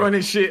second. I ain't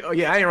running shit. Oh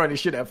yeah, I ain't running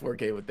shit at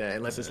 4K with that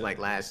unless it's like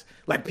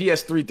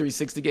PS3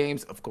 360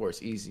 games. Of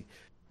course, easy.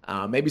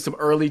 Maybe some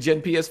early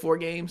gen PS4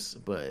 games,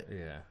 but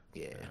yeah,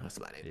 that's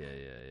about it.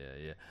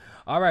 Yeah.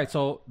 All right,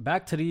 so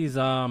back to these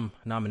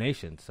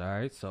nominations. All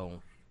right,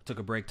 so took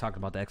a break talking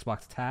about the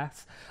Xbox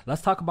tasks.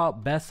 Let's talk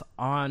about best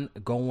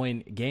ongoing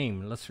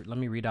game. Let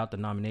me read out the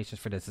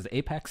nominations for this. It's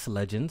Apex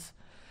Legends,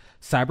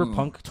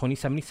 Cyberpunk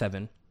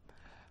 2077,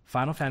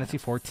 Final Fantasy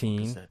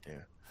 14,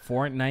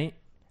 Fortnite,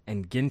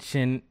 and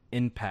Genshin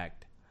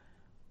Impact.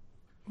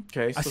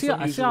 Okay, so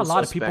I see a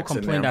lot of people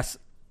complain that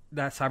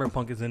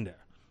Cyberpunk is in there.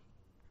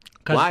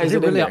 Why is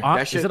it really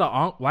why is it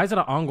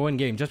an ongoing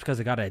game just because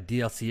it got a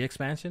DLC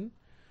expansion?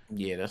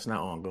 Yeah, that's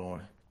not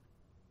ongoing.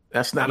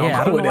 That's not ongoing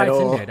I don't know why at it's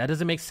all. in there. That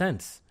doesn't make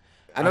sense.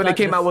 I know they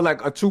came out with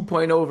like a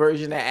 2.0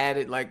 version that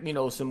added like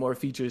some more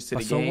features to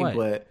the game,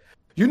 but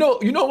you know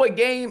what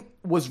game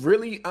was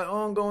really an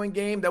ongoing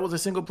game that was a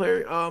single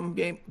player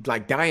game?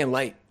 Like Dying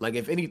Light. Like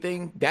if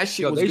anything, that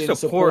shit was getting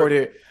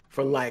supported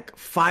for like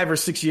 5 or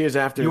 6 years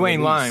after. You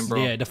ain't lying, bro.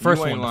 Yeah, the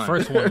first one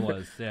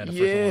was.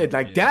 Yeah,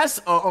 that's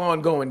an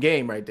ongoing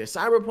game right there.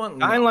 Cyberpunk.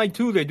 Dying Light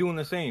 2, they're doing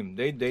the same.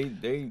 They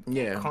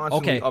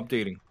constantly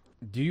updating.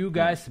 Do you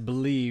guys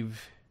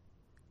believe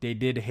they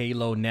did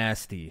Halo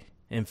nasty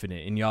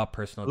Infinite in y'all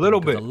personal a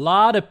little bit? A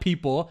lot of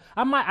people,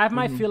 I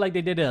might feel like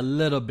they did it a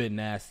little bit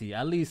nasty.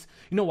 At least,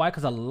 you know why?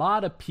 Because a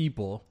lot of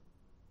people,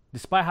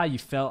 despite how you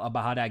felt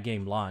about how that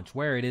game launched,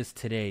 where it is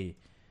today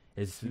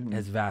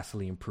has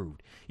vastly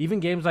improved. Even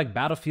games like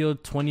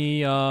Battlefield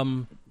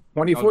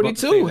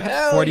 2042,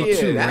 hell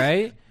 42, yeah.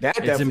 right?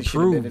 That it's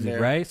improved,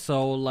 right?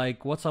 So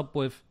like, what's up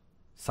with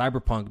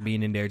Cyberpunk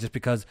being in there? Just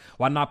because,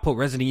 why not put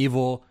Resident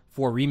Evil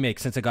 4 Remake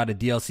since it got a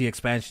DLC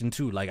expansion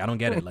too? Like, I don't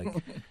get it. Like,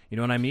 you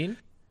know what I mean?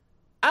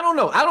 I don't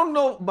know. I don't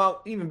know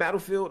about even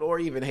Battlefield or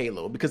even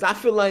Halo because I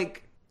feel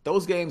like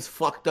those games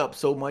fucked up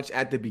so much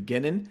at the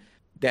beginning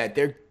that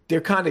they're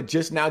kind of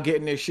just now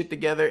getting their shit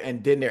together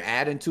and then they're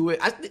adding to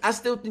it. I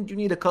still think you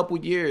need a couple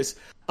years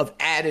of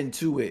adding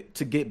to it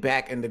to get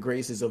back in the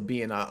graces of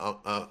being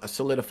a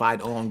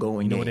solidified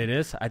ongoing game. You know what it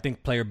is? I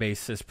think player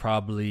base is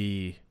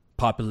probably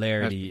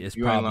popularity is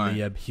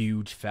probably a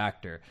huge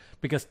factor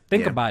because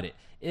think about it.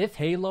 If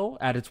Halo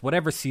at its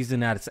whatever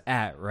season that it's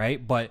at,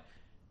 right? But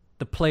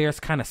the players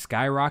kind of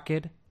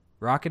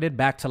rocketed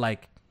back to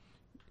like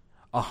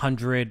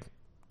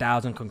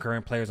 100,000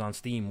 concurrent players on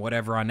Steam,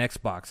 whatever on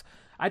Xbox.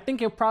 I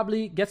think it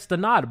probably gets the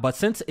nod, but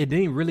since it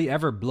didn't really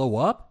ever blow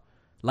up,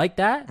 like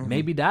that.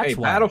 Maybe that's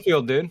why.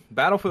 Battlefield did.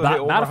 Battlefield hit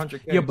over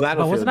 100K. Yeah,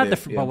 but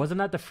wasn't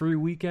that the free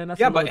weekend?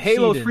 That's but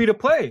Halo's free to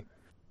play.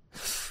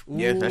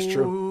 Yeah, that's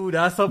true. Ooh,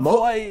 that's a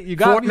point. You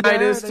got Fortnite me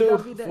there. is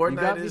too.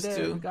 Fortnite is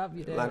too.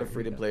 A lot of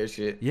free to play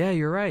shit. Yeah,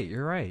 you're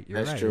right.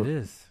 That's true. It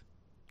is.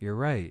 You're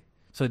right.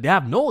 So they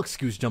have no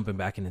excuse jumping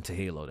back into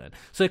Halo then.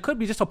 So it could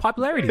be just a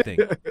popularity thing.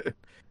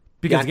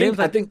 Because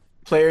I think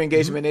player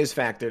engagement is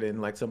factored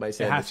in, like somebody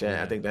said in the chat.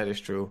 I think that is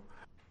true.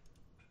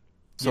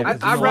 So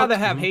I'd rather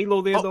have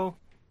Halo there though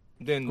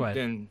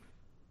than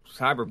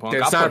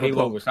Cyberpunk. I'll play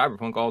Halo with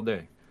Cyberpunk all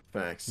day.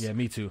 Facts. Yeah,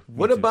 me too.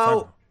 What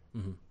about?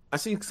 I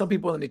see some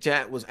people in the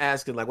chat was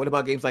asking like, what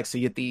about games like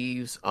Sea of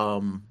Thieves?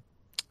 What's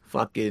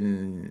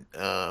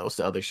the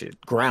other shit?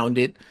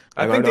 Grounded.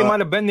 I think they might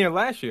have been there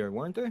last year,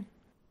 weren't they?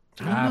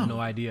 I have no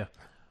idea.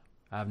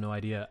 I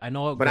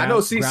know, but I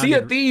know Sea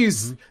of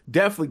Thieves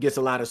definitely gets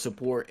a lot of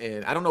support,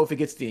 and I don't know if it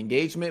gets the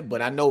engagement,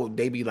 but I know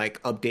they be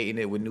like updating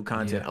it with new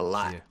content a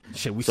lot. Yeah.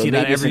 Shit, we see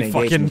that every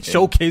fucking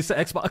showcase that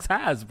Xbox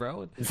has,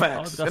 bro.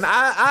 Facts. And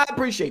I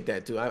appreciate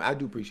that too. I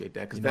do appreciate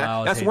that because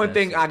that's one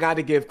thing I got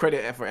to give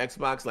credit for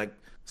Xbox. Like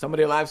some of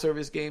their live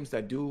service games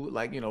that do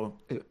like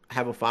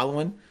have a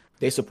following,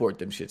 they support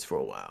them shits for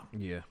a while.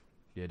 Yeah,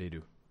 they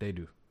do. They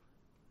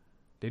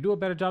do a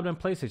better job than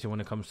PlayStation when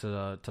it comes to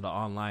the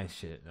online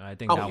shit. I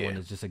think that one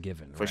is just a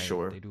given. For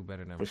sure. They do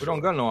better than We don't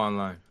got no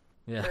online.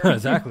 Yeah,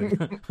 exactly.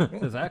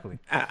 Exactly.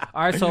 All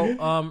right, so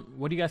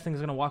what do you guys think is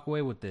going to walk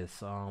away with this?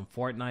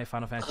 Fortnite,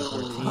 Final Fantasy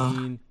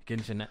 14,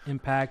 Genshin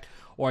Impact?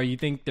 Or you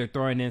think they're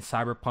throwing in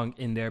Cyberpunk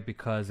in there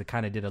because it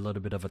kind of did a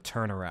little bit of a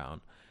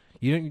turnaround?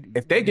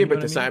 If they give it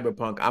to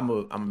Cyberpunk, I'm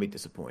gonna be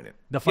disappointed.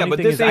 The funny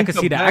thing is I can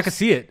see that. I can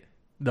see it.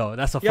 No,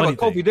 that's a funny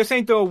thing. Kofi, this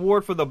ain't the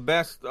award for the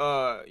best,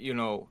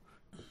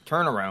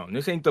 turnaround.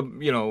 This ain't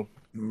the,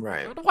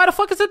 Right. Why the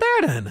fuck is it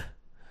there then?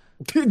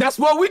 That's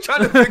what we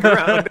trying to figure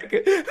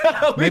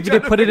out. Maybe they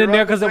put it in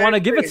there because they want to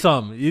give it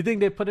some. You think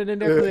they put it in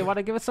there because they want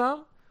to give it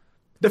some?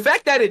 The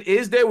fact that it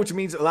is there, which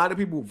means a lot of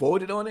people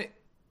voted on it,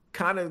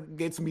 kind of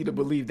gets me to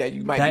believe that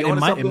you might be on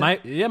something.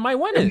 It might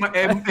win it.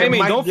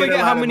 Don't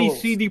forget how many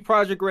CD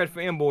Projekt Red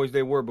fanboys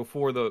they were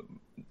before the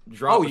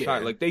drop.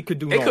 Like they could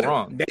do no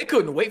wrong. They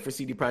couldn't wait for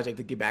CD Projekt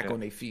to get back on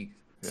their feet.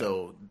 Yeah.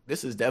 So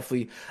this is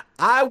definitely.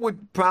 I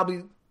would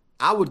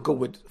go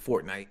with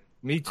Fortnite.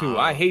 Me too.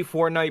 I hate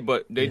Fortnite,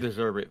 but they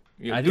deserve it.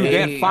 I do.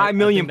 They had 5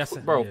 million,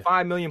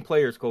 5 million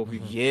players, Kofi.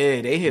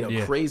 Yeah, they hit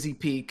a crazy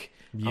peak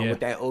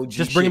with that OG.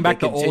 Just bringing back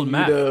the old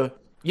map.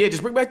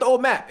 Just bring back the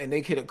old map, and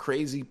they hit a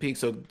crazy peak.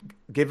 So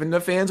giving the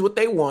fans what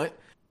they want.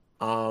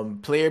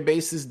 Player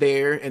base is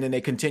there, and then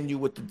they continue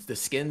with the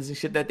skins and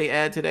shit that they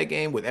add to that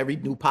game with every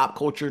new pop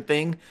culture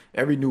thing,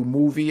 every new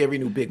movie, every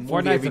new big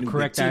movie, every new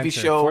big TV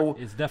show.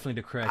 It's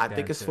definitely the correct answer. I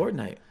think it's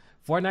Fortnite.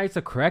 Fortnite's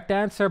the correct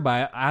answer,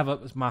 but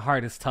my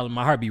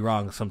heart be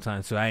wrong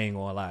sometimes, so I ain't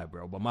gonna lie,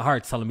 bro. But my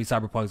heart's telling me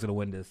Cyberpunk's gonna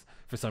win this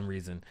for some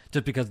reason,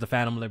 just because the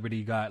Phantom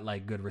Liberty got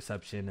like good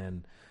reception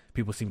and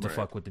people seem to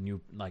fuck with the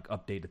new like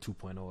update, the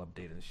 2.0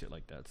 update and shit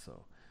like that.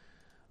 So,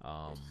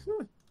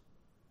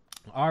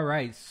 all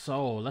right,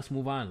 so let's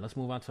move on. Let's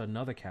move on to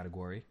another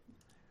category.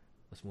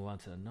 Boom,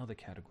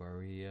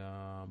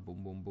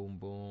 boom, boom,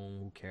 boom.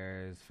 Who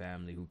cares?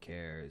 Family. Who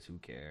cares?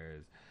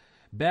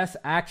 Best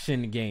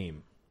action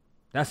game.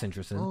 That's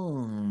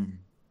interesting.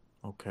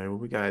 Okay, what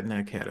we got in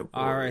that category?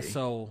 All right,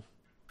 so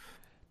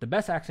the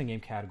best action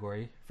game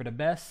category for the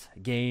best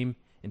game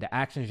in the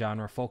action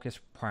genre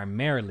focused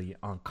primarily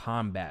on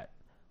combat.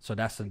 So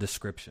that's the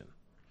description.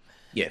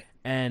 Yeah.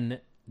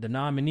 And the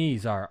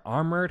nominees are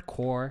Armored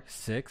Core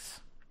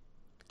 6,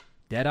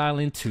 Dead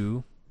Island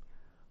 2,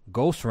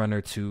 Ghost Runner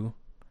 2,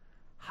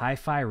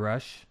 Hi-Fi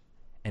Rush,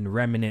 and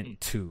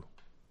Remnant 2.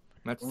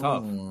 That's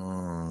tough.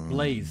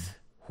 Blaze,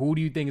 who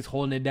do you think is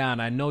holding it down?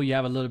 I know you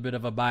have a little bit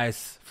of a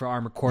bias for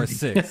Armored Core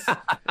 6.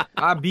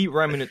 I beat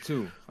Remnant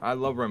 2. I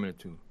love Remnant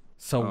 2.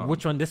 So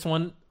which one? This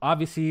one,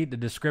 obviously, the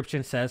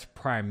description says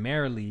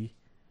primarily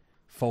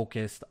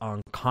focused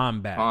on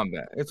combat.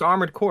 It's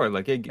Armored Core.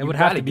 Like it would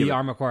have to be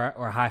Armored Core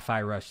or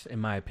Hi-Fi Rush, in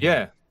my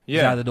opinion. Yeah.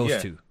 It's either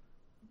those two.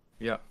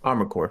 Yeah.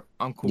 Armored Core.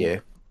 I'm cool. Yeah.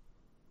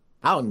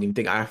 I don't even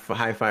think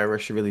Hi-Fi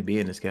Rush should really be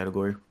in this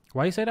category.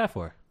 Why you say that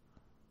for?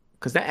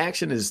 Because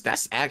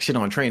that's action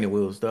on training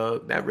wheels,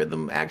 dog. That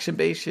rhythm action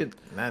based shit,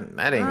 that ain't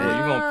it. You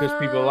gonna piss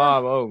people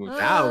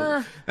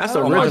off? That's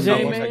a rhythm.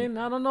 J-Man.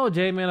 I don't know,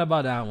 J-Man,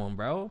 about that one,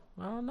 bro.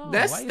 I don't know.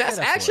 That's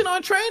action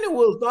on training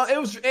wheels, dog.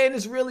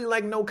 It's really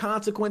like no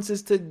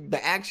consequences to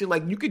the action.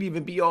 Like you could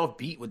even be off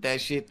beat with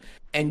that shit,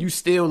 and you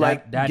still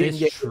like that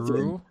is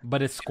true.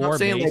 But it's score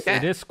based.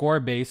 It is score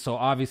based, so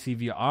obviously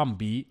if you're on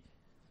beat,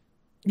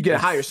 you get a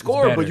higher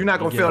score, but you're not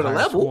gonna fail the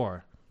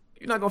level.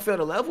 You're not going to fail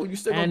the level. You're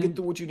still going to get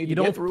through what you need to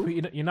get through.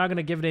 You're not going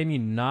to give it any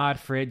nod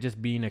for it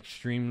just being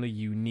extremely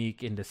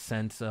unique in the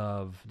sense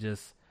of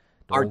just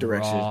the art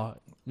overall,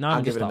 direction.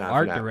 Not just the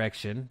art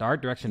direction. The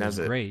art direction is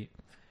great.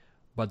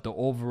 But the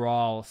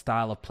overall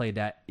style of play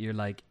that you're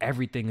like,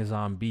 everything is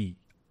on beat.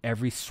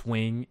 Every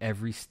swing,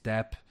 every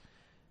step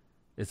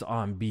is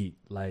on beat.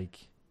 Like,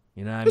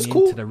 You know what I mean?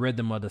 Cool. To the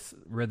rhythm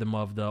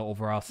of the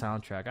overall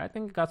soundtrack. I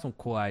think it got some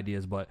cool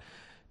ideas, but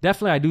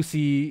definitely I do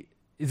see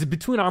it's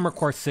between Armored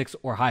Core 6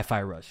 or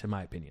Hi-Fi Rush, in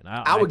my opinion.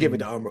 I would give it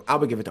to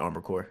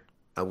Armored Core.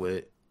 I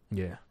would.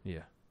 Yeah.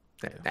 The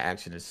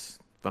action is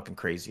fucking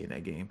crazy in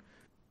that game.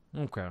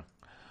 Okay.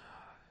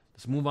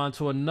 Let's move on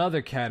to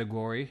another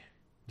category.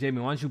 Jamie,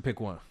 why don't you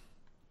pick one?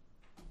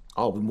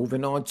 Oh, we're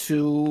moving on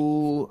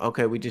to...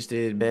 Okay, we just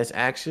did Best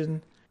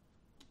Action.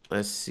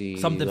 Let's see.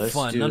 Something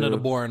fun. None of the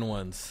boring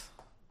ones.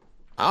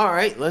 All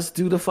right, let's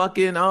do the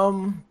fucking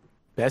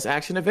Best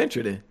Action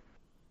Adventure then.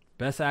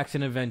 Best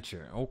Action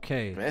Adventure.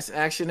 Okay. Best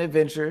Action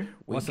Adventure.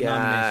 What's the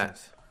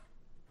nominations?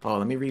 Oh,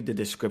 let me read the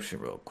description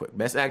real quick.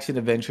 Best Action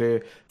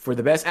Adventure. For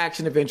the Best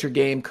Action Adventure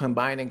game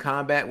combining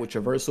combat with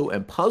traversal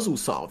and puzzle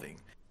solving,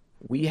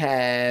 we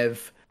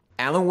have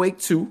Alan Wake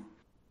 2,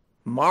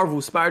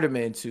 Marvel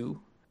Spider-Man 2,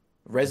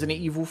 Resident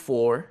Evil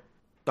 4,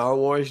 Star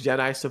Wars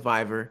Jedi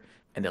Survivor,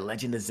 and The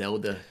Legend of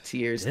Zelda: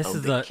 Tears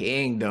of the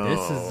Kingdom.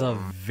 This is a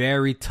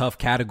very tough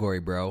category,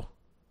 bro.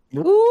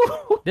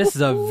 Woo! This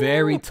is a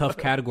very tough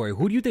category.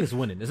 Who do you think is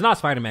winning? It's not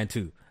Spider-Man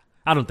 2.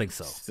 I don't think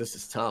so. This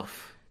is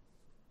tough.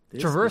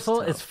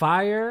 Traversal is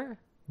fire,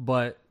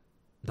 but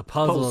the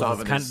puzzle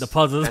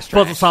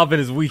solving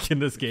is weak in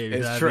this game.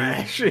 It's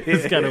trash.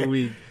 It's kind of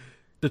weak.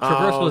 The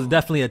traversal is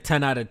definitely a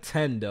 10 out of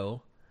 10,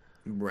 though.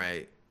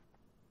 Right.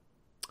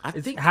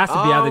 It has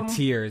to be either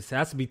Tears. It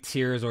has to be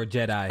Tears or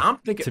Jedi. I'm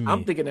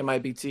thinking it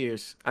might be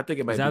Tears. I think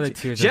it might be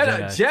Tears.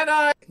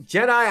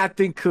 Jedi, I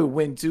think could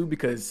win too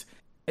because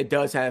it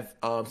does have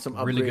some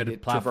really upgraded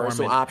good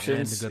traversal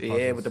options.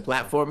 Yeah, with the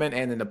platforming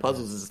and then the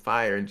puzzles is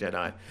fire in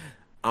Jedi.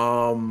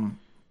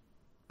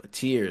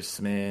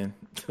 Tears, man.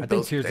 I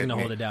think Tears is gonna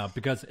hold it down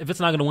because if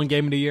it's not gonna win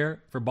Game of the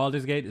Year for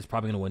Baldur's Gate, it's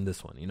probably gonna win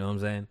this one. You know what I'm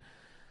saying?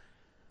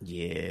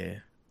 Yeah,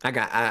 I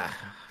got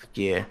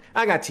Tears.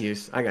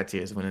 I got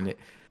Tears winning it.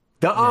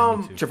 The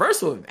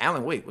traversal of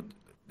Alan Wake,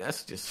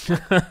 that's just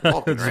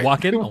walking, just right?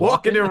 walking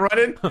and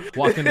running,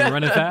 walking and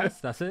running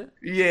fast. That's it.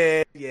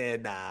 Yeah,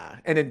 nah.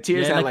 And then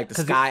Tears had like the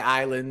Sky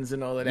Islands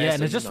and all of that. Yeah,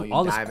 and it's just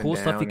all this cool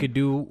stuff you could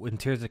do in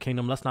Tears of the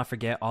Kingdom. Let's not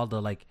forget all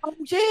the like,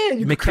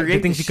 you create the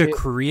things you could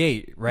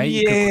create, right?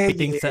 You could create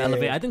things to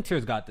elevate. I think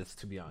Tears got this,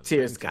 to be honest.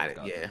 Tears got it.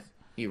 Yeah.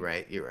 You're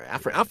right.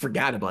 I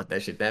forgot about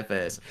that shit that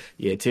fast.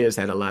 Yeah, Tears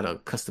had a lot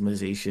of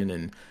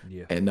customization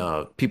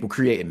and people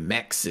creating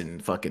mechs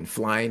and fucking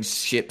flying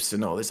ships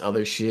and all this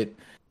other shit.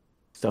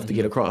 Stuff to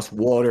get across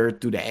water,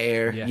 through the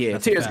air. Yeah,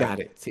 Tears got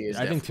it.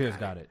 I think Tears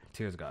got it.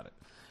 Tears got it.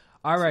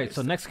 All right,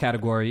 so next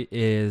category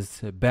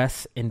is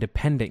Best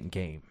Independent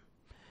Game.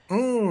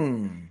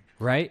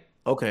 Right?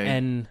 Okay.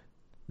 And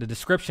the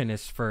description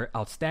is for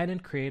outstanding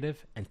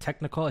creative and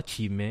technical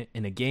achievement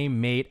in a game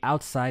made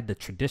outside the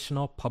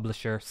traditional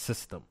publisher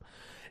system.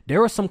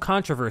 There was some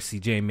controversy,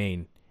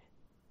 J-Main,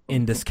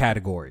 in this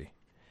category.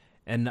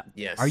 And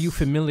yes. Are you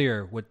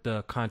familiar with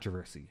the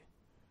controversy?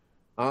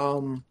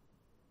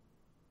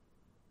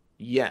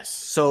 Yes.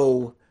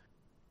 So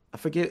I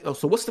forget. Oh,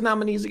 so what's the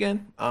nominees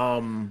again?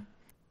 The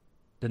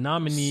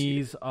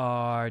nominees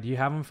are. Do you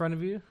have them in front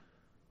of you?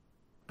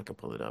 I can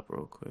pull it up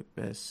real quick.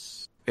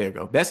 There you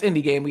go. Best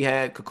indie game we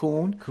had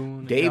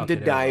Cocoon, Dave the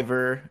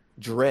Diver,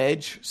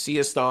 Dredge, Sea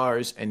of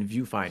Stars, and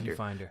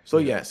Viewfinder. So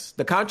yes,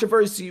 the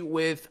controversy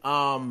with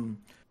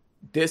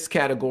this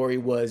category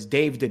was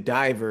Dave the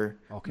Diver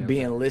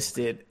being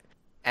listed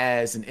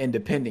as an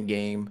independent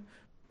game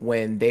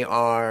when they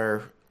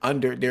are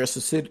they're a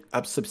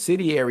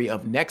subsidiary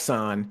of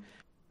Nexon,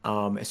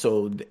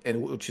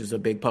 which is a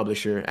big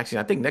publisher. Actually,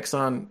 I think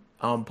Nexon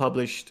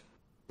published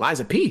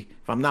Lies of P,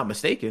 if I'm not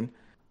mistaken.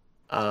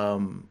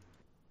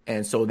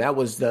 And so that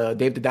was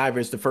Dave the Diver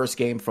is the first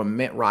game from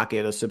Mint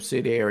Rocket, a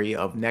subsidiary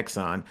of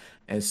Nexon.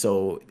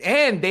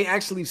 And they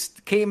actually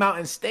came out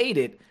and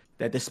stated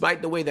that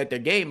despite the way that their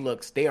game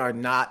looks, they are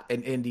not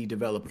an indie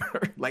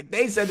developer. Like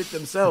they said it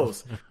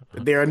themselves,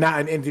 they are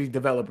not an indie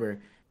developer.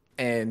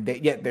 And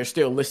yet they're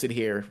still listed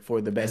here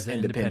for the best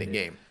independent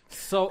game.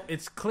 So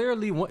it's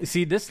clearly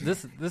this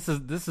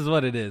is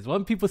what it is.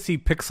 When people see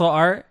pixel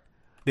art,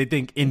 they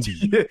think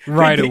indie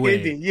right away.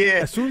 Indie,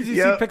 yeah. As soon as you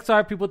see pixel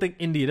art, people think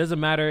indie. It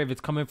doesn't matter if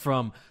it's coming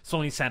from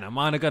Sony Santa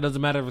Monica. It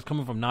doesn't matter if it's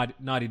coming from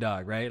Naughty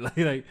Dog, right?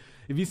 Like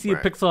if you see a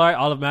pixel art,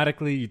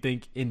 automatically you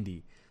think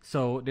indie.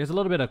 So there's a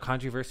little bit of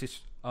controversy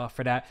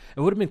for that.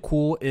 It would have been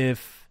cool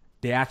if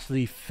they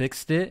actually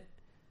fixed it,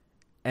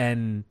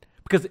 and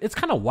because it's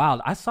kind of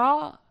wild. I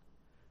saw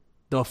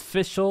the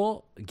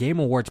official Game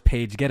Awards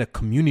page get a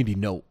community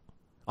note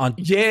on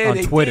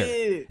Twitter.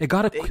 It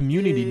got a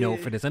community note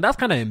for this, and that's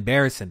kind of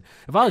embarrassing.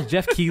 If I was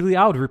Jeff Keighley,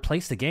 I would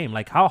replace the game.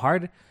 Like, how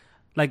hard?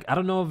 Like, I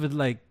don't know if it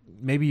like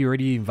maybe you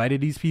already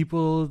invited these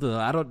people.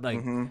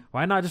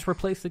 Why not just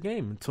replace the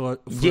game to a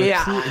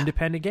true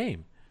independent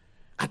game?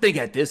 I think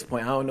at this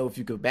point, I don't know if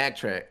you could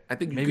backtrack. I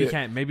think you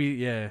can't.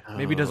 Maybe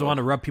Maybe doesn't want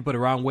to rub people the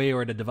wrong way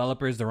or the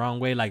developers the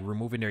wrong way, like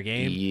removing their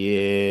game.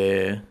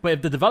 Yeah. But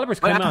if the developers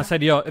come out and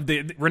said, "Yo,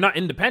 if we're not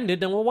independent,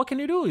 then what can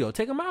you do?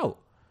 Take them out."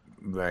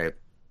 Right.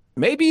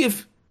 Maybe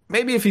if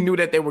maybe if he knew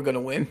that they were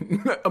gonna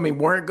win,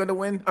 weren't gonna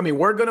win.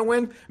 Were gonna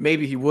win.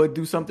 Maybe he would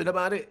do something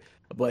about it.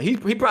 But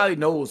he probably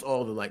knows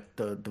all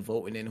the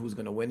voting and who's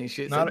gonna win and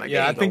shit. So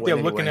I think they're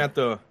looking at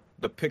the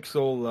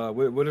pixel.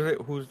 What is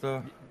it? Who's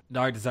the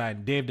art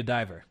design? Dave the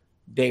Diver.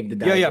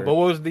 Yeah. But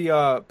what was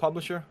the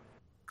publisher?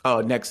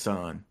 Oh,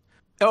 Nexon.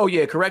 Oh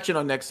yeah, correction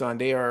on Nexon.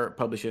 They are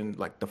publishing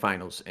like the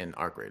finals and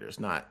Arc Raiders,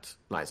 not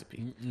Liza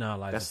P. No,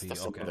 Liza P.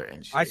 That's okay. Other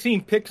end shit. I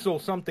seen Pixel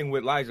something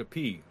with Liza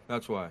P.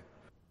 That's why.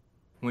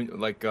 When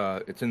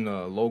it's in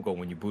the logo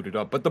when you boot it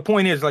up. But the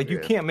point is, you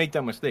can't make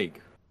that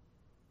mistake.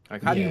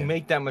 Like, how do you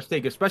make that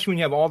mistake? Especially when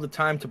you have all the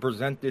time to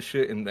present this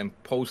shit and then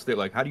post it.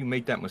 Like, how do you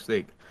make that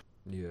mistake?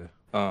 Yeah.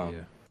 That's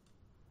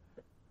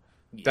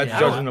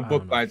judging a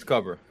book by its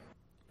cover.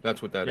 That's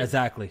what that is.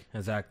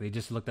 Exactly.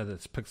 Just looked at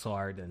its pixel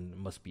art and it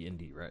must be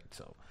indie, right?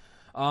 So,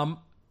 I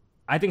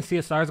think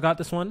CSR's got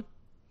this one.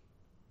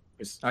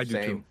 I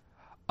do too.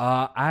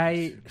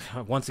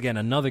 Once again,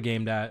 another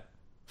game that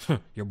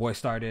your boy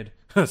started.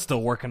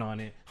 Still working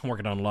on it. I'm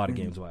working on a lot of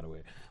games, by the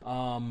way.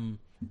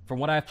 From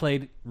what I've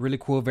played, really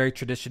cool, very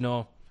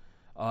traditional,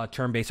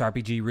 turn-based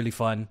RPG, really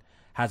fun.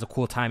 Has a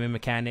cool timing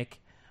mechanic.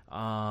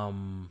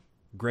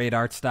 Great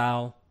art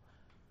style.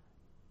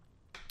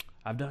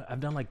 I've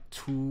done like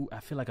two.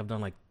 I feel like I've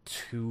done like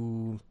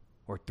 2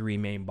 or 3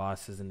 main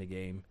bosses in the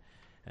game,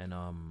 and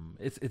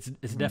it's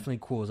definitely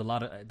cool.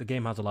 The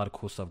game has a lot of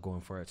cool stuff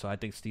going for it. So I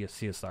think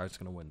CSR is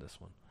gonna win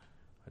this one.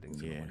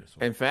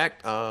 In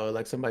fact,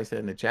 like somebody said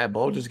in the chat,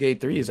 Baldur's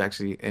Gate 3 is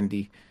actually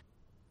indie.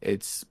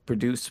 It's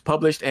produced,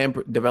 published,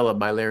 and developed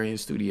by Larian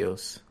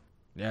Studios.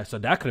 Yeah, so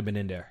that could have been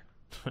in there.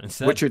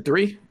 Witcher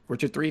 3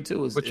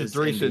 too is Witcher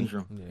 3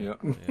 syndrome. Yeah,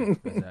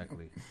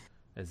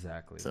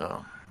 exactly.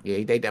 So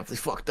yeah, they definitely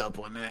fucked up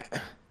on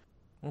that.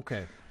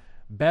 Okay,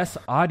 best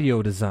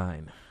audio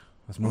design.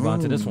 Let's move on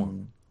to this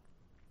one.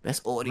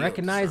 Best audio.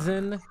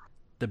 Recognizing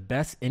the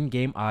best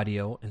in-game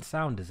audio and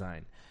sound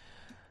design.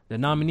 The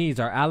nominees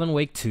are Alan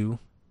Wake 2,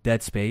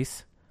 Dead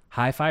Space,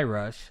 Hi-Fi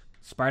Rush,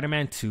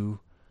 Spider-Man 2,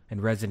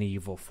 and Resident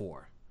Evil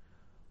 4.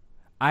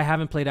 I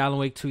haven't played Alan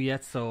Wake 2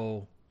 yet,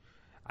 so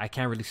I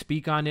can't really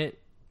speak on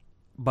it.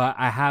 But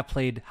I have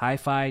played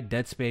Hi-Fi,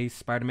 Dead Space,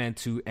 Spider-Man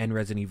 2, and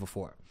Resident Evil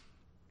 4.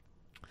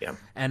 Yeah.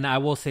 And I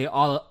would say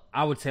all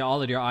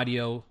of their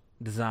audio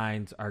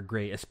designs are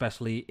great,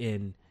 especially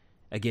in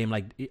a game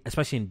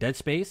especially in Dead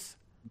Space.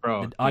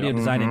 Bro, the audio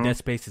design in Dead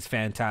Space is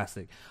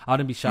fantastic. I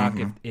wouldn't be shocked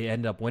if it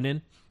ended up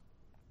winning.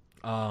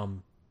 I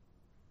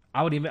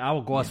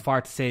would go as far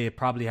to say it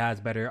probably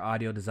has better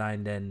audio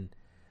design than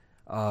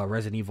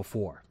Resident Evil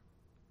 4.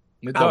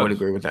 I would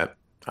agree with that.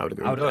 I would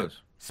agree with that.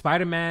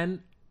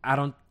 Spider-Man, I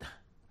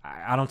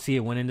don't see it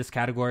winning this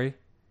category.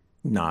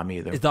 Nah, me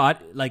either.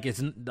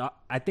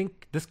 I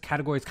think this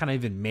category is kind of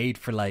even made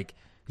for like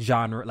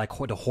genre, like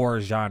the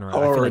horror genre.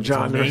 Horror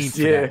genres,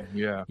 yeah.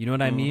 You know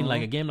what I mean?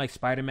 Like a game like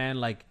Spider-Man,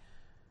 like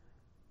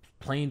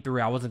playing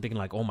through, I wasn't thinking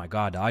like, oh my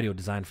god, the audio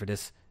design for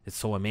this is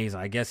so amazing.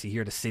 I guess you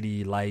hear the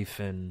city life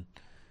and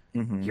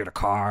hear the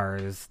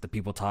cars, the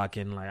people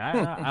talking. Like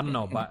I don't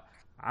know, but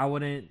I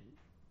wouldn't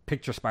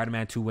picture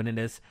Spider-Man 2 winning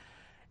this.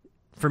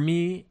 For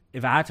me,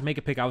 if I had to make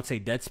a pick, I would say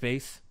Dead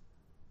Space,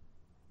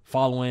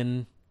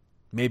 following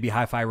maybe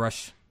Hi-Fi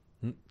Rush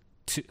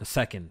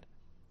second.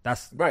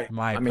 That's right.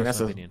 My that's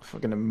opinion. A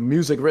fucking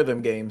music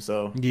rhythm game,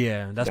 so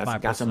yeah, that's my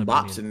got some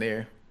bops in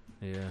there.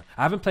 Yeah,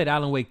 I haven't played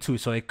Alan Wake 2,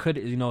 so it could,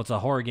 it's a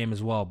horror game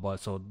as well, but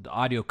so the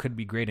audio could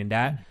be great in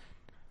that.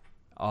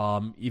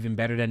 Even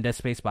better than Dead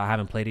Space, but I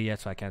haven't played it yet,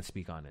 so I can't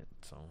speak on it.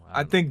 So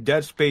I think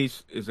Dead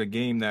Space is a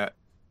game that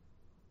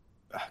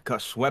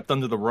got swept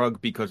under the rug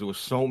because it was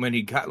so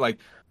many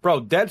bro,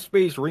 Dead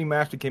Space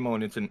Remaster came out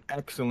and it's an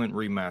excellent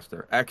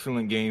remaster,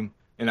 excellent game,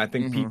 and I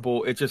think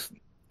people it just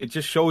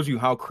shows you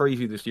how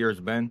crazy this year has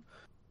been.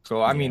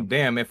 So I mean,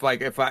 damn, if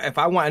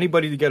I want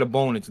anybody to get a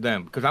bone, it's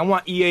them, because I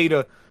want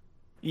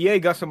EA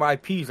got some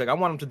IPs. Like I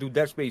want them to do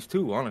Dead Space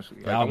 2,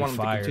 honestly. Like, I want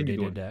them to continue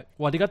doing that.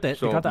 Well, they got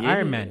the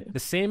Iron Man. The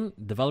same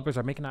developers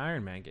are making an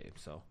Iron Man game,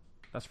 so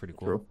that's pretty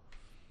cool. True.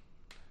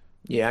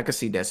 Yeah, I could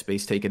see Dead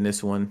Space taking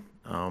this one.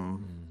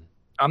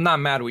 I'm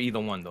not mad with either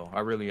one though.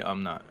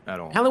 I'm not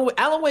at all.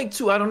 Alan Wake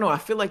 2, I don't know. I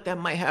feel like that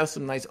might have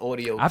some nice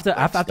audio. I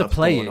have to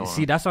play it.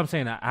 See, that's what I'm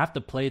saying. I have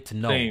to play it to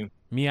know. Same.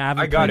 Me, I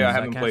haven't. I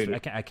haven't played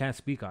it. I can't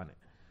speak on it.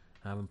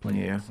 I haven't played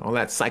it. Yeah, all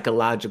that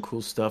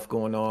psychological stuff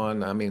going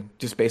on. I mean,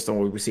 just based on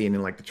what we're seeing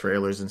in like the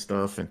trailers and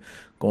stuff, and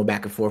going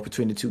back and forth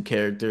between the two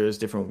characters,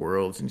 different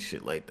worlds and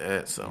shit like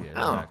that. So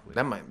exactly.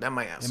 That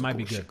might have some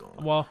cool shit going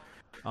on. Well,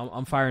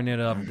 I'm firing it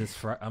up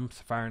I'm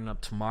firing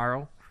up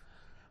tomorrow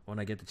when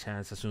I get the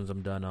chance, as soon as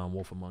I'm done on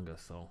Wolf Among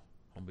Us. So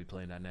I'll be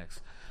playing that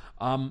next.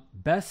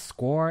 Best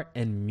score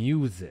and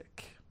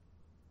music.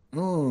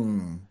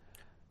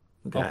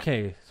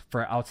 Okay,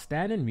 for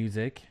outstanding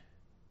music,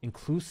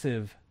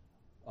 inclusive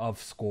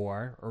of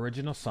score,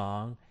 original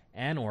song,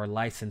 and or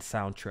licensed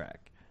soundtrack,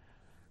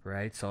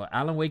 right? So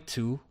Alan Wake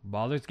 2,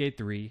 Baldur's Gate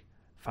 3,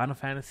 Final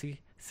Fantasy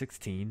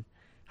 16,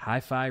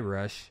 Hi-Fi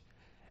Rush,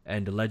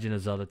 and The Legend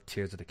of Zelda: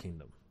 Tears of the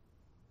Kingdom.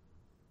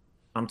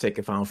 I'm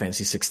taking Final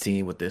Fantasy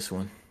 16 with this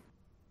one.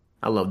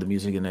 I love the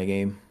music in that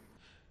game.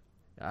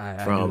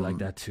 I do like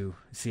that too.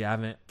 See,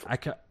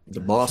 the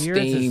boss Tears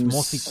themes is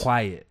mostly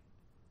quiet.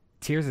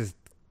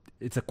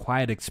 It's a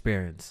quiet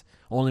experience.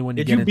 Only when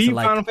you Did get you into beat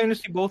like Final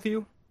Fantasy, both of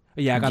you?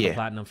 Yeah, I got the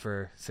platinum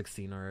for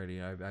 16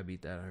 already. I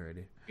beat that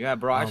already. Yeah,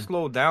 bro, I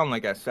slowed down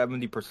like at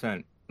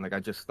 70%. Like I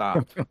just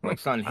stopped. Like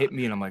something hit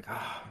me, and I'm like,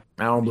 I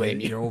don't blame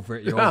you. You're over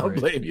it. I don't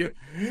blame you.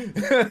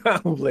 I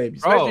don't blame you.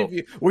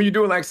 Especially were you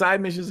doing like side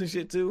missions and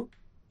shit too?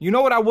 You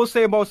know what I will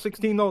say about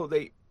 16 though?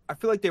 I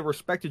feel like they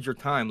respected your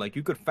time. Like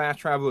you could fast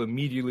travel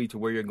immediately to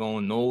where you're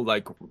going. No,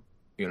 like,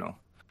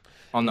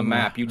 on the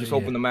map. You just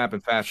open the map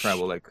and fast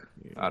travel. Like,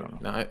 I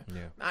don't know.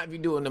 Not if you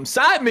doing them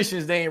side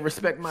missions, they ain't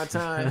respect my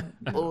time.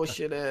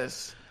 Bullshit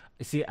ass.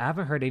 See, I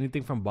haven't heard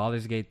anything from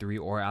Baldur's Gate 3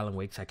 or Alan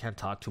Wake, so I can't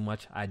talk too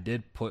much. I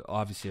did put,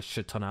 obviously, a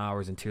shit ton of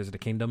hours in Tears of the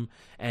Kingdom,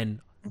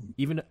 and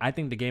even I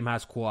think the game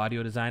has cool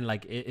audio design.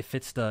 Like, it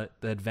fits the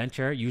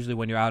adventure. Usually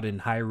when you're out in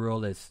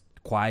Hyrule, it's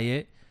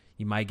quiet.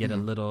 You might get a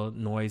little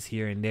noise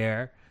here and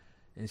there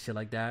and shit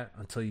like that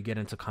until you get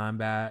into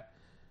combat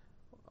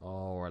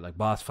or, like,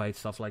 boss fights,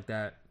 stuff like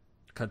that,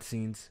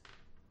 cutscenes.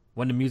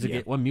 When the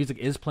music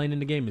is playing in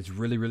the game, it's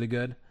really, really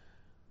good.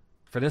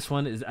 For this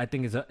one, I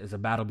think is a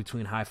battle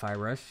between Hi-Fi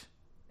Rush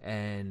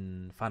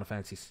and Final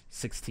Fantasy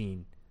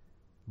 16.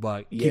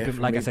 But keep in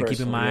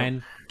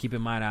mind,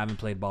 I haven't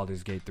played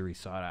Baldur's Gate 3,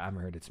 so I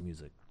haven't heard its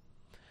music.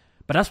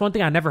 But that's one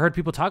thing I never heard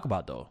people talk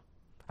about, though.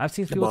 I've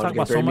seen people talk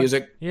about so much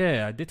music.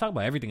 Yeah, they talk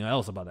about everything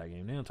else about that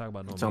game. They don't talk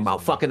about no. Talking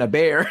about fucking a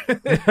bear.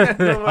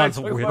 That's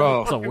some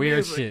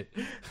weird shit.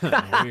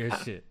 Weird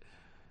shit.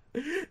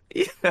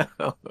 Yeah.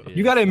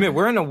 You gotta admit,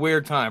 we're in a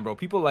weird time, bro.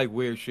 People like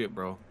weird shit,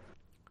 bro.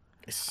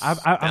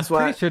 I'm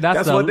pretty sure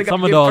that's some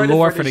of the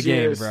allure for the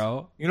game,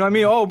 bro. You know what I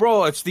mean? Oh,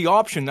 bro, it's the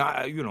option.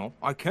 I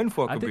can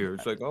fuck a beer.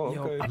 It's like,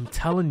 okay. I'm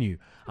telling you,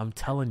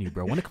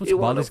 bro. When it comes to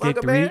Baldur's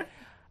Gate 3,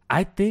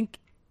 I think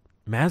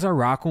mans are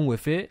rocking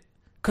with it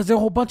because there's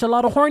a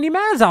lot of horny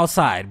mans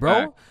outside,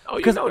 bro. Oh,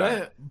 you know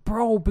that,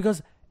 bro.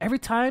 Because every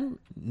time,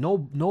 no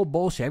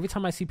bullshit. Every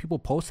time I see people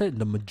post it,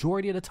 the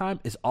majority of the time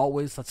is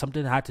always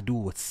something that had to do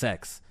with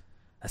sex,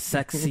 a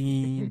sex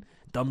scene,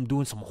 them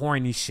doing some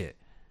horny shit.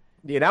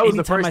 Yeah, that was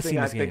the first thing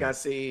I think I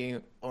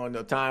seen on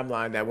the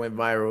timeline that went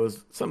viral.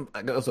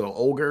 It was an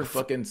ogre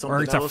fucking something.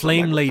 Or it's a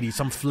flame lady.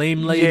 Some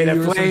flame lady. Yeah,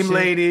 the flame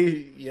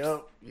lady.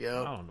 Yep.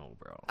 I don't know,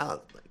 bro.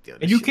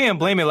 And you can't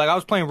blame it. Like, I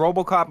was playing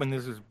RoboCop, and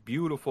there's this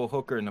beautiful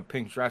hooker in a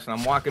pink dress, and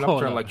I'm walking up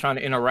to her, like, trying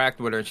to interact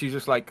with her, and she's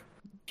just like,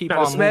 keep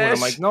on moving. I'm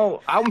like,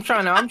 no, I'm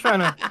trying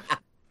to.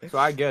 So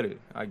I get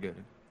it.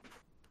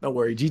 Don't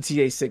worry,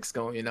 GTA 6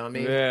 going, you know what I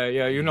mean?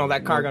 Yeah, you know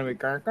that car gonna be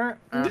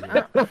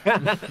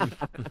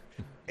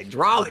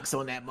hydraulics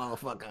on that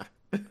motherfucker.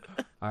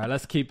 All right,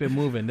 let's keep it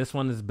moving. This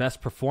one is best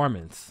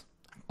performance.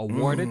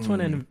 Awarded to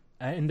an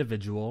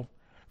individual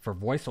for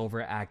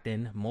voiceover,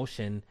 acting,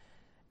 motion,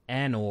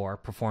 and or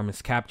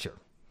performance capture.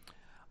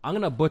 I'm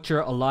going to butcher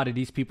a lot of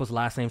these people's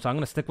last names, so I'm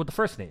going to stick with the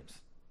first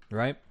names,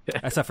 right?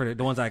 Except for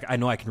the ones I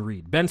know I can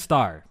read. Ben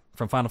Starr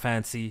from Final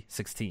Fantasy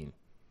 16.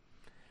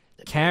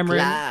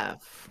 Cameron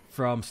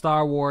from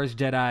Star Wars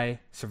Jedi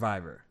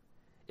Survivor.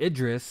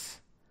 Idris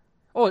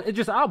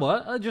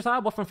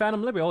Elba from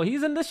Phantom Liberty. Oh,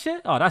 he's in this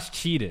shit? Oh, that's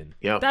cheating.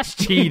 Yep. That's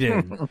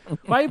cheating.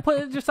 Why you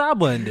put Idris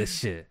Elba in this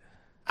shit?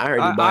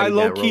 I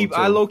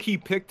low key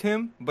picked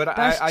him, but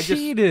that's I just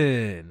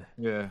cheating.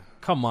 Yeah.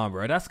 Come on,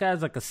 bro. That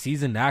guy's like a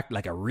seasoned actor,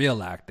 like a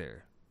real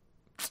actor.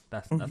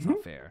 That's not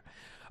fair.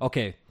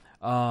 Okay.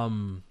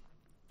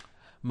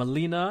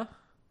 Melina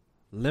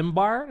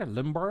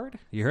Limbard.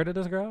 You heard of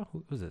this girl?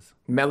 Who's this?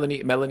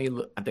 Melanie.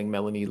 I think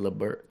Melanie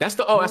Limbard. That's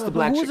the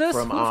black chick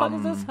from. Who the fuck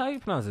is this? How you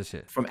pronounce this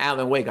shit? From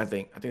Alan Wake, I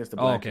think. I think it's the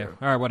black. Okay. Girl.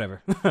 All right.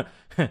 Whatever.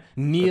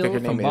 Neil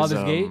from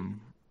Baldur's Gate,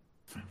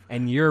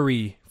 and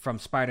Yuri from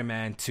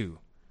Spider-Man 2.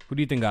 Who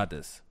do you think got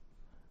this?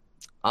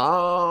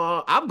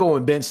 I'm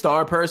going Ben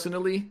Starr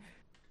personally.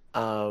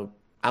 I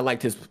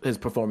liked his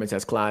performance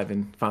as Clive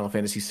in Final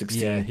Fantasy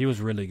 16. Yeah, he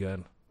was really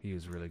good.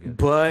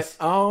 But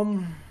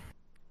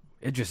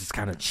Idris is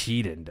kind of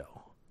cheating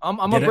though. I'm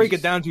gonna break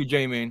it down to you,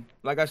 J-Man.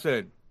 Like I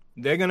said,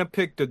 they're gonna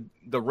pick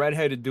the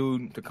redheaded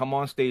dude to come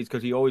on stage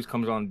because he always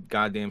comes on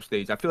goddamn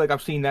stage. I feel like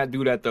I've seen that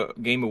dude at the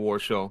Game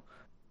Awards show.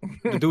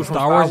 The dude from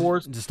Star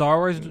Wars. The Star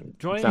Wars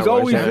joint. He's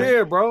always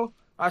there, bro.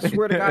 I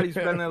swear to God, he's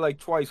been there like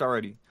twice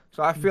already.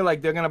 So I feel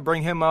like they're gonna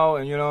bring him out,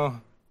 and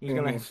he's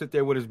gonna sit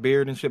there with his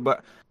beard and shit.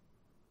 But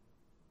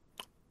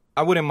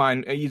I wouldn't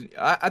mind.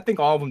 I think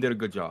all of them did a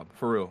good job,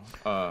 for real,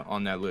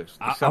 on that list.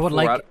 I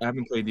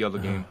haven't played the other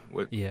game.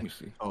 Let me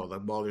see. Oh,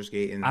 like Baldur's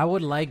Gate. I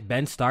would like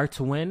Ben Starr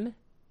to win,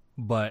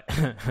 but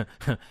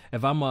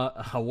if I'm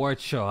a award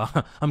show,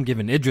 I'm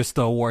giving Idris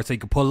the award so he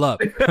can pull up,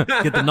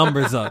 get the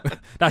numbers up.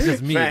 That's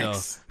just me, though.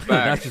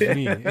 That's just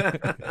me.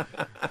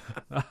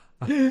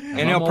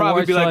 And he'll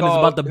probably be like, it's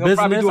about the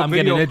business. I'm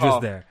getting Idris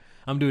there.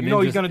 I'm doing.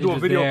 He's gonna do a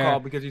video call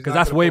because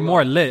that's way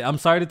more lit. I'm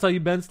sorry to tell you,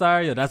 Ben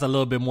Starr. Yeah, that's a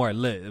little bit more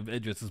lit. If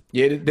Idris is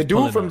the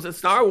dude from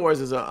Star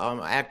Wars is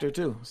an actor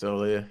too,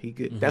 so he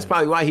could. That's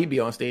probably why he'd be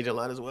on stage a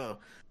lot as well.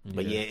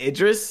 But yeah,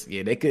 Idris,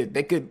 they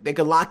could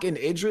lock in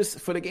Idris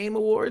for the Game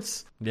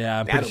Awards. Yeah,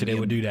 I'm pretty sure they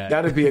would do that.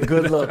 That'd be a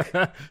good look.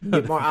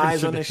 Get more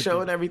eyes on the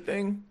show and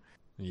everything.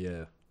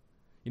 Yeah.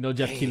 You know,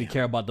 Jeff Keighley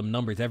care about them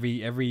numbers.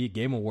 Every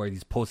Game Award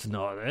he's posting,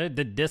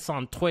 did this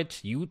on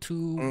Twitch,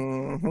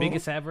 YouTube,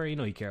 biggest ever. You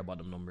know, he care about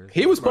them numbers.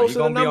 He was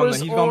posting the numbers.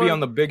 He's gonna be on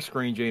the big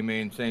screen,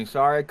 J-Man, saying,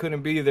 "Sorry, I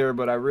couldn't be there,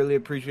 but I really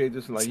appreciate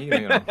this." Like, he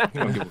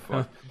don't give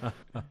a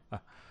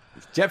fuck.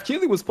 Jeff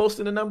Keighley was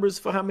posting the numbers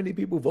for how many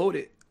people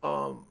voted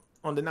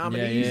on the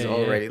nominees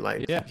already.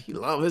 Like, he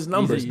loves his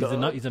numbers.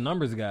 He's a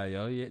numbers guy,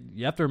 yo.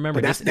 You have to remember,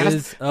 this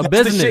is a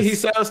business. The shit he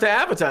sells to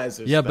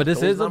advertisers. Yeah, but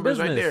this is a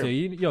business. Right there. So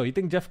you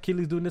think Jeff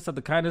Keighley's doing this out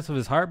the kindness of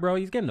his heart, bro?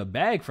 He's getting a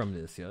bag from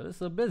this, yo. This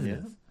is a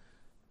business,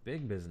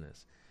 big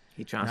business.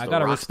 He tries. I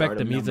gotta respect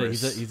him.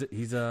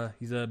 He's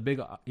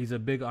a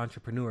big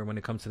entrepreneur when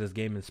it comes to this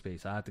gaming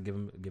space. I have to give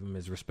him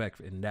his respect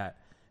in that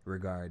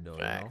regard, though.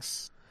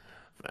 Facts.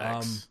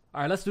 All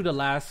right, let's do the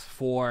last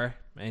four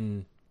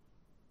and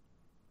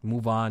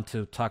move on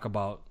to talk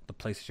about the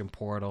PlayStation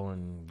Portal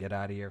and get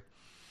out of here.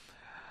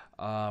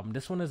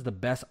 This one is the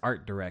best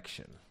art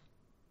direction.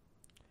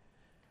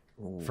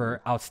 Ooh.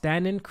 For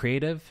outstanding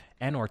creative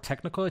and or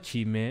technical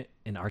achievement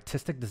in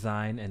artistic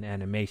design and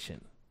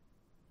animation.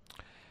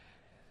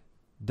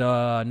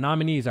 The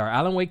nominees are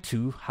Alan Wake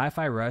 2,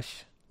 Hi-Fi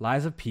Rush,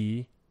 Lies of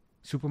P,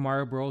 Super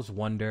Mario Bros.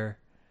 Wonder,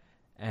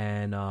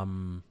 and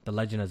The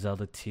Legend of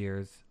Zelda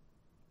Tears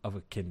of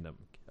the Kingdom.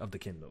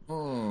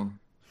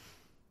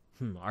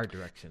 Art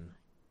direction.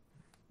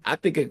 I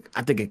think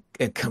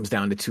it comes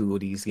down to two of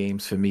these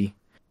games for me.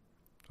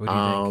 What do you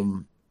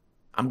think?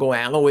 I'm going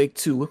Alan Wake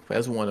 2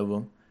 as one of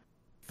them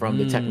from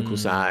the technical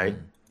side,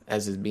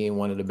 as it being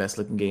one of the best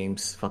looking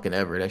games fucking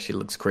ever. That shit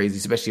looks crazy,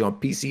 especially on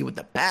PC with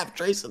the path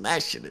tracing.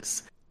 That shit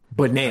is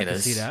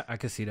bananas. I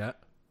can see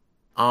that.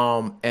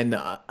 And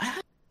the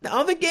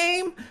other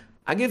game,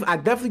 I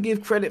definitely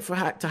give credit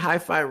to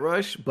Hi-Fi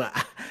Rush, but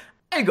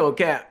I ain't gonna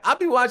cap. I'll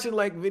be watching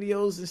like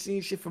videos and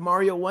seeing shit from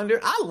Mario Wonder.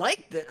 I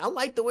liked it. I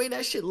like the way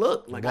that shit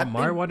looked. Like,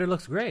 Mario Wonder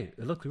looks great.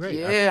 It looks great.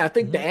 Yeah, I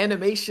think the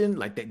animation,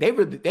 like they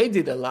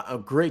did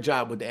a great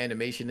job with the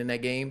animation in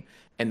that game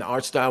and the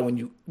art style when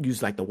you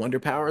use like the Wonder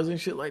powers and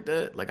shit like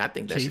that. Like, I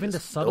think that even the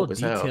subtle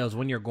details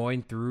when you're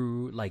going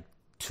through like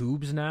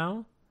tubes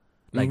now,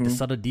 like the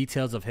subtle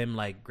details of him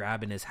like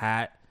grabbing his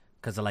hat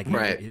because of like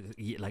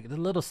like the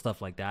little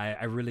stuff like that.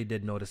 I really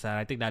did notice that.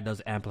 I think that does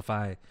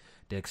amplify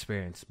the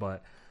experience,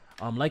 but.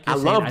 Like I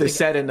love the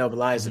setting of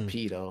Lies of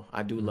P, though.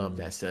 I do love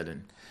that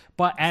setting.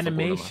 But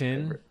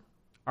animation,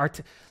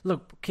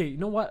 look, okay, you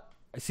know what?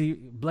 See,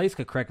 Blaze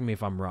could correct me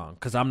if I'm wrong,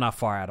 because I'm not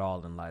far at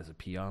all in Lies of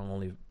P. I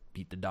only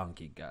beat the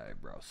donkey guy,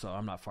 bro, so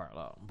I'm not far at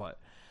all. But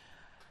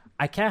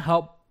I can't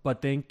help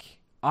but think,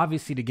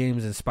 obviously, the game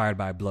is inspired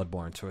by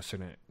Bloodborne to a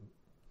certain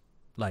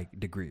like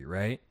degree,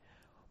 right?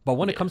 But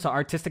when it comes to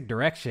artistic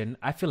direction,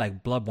 I feel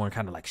like Bloodborne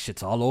kind of like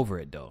shits all over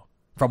it, though.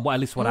 From at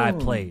least what I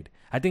played.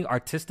 I think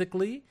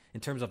artistically, in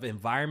terms of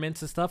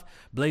environments and stuff,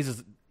 Blaze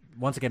is,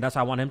 once again, that's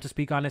why I want him to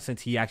speak on it,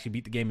 since he actually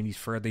beat the game and he's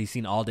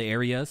seen all the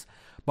areas.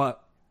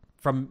 But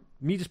from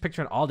me just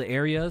picturing all the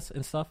areas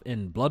and stuff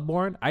in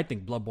Bloodborne, I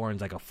think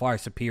Bloodborne's like a far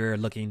superior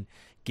looking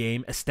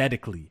game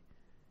aesthetically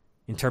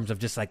in terms of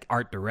just like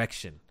art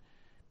direction.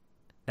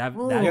 That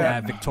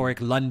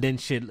Victoric London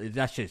shit,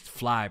 that shit's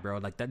fly, bro.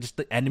 Like that, just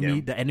the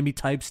enemy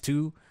types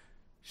too.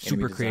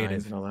 Super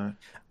creative.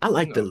 I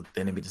like the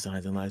enemy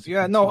designs in Lies of P.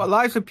 Yeah, no,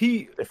 Lies of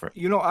P, different.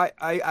 You know,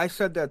 I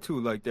said that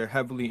too. Like, they're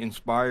heavily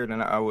inspired,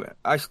 and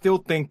I still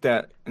think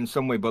that in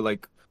some way. But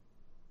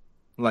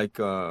like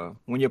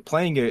when you're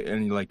playing it,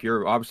 and like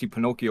you're obviously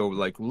Pinocchio,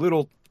 like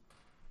little,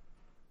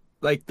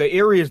 like the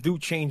areas do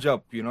change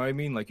up. You know what I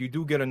mean? Like you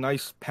do get a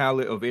nice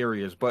palette of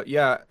areas. But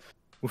yeah,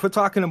 if we're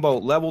talking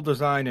about level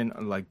design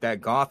and like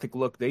that gothic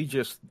look,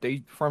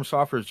 From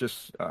Software is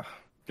just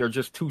they're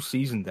just too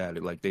seasoned at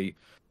it. Like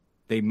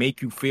they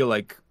make you feel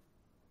like,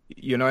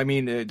 you know what I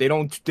mean? They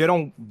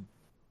don't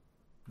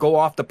go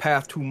off the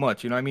path too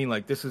much. You know what I mean?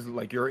 Like, this is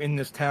like you're in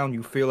this town.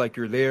 You feel like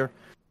you're there.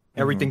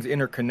 Everything's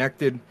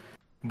interconnected.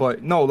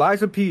 But no,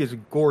 Lies of P is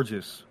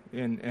gorgeous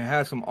and it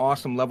has some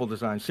awesome level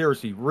design.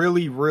 Seriously,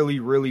 really, really,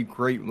 really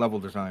great level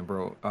design,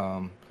 bro.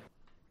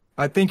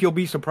 I think you'll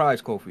be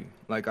surprised, Kofi.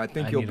 Like, I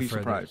think you'll be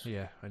surprised.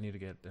 Yeah, I need to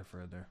get there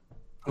further.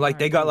 Like,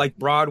 they got like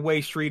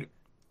Broadway Street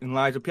in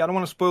Lies of P. I don't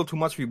want to spoil too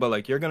much for you, but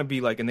like you're gonna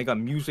be like, and they got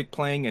music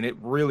playing, and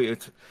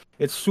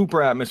it's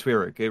super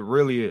atmospheric. It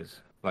really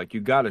is. Like,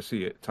 you gotta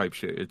see it, type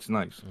shit. It's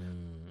nice.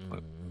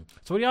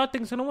 So what do y'all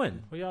think's gonna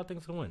win?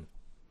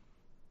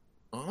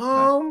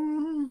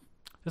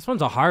 This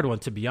one's a hard one,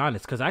 to be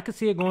honest, because I could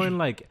see it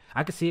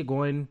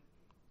going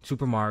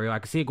Super Mario, I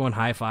could see it going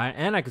Hi-Fi,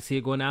 and I could see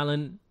it going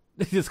Alan.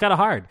 It's kind of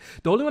hard.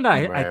 The only one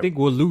that I think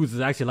will lose is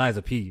actually Lies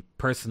of P.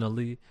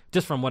 Personally,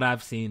 just from what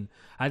I've seen,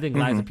 I think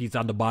Lies of P is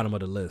on the bottom of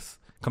the list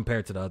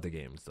compared to the other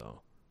games,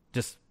 though.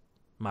 Just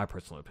my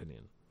personal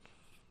opinion.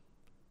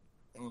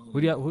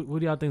 Who do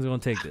y'all think is gonna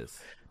take this?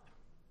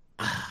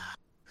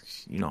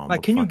 You know,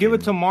 like, can you give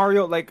it to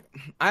Mario? Like,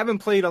 I haven't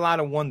played a lot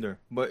of Wonder,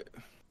 but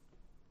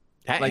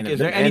Like, is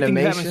there anything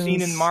you haven't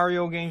seen in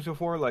Mario games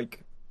before?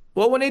 Like,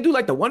 well, when they do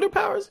like the Wonder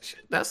Powers,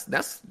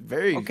 that's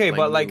very okay.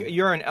 But like,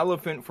 you're an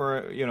elephant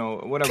for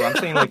whatever. I'm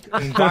saying like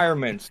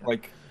environments,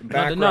 like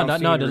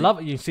background. No. The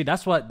love. You see,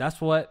 that's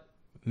what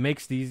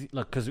makes these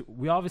look, because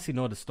we obviously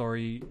know the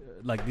story.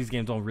 Like, these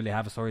games don't really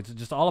have a story. It's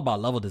just all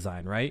about level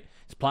design, right?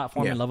 It's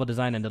platforming, level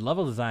design, and the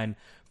level design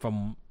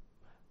from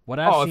what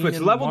I've seen. If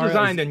it's level Mario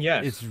design, then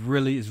yes, it's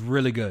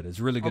really good.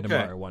 It's really good in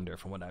Mario Wonder,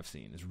 from what I've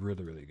seen. It's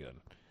really, really good.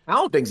 I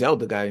don't think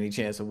Zelda got any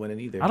chance of winning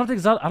either. I don't think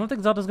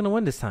Zelda's gonna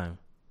win this time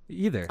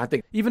either. I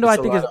think, even though I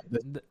think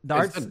the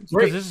art,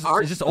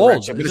 it's just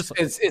old.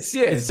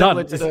 It's done.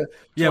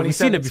 We've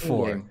seen it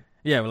before. Game.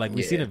 Yeah,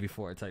 we've seen it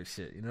before type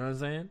shit. You know what I'm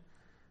saying?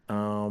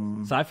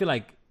 So I feel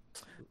like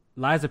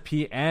Lies of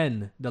P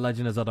and The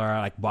Legend of Zelda are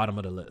like bottom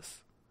of the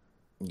list.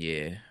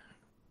 Yeah,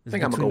 I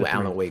think I'm gonna go with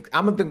Alan Wake.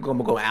 I'm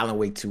gonna go Alan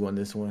Wake 2 on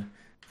this one.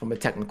 From a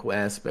technical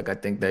aspect, I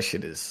think that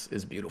shit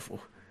is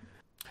beautiful.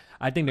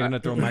 I think they're gonna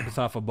throw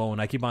Microsoft a bone.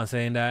 I keep on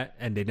saying that,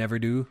 and they never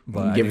do.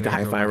 But give it the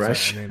Hi-Fi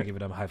Rush. They're gonna give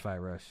it a Hi-Fi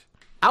Rush.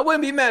 I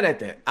wouldn't be mad at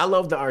that. I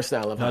love the art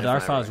style of Hi-Fi Rush. The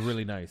art style is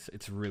really nice.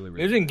 It's really,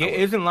 really.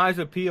 Isn't Lies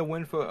of P a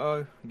win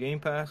for Game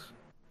Pass?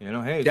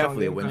 Hey,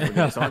 definitely a win for Game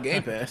Pass. It's on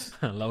Game Pass.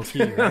 Low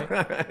key,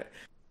 right?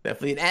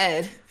 Definitely an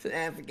ad. It's an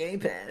ad for Game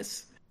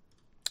Pass.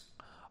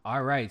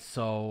 All right,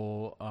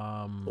 so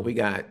we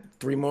got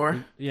 3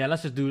 more. Yeah,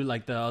 let's just do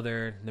like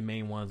the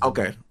main ones.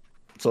 Okay,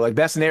 so like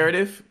best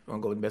narrative. I'm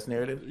gonna go with best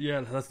narrative.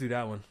 Yeah, let's do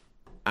that one.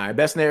 All right,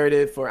 best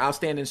narrative for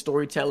outstanding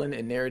storytelling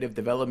and narrative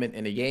development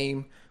in a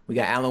game. We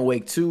got Alan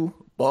Wake 2,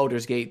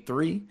 Baldur's Gate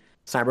 3,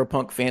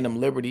 Cyberpunk Phantom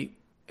Liberty.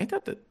 Ain't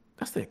that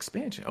that's the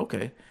expansion?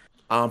 Okay.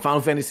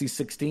 Final Fantasy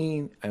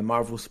 16 and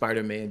Marvel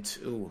Spider-Man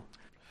 2.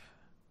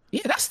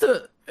 Yeah, that's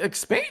the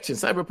expansion.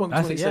 Cyberpunk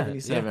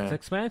 2077. Yeah, it's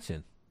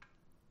expansion.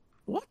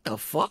 What the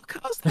fuck?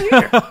 How's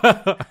there?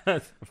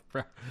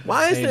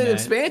 Why is there an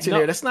expansion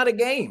there? That's not a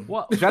game.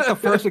 What? Is that the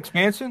first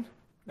expansion?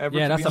 That's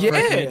the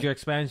first major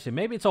expansion.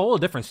 Maybe it's a whole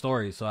different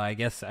story, so I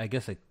guess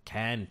it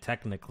can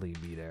technically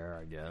be there,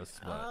 I guess.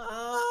 But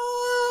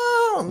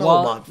I don't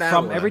know about that.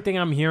 From everything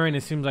I'm hearing,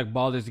 it seems like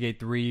Baldur's Gate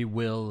 3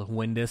 will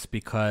win this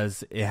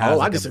because it has...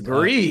 I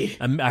disagree.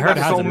 I heard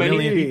it has a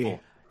million people.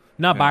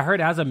 No, but I heard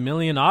it has a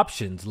million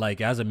options.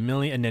 Like, it has a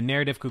million, and the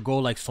narrative could go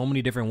like so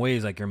many different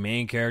ways. Like, your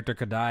main character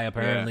could die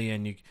apparently,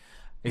 and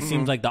it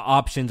seems like the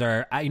options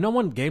are.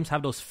 When games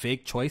have those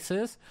fake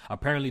choices,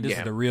 apparently this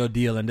is the real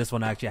deal, and this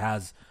one actually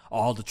has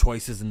all the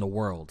choices in the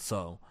world.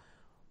 So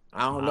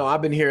I don't know.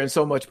 I've been hearing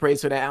so much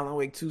praise for that Alan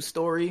Wake 2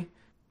 story.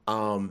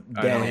 I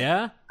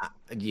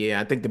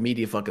think the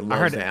media fucking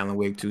loves the Alan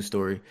Wake 2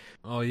 story.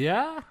 Oh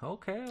yeah,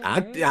 okay.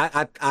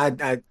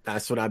 I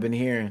that's what I've been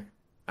hearing.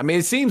 I mean,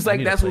 it seems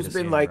like that's what's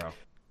been like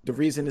the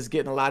reason it's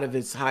getting a lot of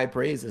its high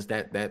praise is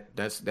that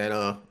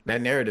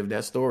narrative,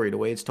 that story, the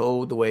way it's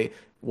told,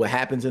 what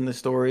happens in the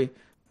story.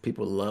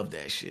 People love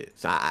that shit.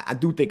 So I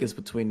do think it's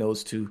between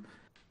those two.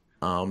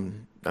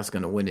 That's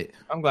gonna win it.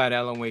 I'm glad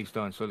Alan Wake's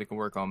done so they can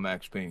work on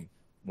Max Payne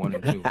 1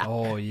 and 2.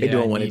 Oh yeah, they're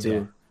doing 1 and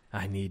 2.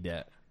 I need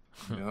that.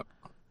 Yeah.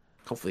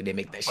 Hopefully they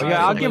make that shit.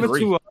 I'll give it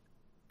to. What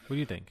do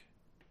you think?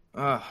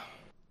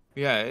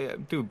 Yeah,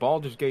 dude,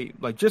 Baldur's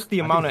Gate, like just the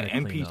amount of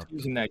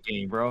NPCs in that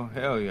game, bro.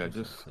 Hell yeah,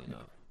 just.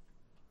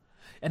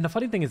 And the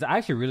funny thing is, I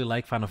actually really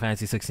like Final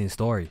Fantasy 16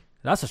 story.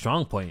 That's a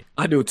strong point.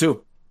 I do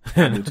too.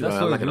 That's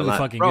really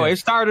fucking bro. Good. It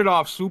started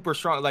off super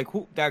strong. Like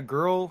who's that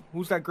girl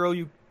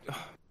you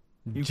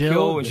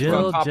kill and she's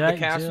on top of the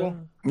castle?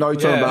 No,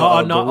 you're talking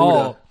about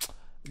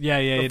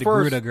the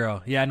Garuda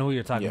girl. Yeah, I know who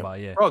you're talking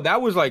about. Yeah, bro,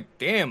 that was like,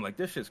 damn, like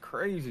this shit's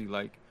crazy.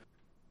 Like.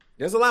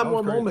 There's a lot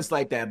more moments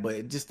like that,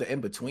 but just the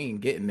in-between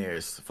getting there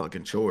is a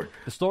fucking chore.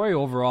 The story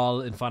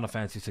overall in Final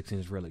Fantasy 16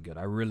 is really good.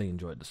 I really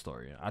enjoyed the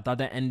story. I thought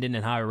the ending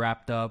and how it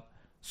wrapped up,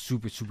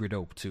 super, super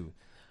dope too.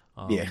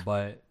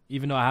 But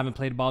even though I haven't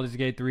played Baldur's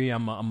Gate 3,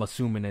 I'm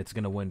assuming it's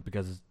going to win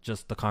because it's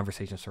just the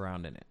conversation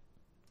surrounding it.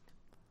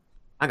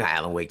 I got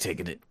Alan Wake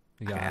taking it.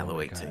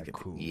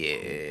 Cool,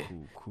 yeah.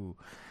 Cool.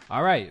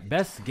 All right,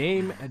 best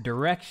game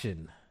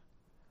direction.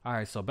 All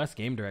right, so best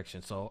game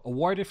direction. So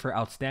awarded for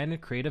outstanding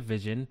creative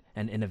vision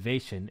and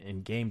innovation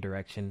in game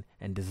direction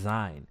and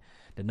design.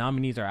 The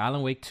nominees are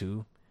Alan Wake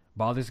 2,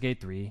 Baldur's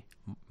Gate 3,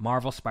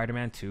 Marvel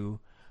Spider-Man 2,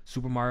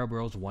 Super Mario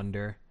Bros.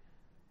 Wonder,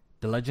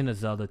 The Legend of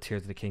Zelda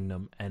Tears of the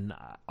Kingdom, and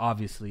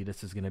obviously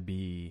this is going to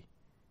be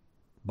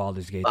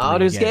Baldur's Gate 3.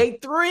 Baldur's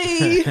Gate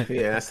 3!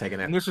 Yeah, that's taking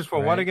it. And this is for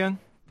what again?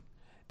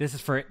 This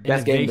is for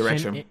best game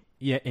direction.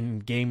 In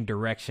game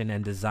direction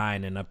and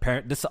design, and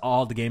this is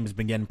all the game has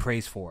been getting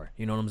praised for.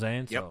 You know what I'm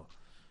saying? Yep. So,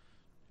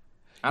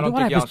 I don't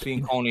think y'all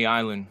seen Coney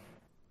Island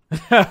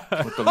with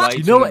the lights.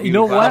 You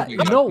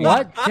know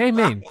what,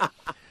 J-Man?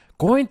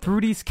 Going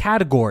through these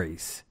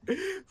categories,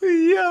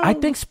 I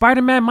think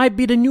Spider-Man might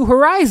be the new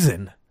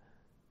Horizon.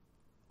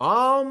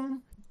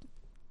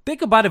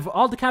 Think about it.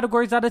 All the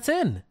categories that it's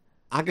in,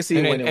 I can see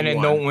it winning. And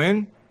it don't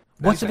win.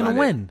 What's it gonna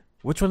win?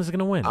 Which one is it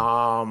gonna win?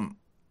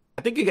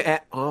 I think you can.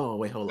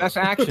 Wait, hold on. That's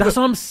action. That's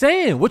what I'm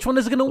saying. Which one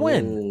is going to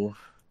win?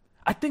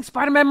 I think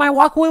Spider-Man might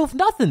walk away with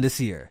nothing this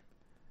year.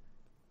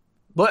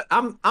 But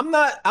I'm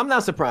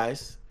not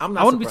surprised. I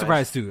wouldn't be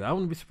surprised too. I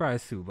wouldn't be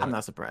surprised too. But I'm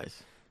not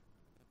surprised.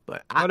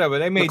 But whatever,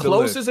 they made the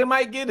closest it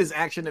might get is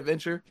action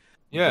adventure.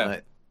 Yeah.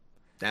 But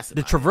that's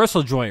the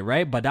traversal joint,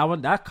 right? But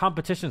that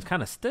competition is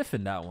kind of stiff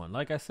in that one.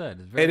 Like I said,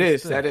 it's very it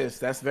is. stiff.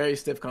 That's very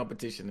stiff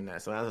competition in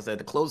that. So as I said,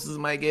 the closest it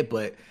might get,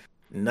 but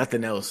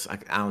nothing else.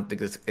 I don't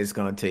think it's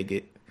gonna take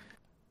it.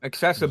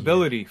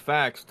 Accessibility,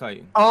 facts,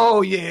 Titan.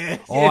 Oh yeah.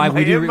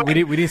 We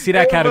didn't see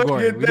that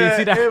category. We didn't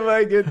see that. It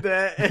might get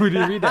that. We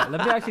didn't read that.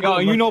 Let me actually.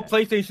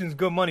 PlayStation's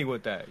good money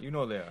with that. You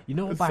know they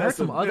are. But I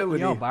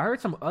heard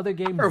some other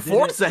games.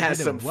 Forza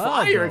has some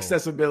fire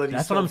accessibility.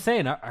 That's what I'm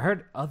saying. I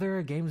heard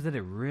other games did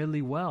it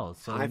really well.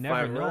 So you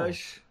never know.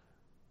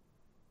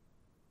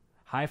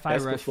 Hi-Fi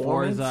Rush,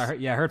 Forza.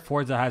 I heard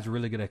Forza has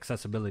really good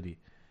accessibility.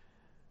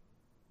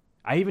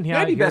 I even hear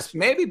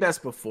maybe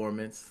best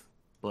performance,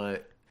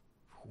 but.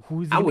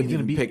 Who's going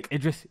to be pick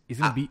Idris? Is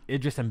going to be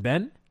Idris and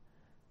Ben?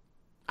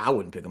 I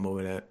wouldn't pick him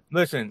over that.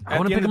 Listen, I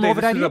wouldn't pick him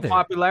over that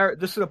either.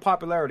 This is a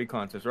popularity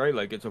contest, right?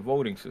 Like it's a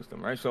voting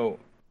system, right? So,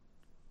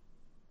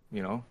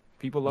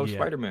 people love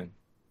Spider-Man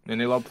and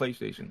they love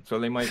PlayStation, so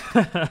they might.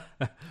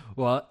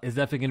 Well, it's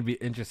definitely going to be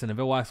interesting. If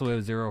it walks away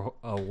with 0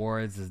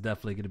 awards, it's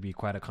definitely going to be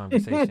quite a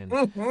conversation.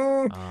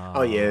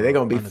 Oh yeah, they're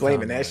going to be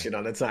flaming that shit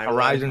on the time.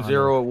 Horizon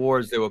 0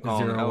 awards, they were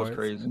calling. That was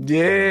crazy.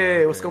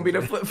 Yeah, what's going to be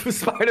the flip for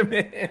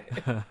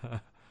Spider-Man?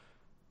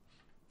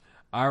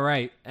 All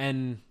right,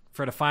 and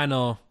for the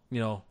final,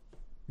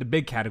 the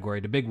big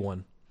category, the big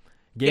one,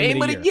 game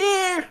of the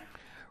year.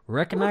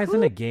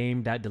 Recognizing a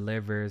game that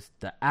delivers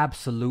the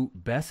absolute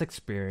best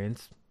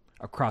experience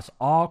across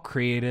all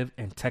creative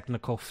and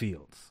technical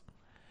fields.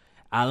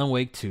 Alan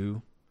Wake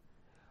 2,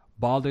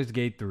 Baldur's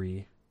Gate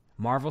 3,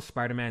 Marvel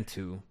Spider-Man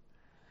 2,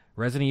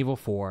 Resident Evil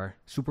 4,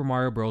 Super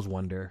Mario Bros.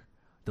 Wonder,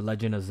 The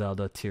Legend of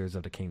Zelda: Tears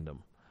of the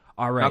Kingdom.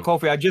 All right. Now,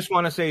 Kofi, I just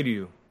want to say to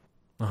you,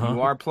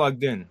 you are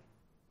plugged in.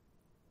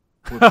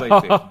 With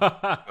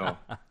PlayStation.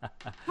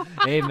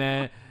 Hey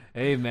man.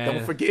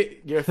 Don't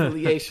forget your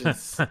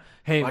affiliations.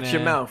 Watch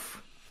your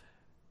mouth.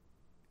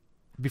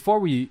 Before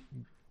we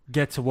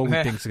get to what we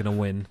think is gonna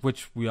win,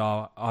 which we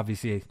all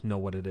obviously know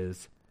what it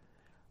is,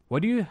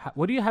 what do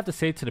you have to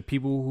say to the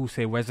people who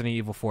say Resident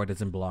Evil 4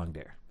 doesn't belong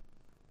there?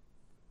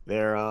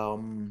 They're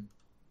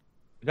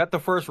Is that the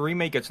first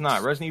remake? It's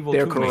not. Resident Evil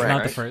 2 correct. It's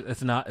not the first.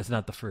 It's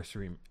not the first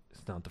remake.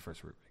 It's not the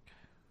first remake.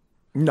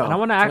 No, and I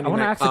want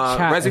to ask the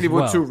chat Resident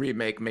Evil 2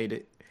 remake made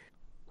it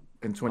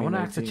in 2019. I want to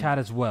ask the chat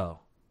as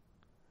well.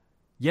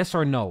 Yes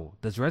or no?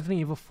 Does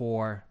Resident Evil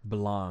 4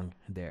 belong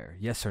there?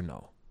 Yes or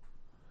no?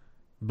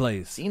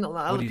 Blaze, seen a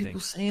lot of people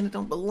saying it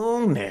don't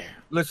belong there.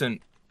 Listen,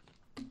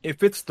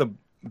 if it's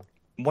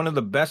one of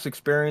the best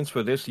experience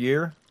for this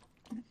year,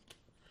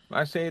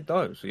 I say it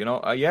does.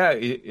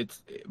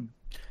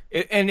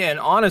 And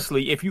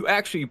honestly, if you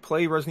actually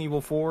play Resident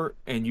Evil 4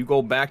 and you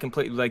go back and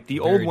play, like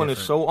the old one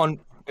is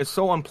it's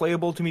so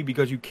unplayable to me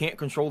because you can't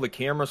control the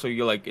camera. So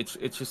you're like, it's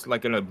just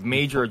like a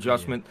major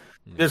adjustment.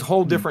 Yeah. There's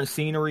whole different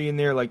scenery in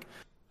there. Like,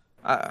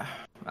 I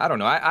don't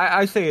know.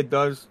 I say it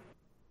does.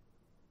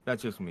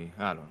 That's just me.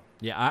 I don't know.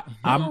 Yeah,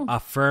 I'm a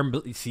firm.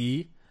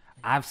 See,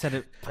 I've said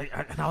it,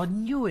 and I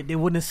knew it. They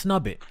wouldn't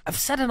snub it. I've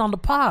said it on the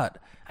pod.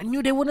 I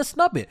knew they wouldn't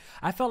snub it.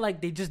 I felt like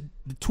they just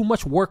too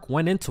much work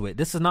went into it.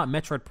 This is not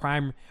Metroid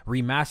Prime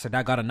Remastered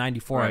that got a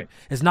 94. Right.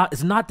 It's not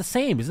the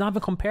same. It's not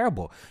even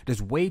comparable.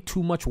 There's way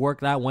too much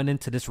work that went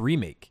into this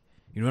remake.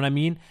 You know what I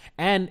mean?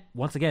 And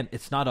once again,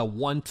 it's not a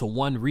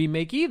 1-to-1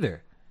 remake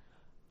either.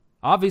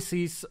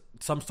 Obviously,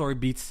 some story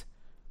beats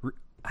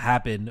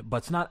happen, but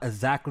it's not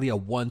exactly a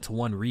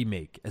 1-to-1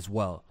 remake as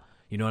well.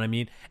 You know what I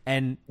mean?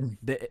 And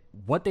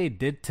what they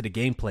did to the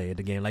gameplay of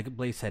the game, like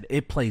Blaze said,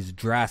 it plays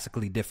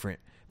drastically different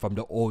from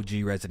the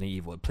OG Resident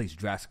Evil. It plays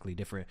drastically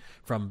different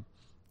from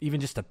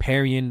even just the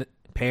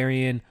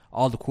parrying,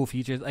 all the cool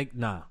features. Like,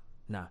 nah.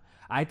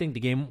 I think the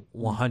game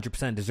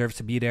 100% deserves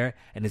to be there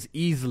and is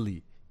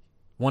easily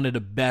one of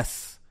the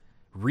best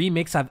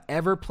remakes I've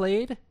ever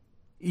played.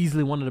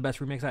 Easily one of the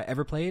best remakes I've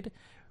ever played.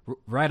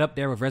 Right up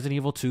there with Resident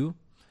Evil 2.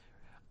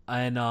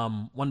 And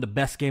one of the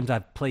best games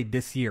I've played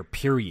this year,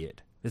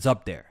 period. It's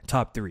up there,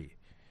 top 3.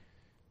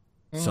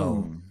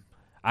 So,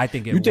 I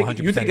think it.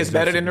 You think it's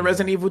better than the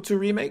Resident Evil 2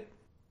 remake?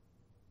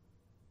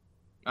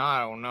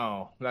 I don't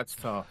know. That's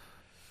tough.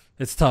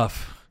 It's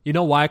tough. You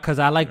know why? Because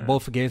I like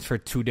both games for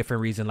 2 different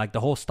reasons. Like the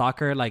whole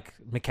stalker,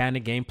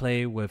 mechanic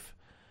gameplay with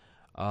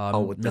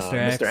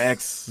Mr.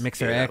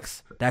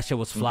 X. That shit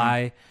was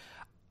fly.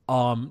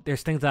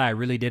 There's things that I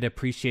really did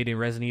appreciate in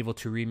Resident Evil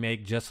 2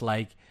 remake, just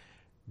like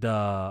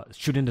the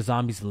shooting the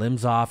zombies'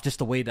 limbs off, just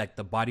the way like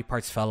the body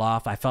parts fell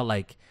off. I felt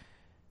like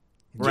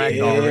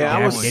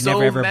I was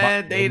so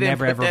mad they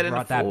never ever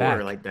brought that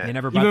back. Like that. They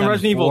never brought even that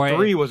Resident Evil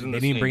 3 wasn't.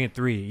 They didn't bring it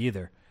 3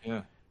 either.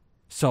 Yeah.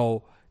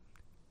 So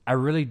I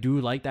really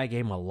do like that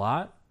game a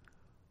lot,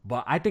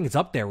 but I think it's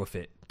up there with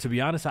it. To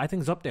be honest, I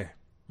think it's up there.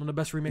 One of the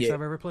best remakes I've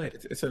ever played.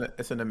 It's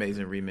an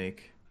amazing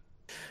remake.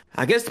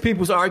 I guess the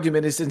people's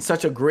argument is in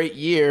such a great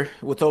year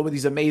with all of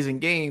these amazing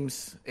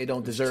games, they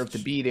don't deserve to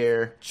be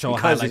there. Show a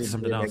highlight to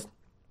something else.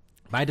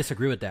 But I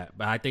disagree with that.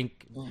 But I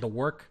think the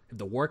work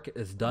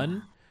is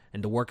done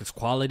and the work is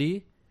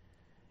quality,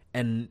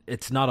 and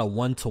it's not a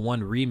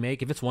 1-to-1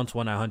 remake. If it's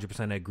 1-to-1, I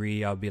 100%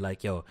 agree. I'll be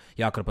like, yo,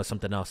 y'all could have put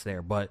something else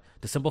there. But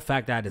the simple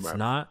fact that it's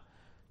not,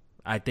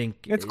 I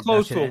think it's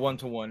close to a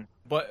 1-to-1.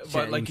 But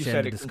like you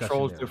said, it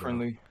controls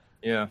differently.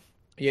 Bro.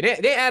 Yeah,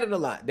 they added a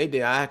lot. They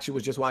did. I actually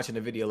was just watching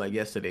a video like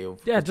yesterday.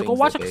 Just go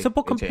watch a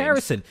simple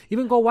comparison.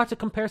 Even go watch a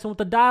comparison with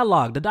the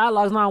dialogue. The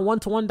dialogue's not a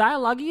 1-to-1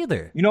 dialogue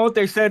either. You know what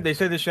they said? They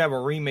said they should have a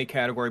remake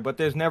category, but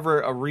there's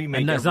never a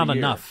remake. And that's not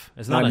enough.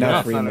 It's not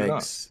enough.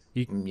 Remakes.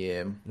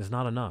 It's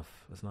not enough.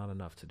 It's not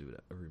enough to do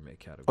that. A remake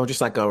category. Or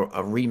just like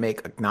a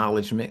remake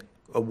acknowledgement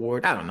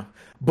award. I don't know.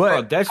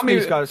 But Death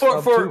Space got a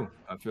snub too.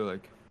 I feel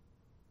like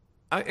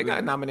it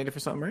got nominated for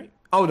something, right?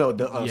 Oh no,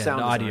 the sound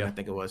the audio. Design, I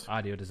think it was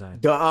audio design.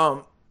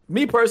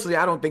 Me personally,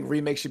 I don't think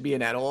remakes should be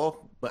in at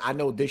all, but I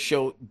know this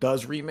show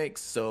does remakes,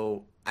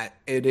 so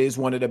it is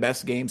one of the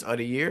best games of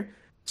the year.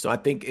 So I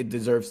think it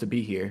deserves to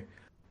be here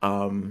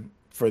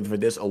for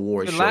this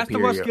award show. Did Last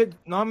of Us get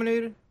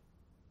nominated?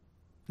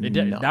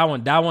 No.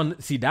 That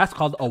one. See, that's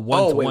called a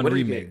 1-to-1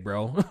 remake,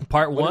 bro.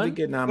 Part 1. Did it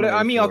get nominated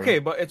I mean, for? okay,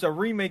 but it's a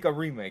remake.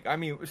 I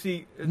mean,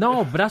 see.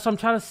 No, but that's what I'm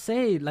trying to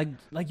say. Like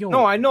yo.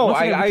 No, I know.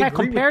 I can't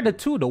agree compare the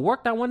two. The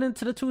work that went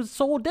into the two is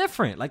so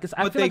different. Like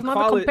I feel like it's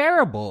not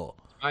comparable.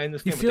 I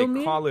understand, but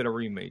they call it a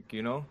remake,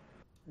 you know?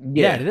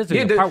 Yeah, it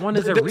is. Part 1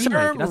 is a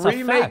remake. That's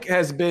a fact.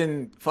 Has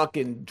been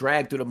fucking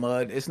dragged through the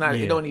mud. It's not.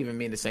 It don't even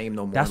mean the same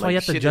no more. That's why you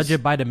have to judge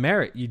it by the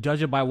merit. You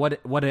judge it by what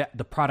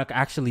the product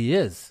actually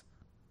is.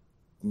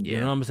 Yeah. You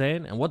know what I'm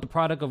saying? And what the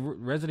product of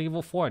Resident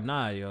Evil 4?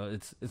 Nah, yo,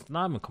 it's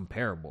not even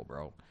comparable,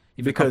 bro.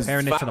 Because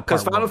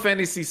Final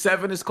Fantasy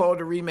 7 is called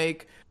a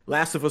remake,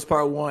 Last of Us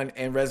Part 1,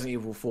 and Resident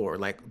Evil 4.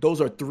 Like those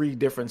are 3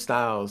 different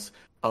styles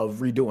of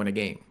redoing a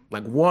game.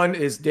 Like one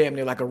is damn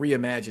near like a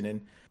reimagining,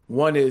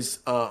 one is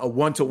a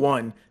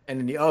 1-to-1, and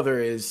then the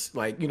other is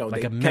like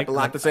they kept a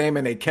lot the same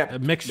and they kept a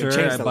mixture,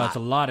 but it's a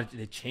lot of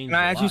they changed. Can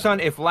I ask you, son,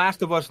 if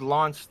Last of Us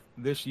launched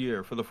this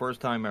year for the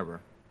first time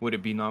ever, would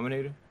it be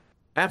nominated?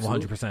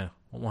 Absolutely, 100%.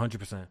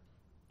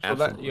 So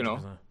that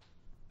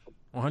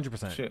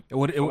 100%. Shit.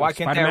 Why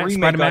can't that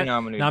remake get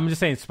nominated? No, I'm just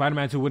saying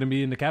Spider-Man 2 wouldn't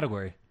be in the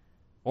category,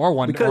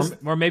 or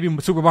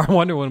maybe Super Mario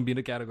Wonder wouldn't be in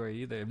the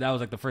category either. If that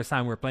was like the first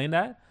time we were playing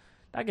that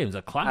game's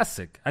a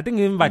classic. I think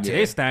even by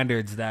today's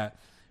standards, that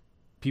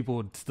people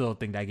would still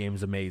think that game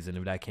is amazing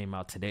if that came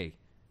out today.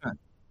 Huh.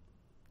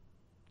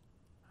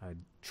 I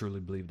truly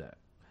believe that.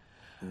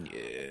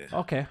 Yeah.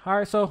 Okay. All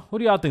right. So, who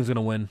do y'all think is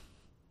gonna win?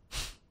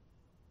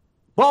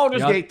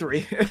 Baldur's Gate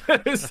 3.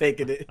 Who's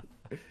taking it?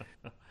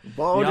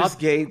 Baldur's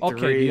Gate 3.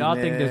 Okay. Do y'all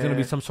think there's gonna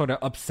be some sort of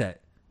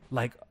upset?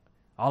 Like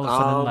all of a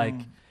sudden, like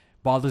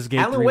Baldur's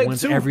Gate 3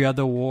 wins every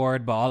other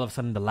award, but all of a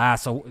sudden the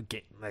last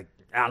like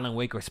Alan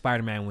Wake or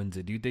Spider-Man wins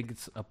it. Do you think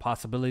it's a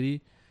possibility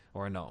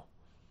or no?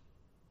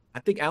 I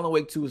think Alan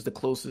Wake 2 is the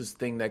closest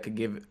thing that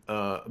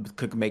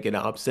could make it an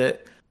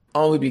upset,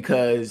 only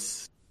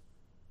because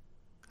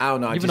I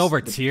don't know. Even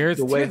over Tears,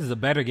 Tears is a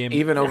better game.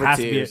 Even over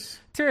Tears,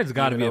 Tears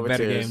got to be a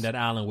better game than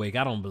Alan Wake.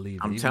 I don't believe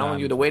it. I'm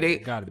telling you, the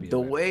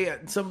way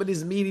some of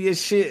this media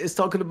shit is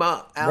talking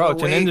about Alan Wake,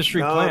 it's an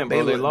industry plant,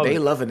 bro. They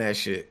loving that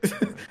shit.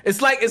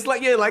 it's like what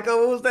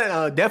was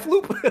that?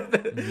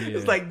 Deathloop.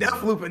 It's like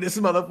Deathloop and this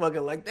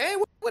motherfucker. Like,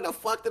 dang, where the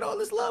fuck did all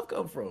this love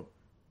come from?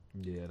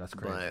 Yeah, that's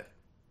crazy. But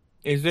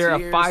is there a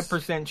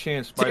 5%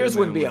 chance Spider-Man Tears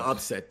wouldn't be wins? an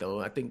upset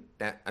though? I think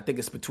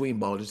it's between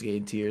Baldur's Gate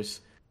and Tears.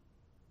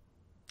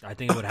 I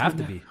think it would have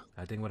to be.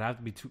 I think it would have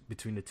to be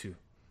between the two.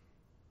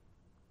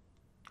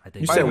 I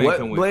think you said what,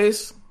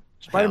 Blaze?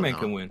 Spider-Man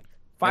can win.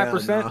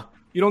 5%?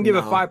 You don't give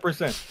it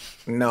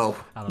 5%? No,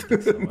 I don't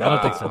think so. I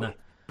don't think so.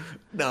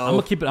 No. I'm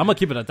gonna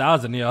keep it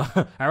 1,000, yo.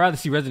 I'd rather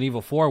see Resident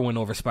Evil 4 win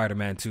over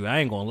Spider-Man 2. I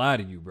ain't gonna lie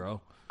to you, bro.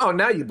 Oh,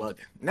 now you bugging.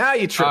 Now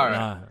you tripping.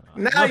 Right.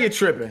 Now you're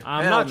tripping.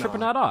 I'm not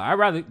tripping at all. I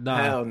rather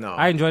hell no.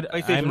 I enjoyed.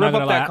 I'm not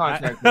gonna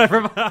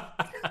lie.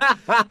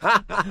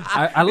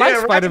 I like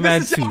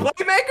Spider-Man 2. This is your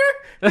Playmaker.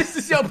 This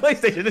is your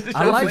PlayStation. This is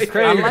your I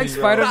like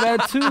Spider-Man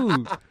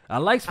 2. I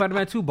like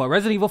Spider-Man 2, but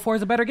Resident Evil 4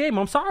 is a better game.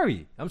 I'm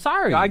sorry.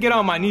 I get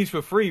on my knees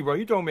for free, bro.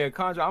 You told me a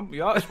contract.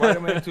 Y'all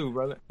Spider-Man 2,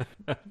 brother.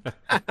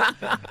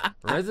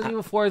 Resident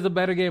Evil 4 is a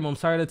better game. I'm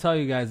sorry to tell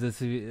you guys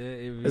this.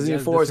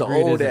 Resident Evil 4 is an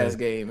old ass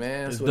game,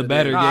 man. It's the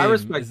better game. I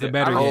respect it's the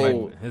better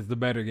game. It's the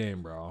better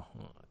game, bro.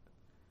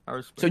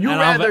 So you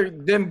rather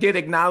them get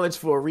acknowledged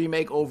for a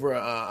remake over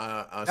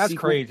a That's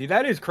sequel? crazy.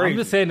 That is crazy. I'm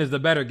just saying it's the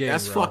better game.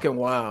 That's bro. fucking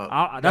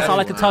wild. That's all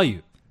I can tell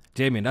you,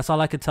 Jamie. That's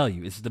all I can tell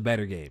you. It's the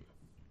better game.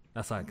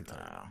 That's all I can tell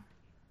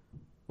you.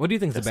 What do you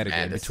think is the better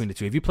game between the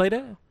two? Have you played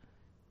it?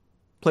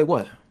 Play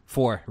what?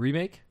 4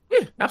 remake?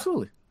 Yeah,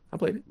 absolutely. I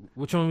played it.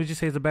 Which one would you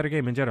say is the better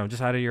game in general?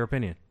 Just out of your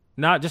opinion.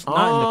 Not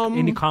in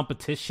any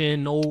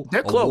competition, no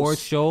award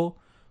show.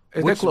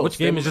 Which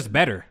game is just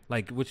better?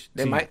 Like which?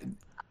 They might.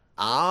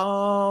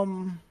 I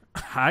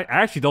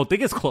actually don't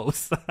think it's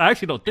close. I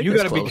actually don't think you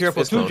it's gotta close. be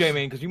careful too,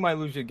 J-Man, because you might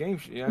lose your game.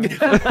 Yeah, be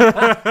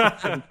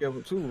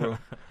careful too, bro.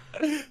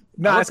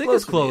 Nah, I think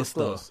it's close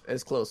though.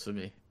 It's close for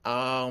me.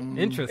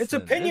 Interesting. It's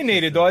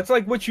opinionated though. It's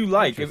like what you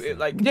like.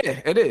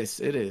 Yeah, it is.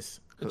 It is.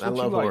 I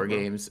love horror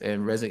games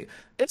and Resident.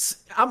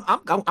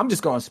 I'm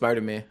just going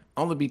Spider-Man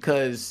only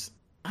because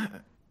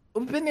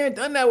we've been there and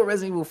done that with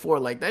Resident Evil 4.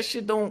 Like that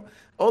shit don't.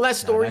 All that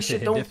story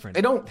shit don't. Different.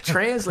 It don't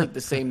translate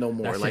the same no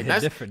more.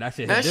 That's different. That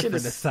shit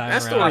different this time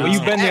around. Well,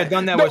 you've been there,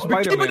 done that with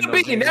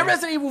Spider-Man. That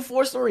Resident Evil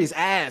 4 story is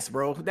ass,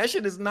 bro. That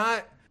shit is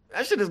not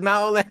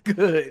all that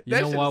good.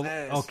 You know what?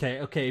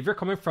 Okay. If you're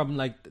coming from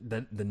like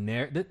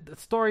the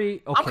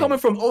story, okay. I'm coming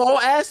from all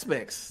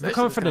aspects. You're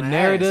coming from the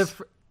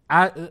narrative,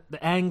 the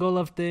angle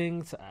of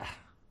things,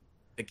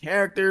 the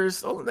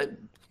characters. Oh, that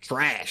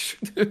trash.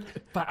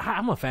 But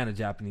I'm a fan of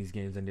Japanese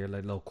games and their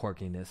like little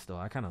quirkiness, though.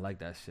 I kind of like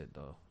that shit,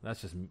 though.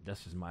 That's just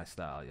my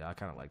style. Yeah, I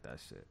kind of like that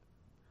shit.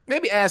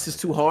 Maybe ass is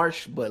too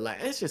harsh, but like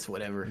it's just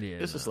whatever. Yeah,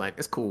 it's just like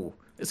it's cool.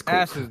 It's cool.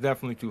 Ass is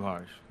definitely too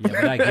harsh.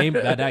 Yeah,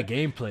 but that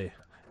gameplay.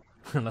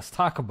 Let's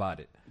talk about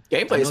it.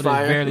 Gameplay is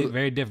fire. Very,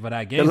 very different. But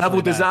that gameplay, the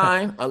level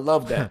design, I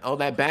love that. All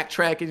that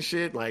backtracking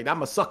shit. Like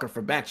I'm a sucker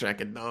for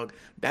backtracking, dog.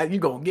 That you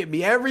gonna get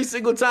me every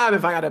single time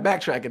if I got to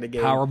backtrack in the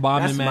game. Power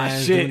bombing,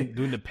 man.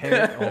 Doing the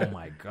parry. Oh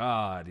my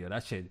god, yo,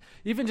 that shit.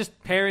 Even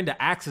just parrying the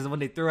axes when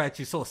they throw at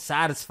you, so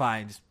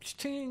satisfying. Just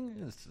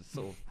ching. It's just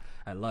so.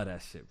 I love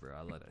that shit, bro.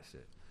 I love that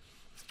shit.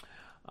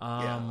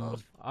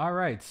 All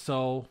right,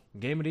 so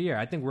game of the year.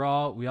 I think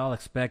we all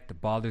expect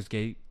Baldur's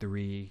Gate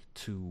 3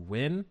 to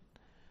win.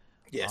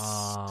 Yes.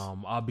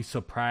 I'll be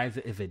surprised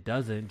if it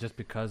doesn't, just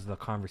because the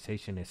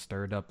conversation is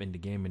stirred up in the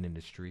gaming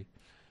industry.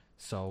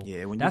 So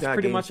yeah, when that's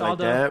pretty much all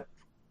the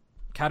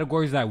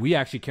categories that we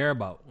actually care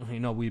about. You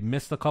know, we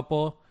missed a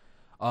couple.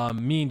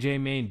 Me and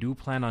J-Main do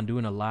plan on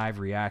doing a live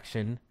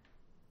reaction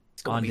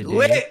on the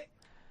day.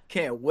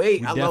 Can't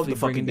wait. I love the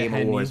fucking Game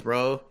Awards,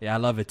 bro. Yeah, I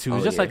love it too.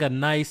 It's just like a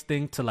nice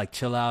thing to like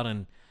chill out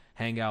and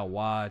hang out,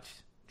 watch,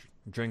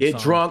 get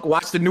drunk,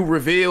 watch the new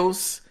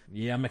reveals.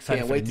 Yeah, I'm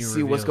excited. Can't wait to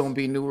see what's going to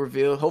be new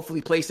reveal. Hopefully,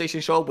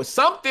 PlayStation show up with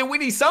something. We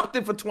need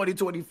something for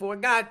 2024.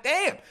 God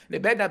damn, there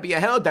better not be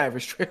a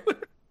Helldivers trailer.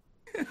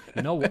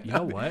 You know what?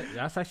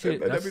 That's actually a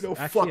great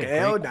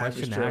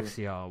question to ask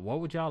y'all.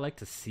 What would y'all like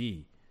to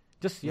see?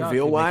 Just y'all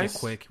reveal wise, make it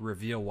quick.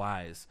 Reveal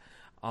wise,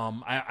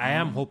 I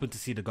am hoping to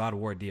see the God of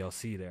War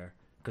DLC there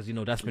because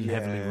that's been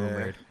heavily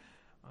rumored.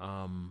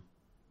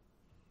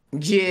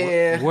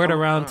 Word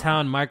around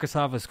town,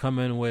 Microsoft is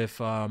coming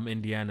with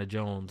Indiana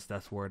Jones.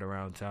 That's word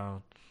around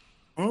town.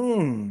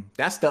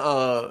 That's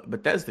the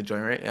Bethesda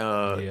joint, right?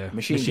 Yeah,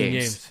 Machine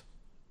Games.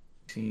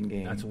 Machine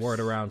Games. That's word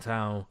around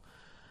town.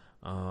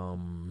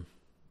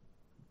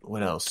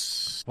 What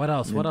else? What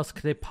else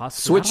could they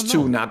possibly? Switch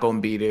 2 not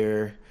gonna be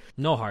there.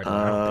 No hardware.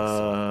 I don't think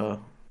so.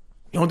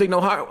 You don't think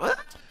no hardware? What?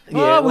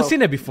 Well, we've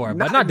seen it before,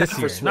 but not this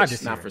year. Not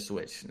for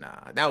Switch.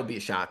 Nah, that would be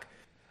a shock.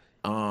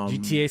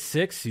 GTA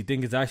 6, you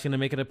think it's actually gonna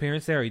make an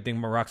appearance there, or you think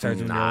Rockstar's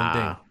doing their own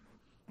thing?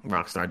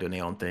 Rockstar doing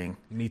their own thing.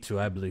 Me too.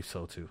 I believe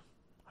so too.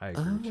 I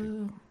agree with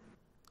you.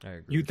 I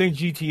agree. You think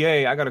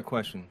GTA? I got a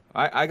question.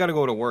 I got to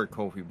go to work,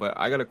 Kofi, but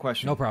I got a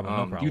question. No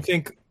problem. Do you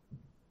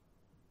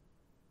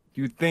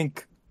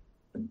think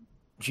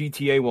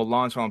GTA will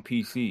launch on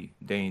PC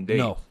day and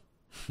date?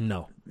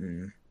 No.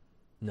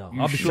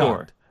 I'll be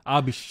shocked.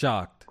 I'll be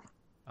shocked.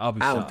 I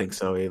don't think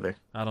so either.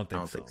 I don't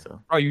think so.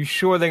 Are you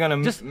sure they're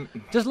gonna just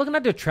looking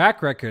at their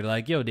track record?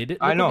 Like, they did.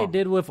 I know what they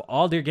did with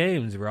all their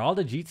games, bro. All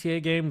the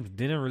GTA games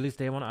didn't release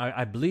day one.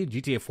 I believe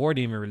GTA 4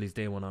 didn't even release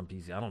day one on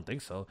PC. I don't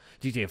think so.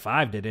 GTA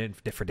 5 did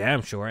it for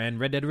damn sure,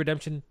 and Red Dead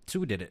Redemption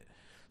 2 did it.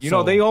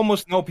 They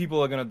almost know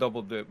people are gonna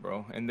double dip,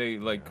 bro, and they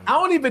like. I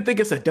don't even think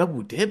it's a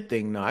double dip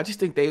thing, no. I just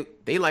think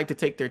they like to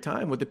take their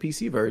time with the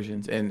PC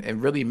versions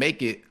and really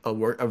make it a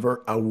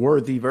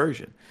worthy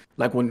version.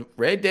 Like when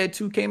Red Dead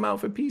 2 came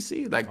out for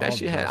PC, like that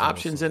shit had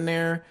options in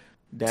there.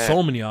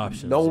 So many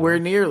options. Nowhere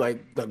near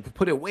like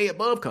put it way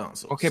above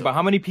console. Okay, but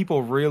how many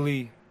people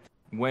really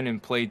went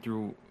and played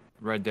through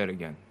Red Dead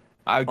again?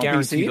 I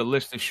guarantee the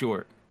list is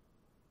short.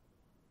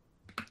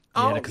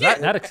 You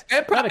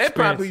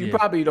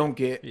probably don't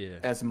get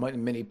as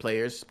many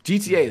players.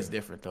 GTA is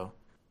different though.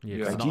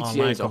 Yeah, like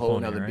GTA is a whole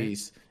nother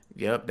beast.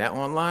 Yep, that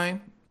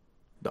online,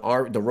 the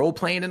role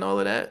playing and all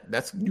of that.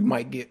 That's you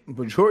might get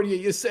majority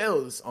of your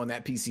sales on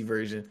that PC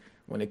version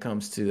when it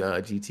comes to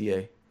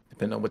GTA.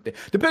 Depending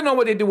on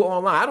what they do with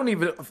online. I don't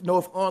even know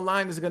if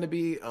online is going to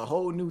be a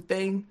whole new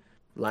thing.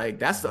 Like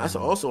that's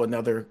also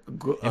another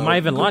good. It might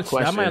even launch.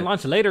 Question. That might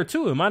launch later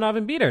too. It might not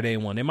even be there day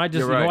one. It might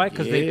just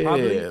because they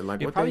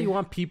probably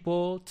want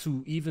people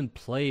to even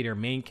play their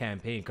main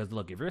campaign. Because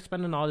look, if you're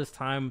spending all this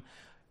time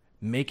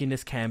making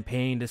this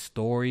campaign, this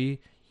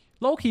story,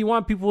 low-key, you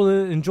want people to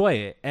enjoy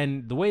it.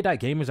 And the way that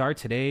gamers are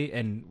today,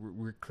 and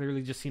we're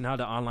clearly just seeing how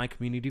the online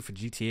community for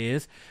GTA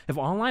is. If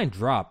online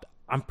dropped,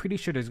 I'm pretty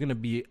sure there's going to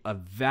be a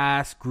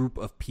vast group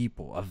of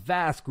people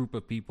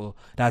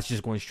that's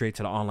just going straight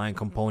to the online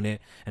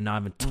component and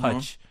not even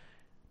touch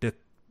the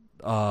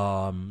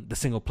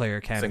single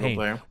player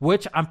campaign.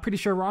 Which I'm pretty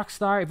sure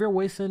Rockstar, if you're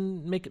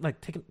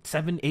taking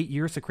 7-8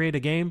 years to create a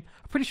game,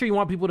 I'm pretty sure you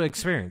want people to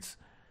experience.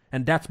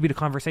 And that's be the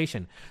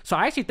conversation. So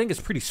I actually think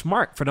it's pretty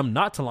smart for them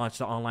not to launch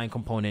the online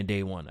component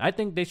day one. I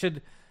think they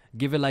should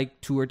Give it like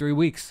 2 or 3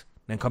 weeks,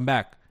 then come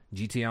back.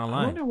 GTA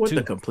Online. I wonder what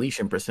the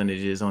completion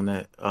percentage is on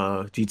that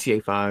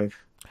GTA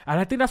 5. And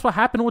I think that's what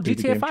happened with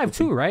GTA 5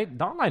 too, right?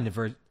 The online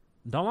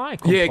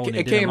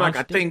it came like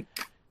I think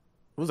it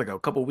was like a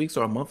couple weeks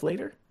or a month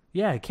later.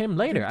 Yeah, it came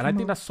later, and I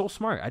think that's so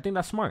smart. I think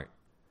that's smart.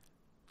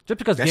 Just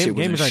because that shit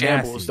was gamers in are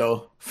shambles, nasty.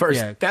 Though.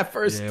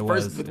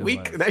 First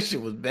week, that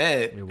shit was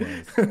bad. It was.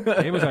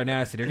 Gamers are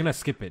nasty. They're gonna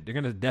skip it. They're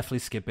gonna definitely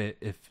skip it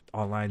if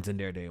online's in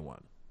there day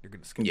one. They're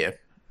gonna skip it.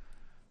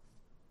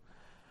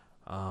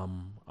 All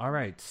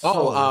right.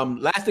 So,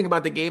 last thing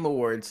about the Game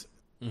Awards.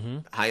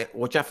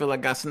 What y'all feel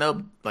like got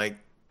snubbed? Like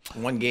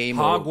one game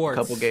Hogwarts. Or a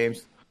couple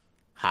games?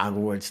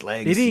 Hogwarts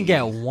Legacy. They didn't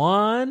get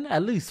one?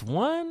 At least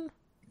one?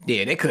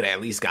 Yeah, they could have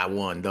at least got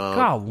one, dog.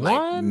 Got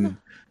one?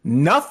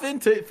 Nothing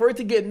for it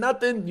to get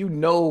nothing,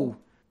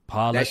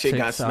 Politics that shit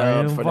got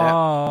snubbed for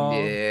that.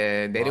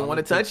 Yeah, they didn't want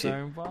to touch it.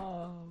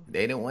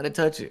 They didn't want to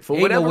touch it for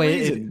whatever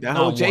reason. The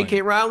whole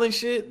J.K. Rowling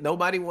shit,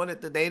 nobody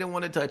wanted to. They didn't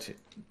want to touch it,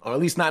 or at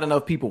least not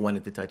enough people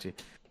wanted to touch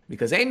it,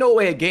 because ain't no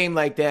way a game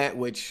like that,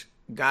 which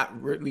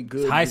got really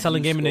good, high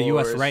selling game in the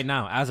U.S. right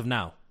now, as of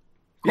now.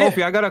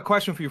 Kofi, I got a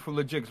question for you for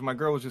legit. Because my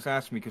girl was just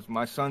asking me because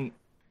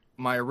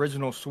my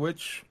original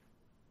Switch,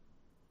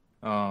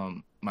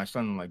 my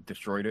son like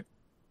destroyed it.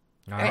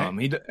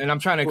 And I'm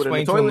trying to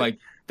explain to him like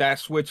that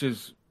Switch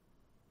is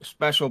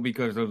special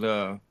because of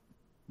the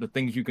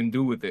things you can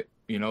do with it.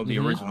 You know, the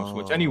original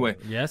Switch. Anyway,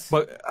 yes.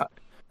 But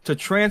to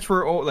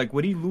transfer, like,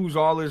 would he lose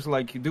all his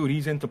dude?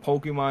 He's into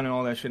Pokemon and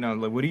all that shit now.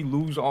 Like, would he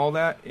lose all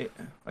that?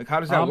 How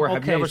does that work? Okay,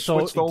 have you ever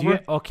switched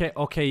over?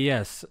 Okay,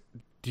 yes.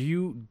 Do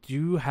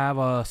you have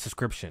a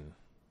subscription,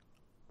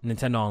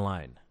 Nintendo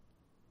Online?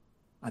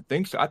 I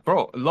think so,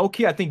 bro. Low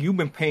key, I think you've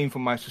been paying for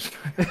my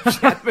subscription.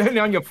 I've been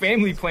on your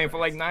family plan for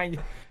like 9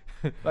 years.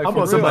 Like, I'm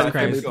on somebody's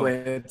family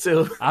plan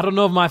too. I don't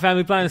know if my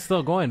family plan is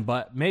still going,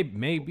 but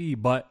maybe.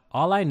 But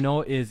all I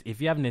know is if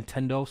you have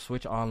Nintendo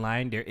Switch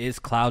Online, there is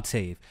cloud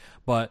save.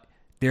 But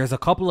there's a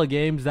couple of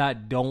games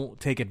that don't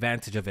take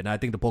advantage of it. And I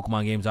think the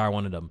Pokemon games are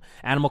one of them.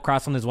 Animal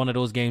Crossing is one of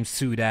those games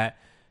too that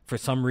for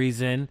some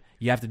reason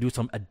you have to do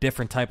a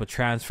different type of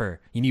transfer.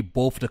 You need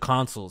both the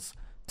consoles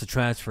to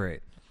transfer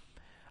it.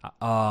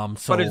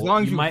 But as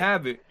long as you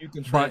have it, you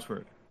can transfer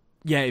it.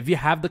 Yeah, if you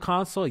have the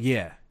console,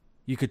 yeah,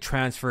 you could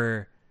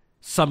transfer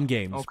some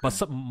games. Okay.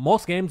 But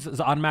most games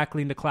is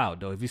automatically in the cloud,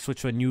 though. If you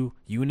switch to a new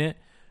unit,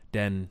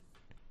 then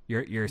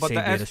your save data.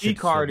 But the SD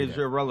card is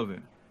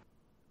irrelevant.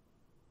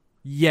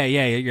 Yeah,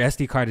 your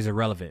SD card is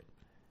irrelevant.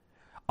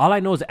 All I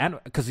know is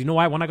because you know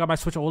why? When I got my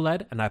Switch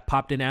OLED and I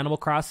popped in Animal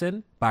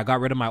Crossing, but I got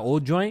rid of my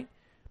old joint,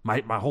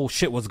 my whole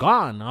shit was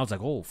gone. I was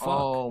like, oh fuck.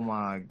 Oh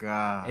my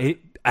god.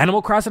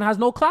 Animal Crossing has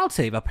no cloud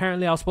save.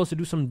 Apparently, I was supposed to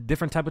do some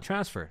different type of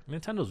transfer.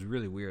 Nintendo's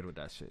really weird with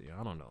that shit.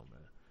 I don't know,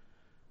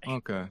 man.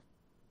 Okay.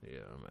 Yeah,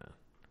 man.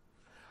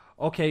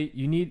 Okay,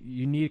 you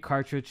need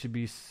cartridge to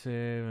be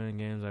saved in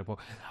games like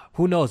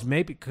who knows?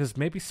 Maybe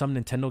some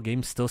Nintendo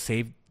games still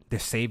save their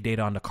save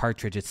data on the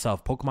cartridge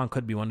itself. Pokemon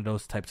could be one of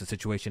those types of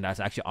situation that's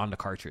actually on the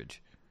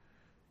cartridge.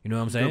 You know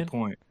what I'm saying?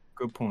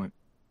 Good point.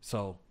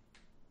 So,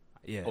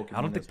 yeah, Pokemon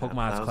I don't think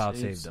Pokemon has cloud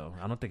save though.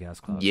 I don't think it has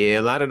cloud. Yeah,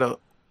 a lot of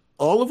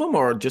all of them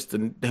are just the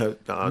no.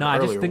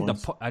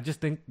 I just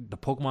think the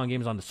Pokemon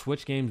games on the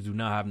Switch games do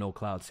not have no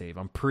cloud save.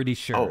 I'm pretty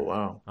sure. Oh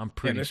wow, I'm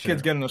pretty sure. This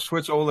kid's getting a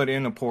Switch OLED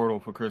in a Portal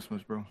for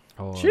Christmas, bro.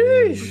 Oh,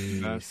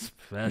 jeez.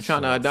 You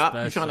trying to adopt?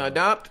 You trying to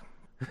adopt?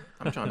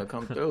 I'm trying to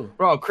come through,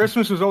 bro.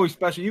 Christmas was always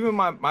special. Even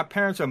my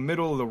parents are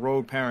middle of the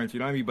road parents.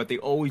 You know what I mean? But they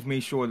always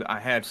made sure that I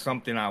had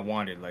something I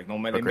wanted. Like no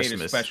matter, they made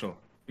it special.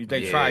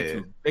 They tried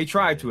to. They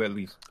tried to at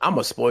least. I'm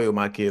gonna spoil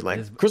my kid.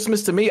 Like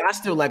Christmas to me, I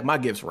still like my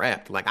gifts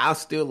wrapped. Like I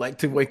still like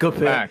to wake up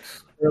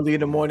early in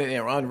the morning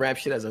and unwrap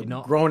shit as a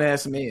grown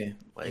ass man.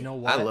 Like you know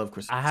what? I love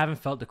Christmas. I haven't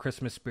felt the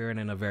Christmas spirit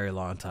in a very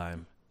long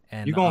time,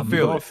 and you're gonna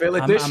feel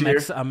it this year.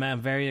 I'm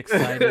very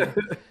excited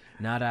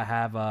now that I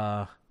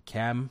have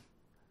Cam.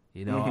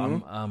 You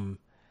know, I'm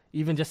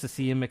even just to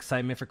see him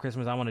excitement for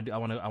Christmas. I want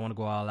to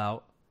go all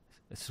out.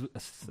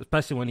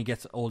 Especially when he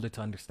gets older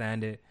to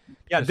understand it.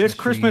 Yeah, this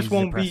Christmas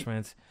won't be.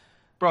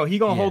 Bro, he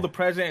gonna hold the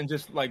present and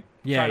just like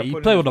he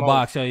play with the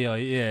box. Yeah,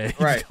 he's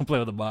right. gonna play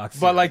with the box.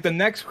 But like the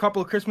next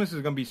couple of Christmases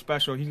is gonna be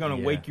special. He's gonna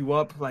wake you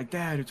up like,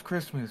 Dad, it's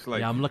Christmas.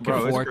 Like, I'm looking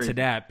forward to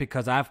that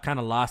because I've kind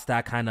of lost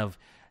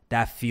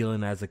that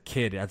feeling as a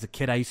kid. As a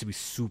kid, I used to be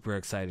super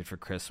excited for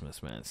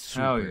Christmas, man.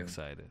 Super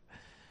excited.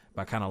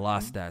 But I kind of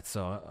lost that,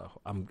 so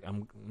I'm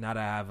now that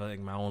I have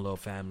like my own little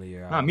family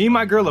here. Me and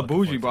my girl are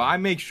bougie, bro. I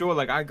make sure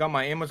like I got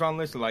my Amazon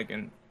list, like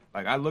and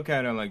like I look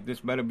at it like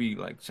this better be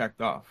like checked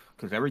off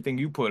because everything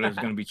you put is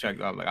gonna be checked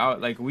off. Like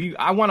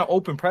I want to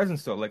open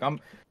presents though. Like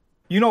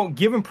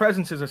giving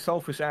presents is a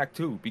selfish act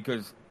too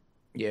because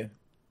you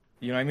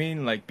know what I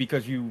mean. Like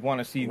because you want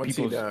to see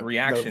people's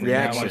reaction.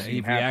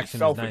 Reaction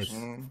selfish. Is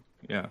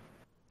nice.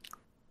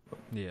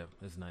 Yeah,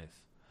 it's nice.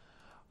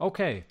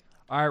 Okay.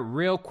 All right,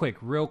 real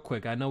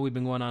quick. I know we've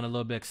been going on a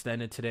little bit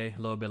extended today, a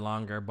little bit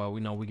longer, but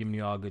we know we're giving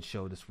you all a good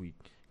show this week.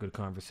 Good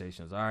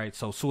conversations. All right,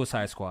 so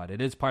Suicide Squad.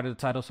 It is part of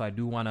the title, so I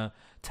do want to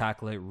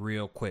tackle it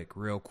real quick.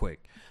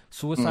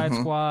 Suicide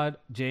Squad,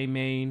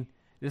 J-Main.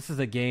 This is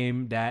a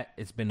game that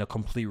it's been a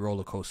complete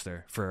roller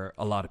coaster for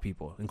a lot of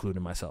people,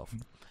 including myself.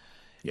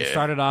 Yeah. It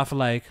started off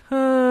like,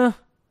 it's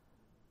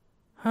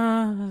not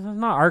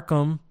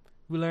Arkham.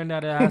 We learned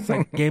that it has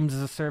like games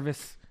as a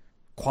service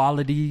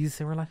qualities,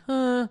 and we're like,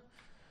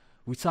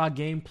 We saw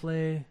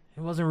gameplay.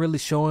 It wasn't really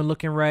showing,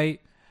 looking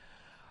right.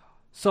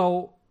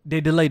 So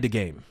they delayed the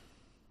game.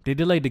 They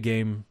delayed the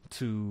game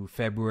to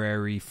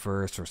February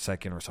 1st or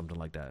 2nd or something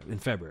like that, in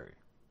February.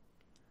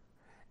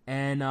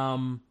 And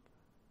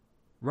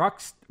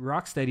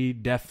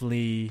Rocksteady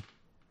definitely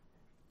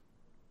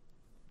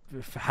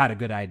had a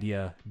good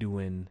idea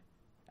doing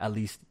at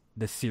least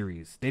the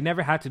series. They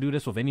never had to do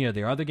this with any of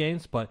their other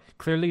games, but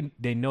clearly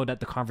they know that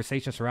the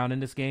conversation surrounding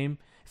this game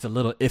is a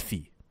little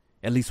iffy,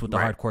 at least with the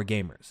hardcore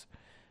gamers.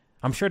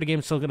 I'm sure the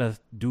game's still going to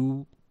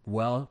do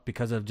well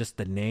because of just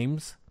the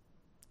names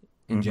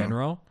in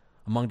general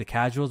among the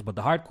casuals, but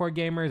the hardcore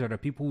gamers or the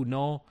people who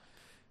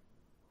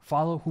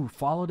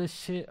follow this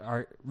shit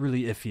are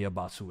really iffy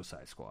about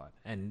Suicide Squad,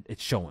 and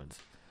it's showing.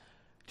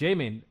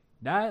 J-Man,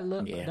 that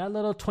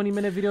little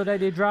 20-minute video that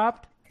they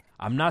dropped,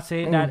 I'm not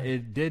saying that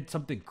it did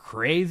something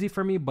crazy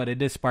for me, but it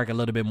did spark a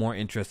little bit more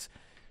interest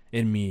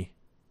in me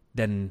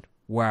than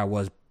where I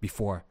was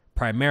before,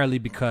 primarily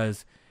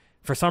because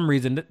for some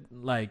reason,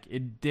 like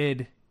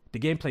the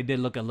gameplay did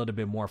look a little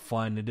bit more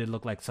fun. It did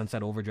look like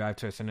Sunset Overdrive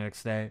to a certain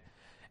extent.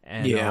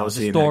 And I was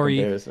the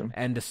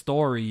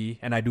story,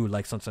 and I do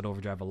like Sunset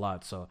Overdrive a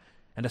lot.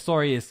 And the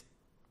story is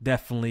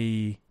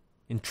definitely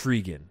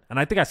intriguing. And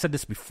I think I said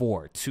this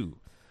before too.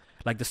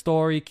 Like the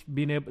story,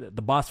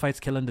 the boss fights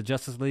killing the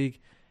Justice League,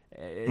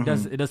 it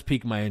does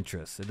pique my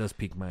interest.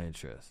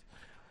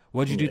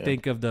 What did you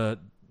think of the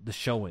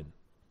showing?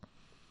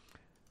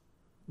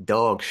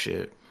 Dog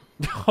shit.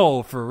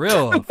 Oh, for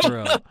real.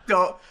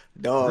 Dog.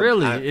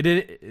 Really?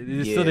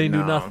 It still didn't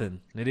do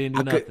nothing. It didn't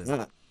do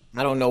nothing.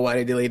 I don't know why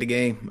they delayed the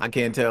game. I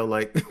can't tell.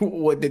 Like,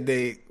 what did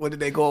they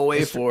go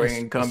away for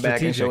and come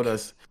back and showed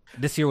us?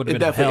 This year would have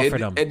been hell for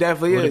them. It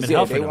definitely is.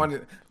 Yeah, they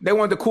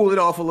wanted to cool it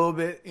off a little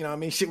bit. You know what I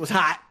mean? Shit was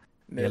hot.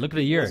 Yeah, look at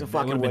the year. It would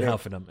have been hell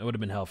for them. It would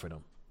have been hell for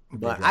them.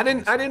 But I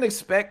didn't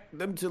expect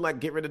them to like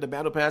get rid of the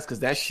battle pass, because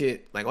that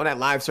shit, like all that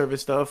live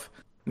service stuff,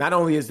 not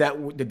only is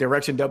that the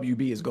direction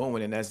WB is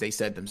going in, as they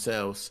said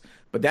themselves,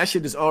 but that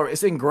shit is already,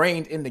 it's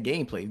ingrained in the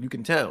gameplay. You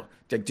can tell,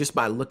 like, just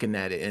by looking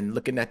at it and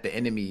looking at the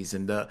enemies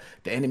and the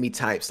enemy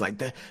types. Like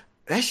that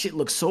shit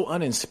looks so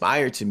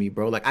uninspired to me,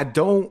 bro. Like I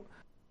don't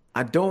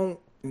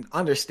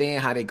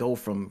understand how they go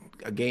from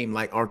a game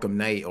like Arkham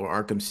Knight or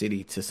Arkham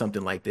City to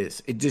something like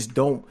this. It just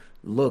don't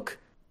look.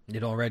 It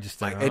don't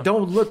register. Like it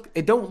don't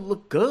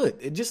look good.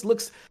 It just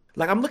looks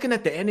like, I'm looking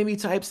at the enemy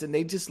types and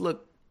they just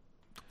look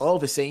all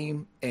the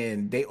same,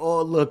 and they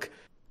all look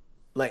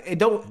like it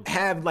don't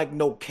have like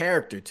no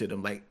character to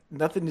them. Like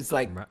nothing is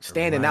like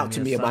standing out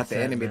to me about the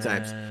enemy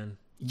types.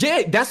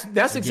 Yeah,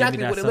 that's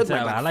exactly what it looked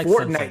like. Like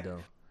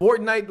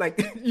Fortnite,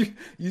 like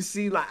you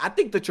see, like I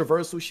think the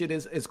traversal shit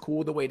is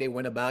cool, the way they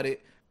went about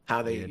it.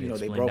 How they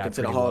they broke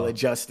into the Hall of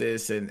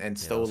Justice and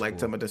stole like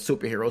some of the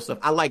superhero stuff.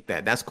 I like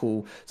that. That's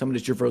cool. Some of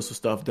the traversal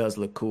stuff does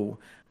look cool.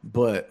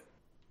 But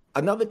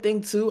another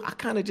thing too, I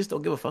kind of just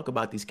don't give a fuck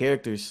about these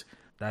characters.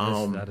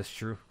 That is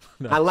true.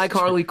 I like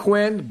Harley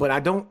Quinn, but I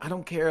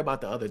don't care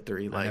about the other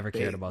three. Like, I never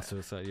cared about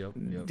Suicide. Yep.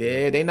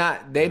 They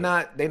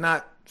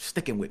not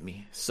sticking with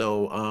me.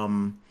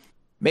 So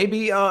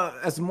maybe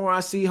as more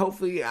I see,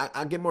 hopefully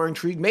I get more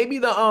intrigued. Maybe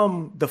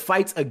the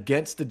fights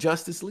against the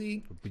Justice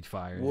League would be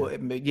fire. Well,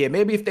 yeah,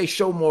 maybe if they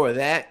show more of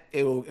that,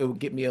 it'll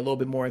get me a little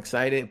bit more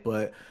excited.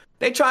 But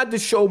they tried to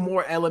show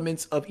more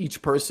elements of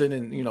each person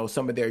and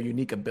some of their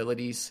unique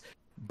abilities.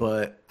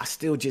 But I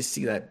still just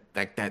see that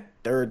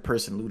third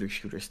person looter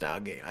shooter style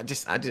game. I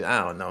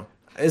don't know.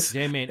 It's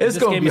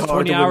gonna be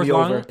hard 20 hours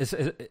long.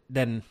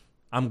 Then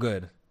I'm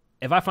good.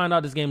 If I find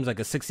out this game is like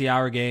a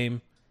 60-hour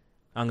game,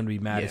 I'm gonna be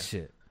mad as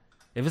shit.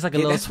 If it's like a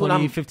little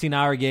 20,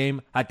 15-hour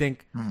game, I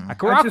think I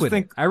can rock with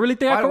it. I really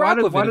think I can rock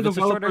with it.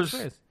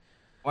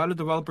 Why do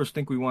developers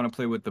think we want to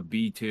play with the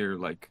B tier?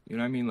 Like, you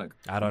know what I mean? Like,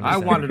 I don't. I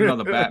wanted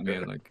another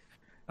Batman. Like,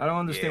 I don't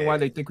understand why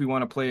they think we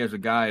want to play as a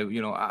guy.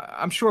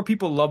 I'm sure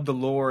people love the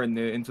lore and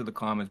they're into the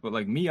comments, but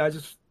like me, I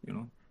just,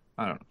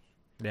 I don't know.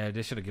 Yeah,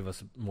 they should have given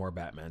us more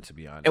Batman, to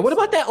be honest. And what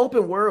about that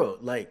open world?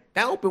 Like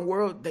that open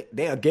world,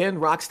 they again,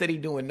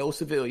 Rocksteady doing no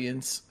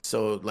civilians.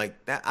 So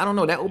like that, I don't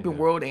know. That open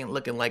world ain't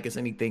looking like it's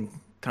anything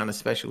kind of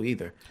special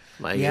either.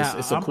 Like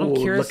it's a cool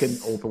looking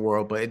open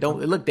world, but it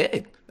look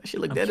dead. That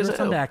shit look dead as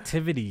hell. On the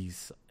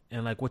activities.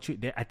 And like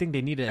I think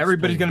they need to.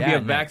 Everybody's gonna be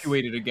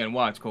evacuated again.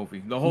 Watch,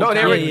 Kofi. The whole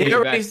they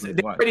already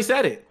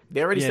said it.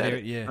 They already said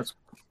it. Yeah.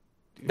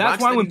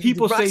 That's why when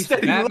people say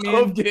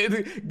Batman,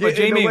 but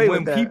Jamie,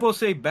 when people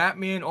say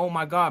Batman, oh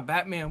my God,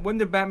 Batman. When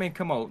did Batman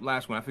come out?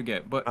 Last one, I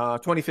forget. But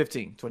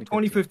 2015.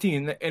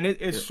 2015, and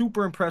it's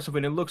super impressive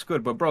and it looks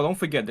good. But bro, don't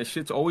forget, this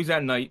shit's always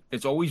at night.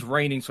 It's always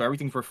raining, so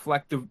everything's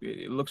reflective.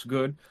 It looks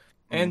good.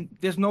 and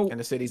there's no, and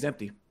the city's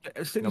empty.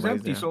 The city's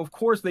empty, so of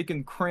course they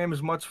can cram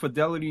as much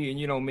fidelity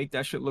and make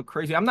that shit look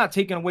crazy. I'm not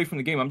taking away from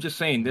the game. I'm just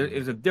saying there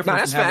is a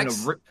difference in having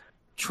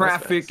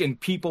traffic and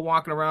people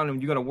walking around,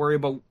 and you got to worry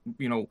about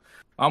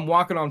I'm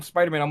walking on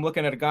Spider-Man. I'm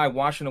looking at a guy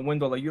washing a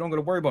window. Like, you don't got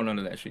to worry about none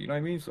of that shit. You know what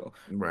I mean? So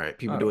right,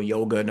 people doing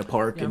yoga in the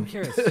park. Yeah, I'm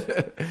curious.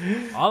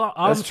 all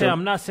I'm saying,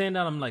 I'm not saying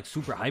that I'm like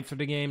super hyped for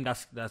the game.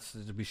 That's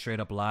to be straight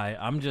up lie.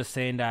 I'm just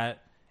saying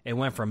that it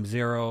went from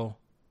 0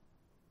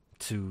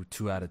 to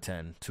 2 out of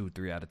 10, 2,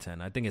 3 out of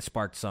 10. I think it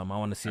sparked some. I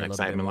want to see a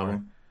little bit more.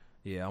 Level.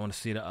 Yeah, I want to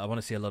see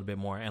a little bit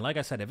more. And like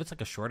I said, if it's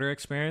like a shorter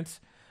experience,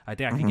 I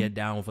think I can get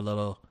down with a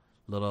little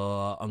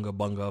unga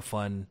bunga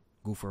fun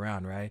goof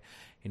around, right?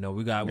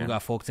 We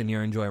got folks in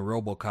here enjoying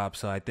RoboCop,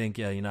 so I think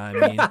you know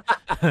what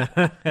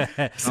I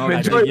mean. Some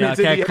enjoyment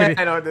to be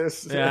had on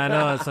this. Yeah, I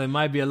know. So it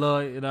might be a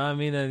little, you know what I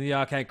mean. And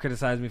y'all can't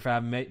criticize me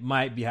for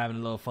might be having a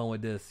little fun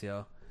with this,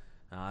 yo.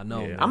 I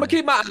know. Yeah. I'm gonna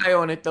keep my eye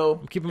on it though.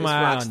 I'm keeping my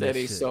eye on this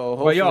shit. So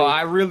but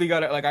I really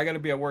gotta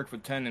be at work for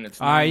 10 and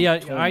it's all right. Yeah,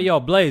 all right, yo,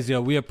 Blaze, yo,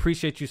 we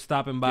appreciate you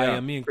stopping by. Yeah,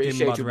 me and Kim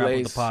about to wrap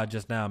up the pod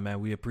just now, man.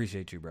 We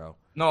appreciate you, bro.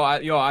 No,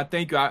 I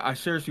thank you. I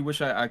seriously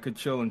wish I could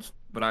chill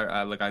but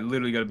I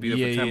literally gotta be there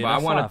for 10. Yeah, but I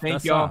want to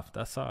thank y'all.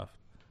 That's soft.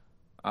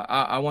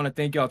 I want to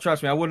thank y'all.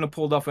 Trust me, I wouldn't have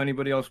pulled off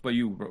anybody else but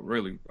you.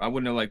 Really, I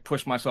wouldn't have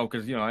pushed myself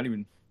because I didn't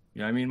even. You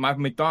know what I mean? My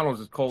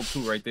McDonald's is cold too,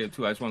 right there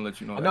too. I just want to let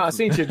you know. No, I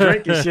seen you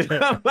drinking shit.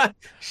 But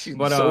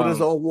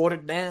soda's all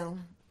watered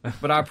down.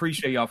 But I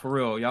appreciate y'all for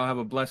real. Y'all have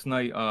a blessed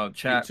night.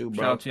 Chat. Too,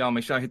 shout out to y'all.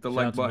 Make sure I hit the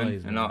like button,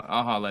 Blaze, and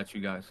I'll holler at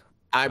you guys.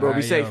 All right, bro.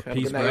 Be safe.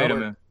 Peace, bro. Later,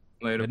 man.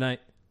 Later. Good night.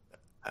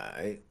 All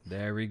right.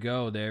 There we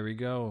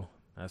go.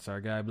 That's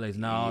our guy Blaze.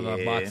 Now all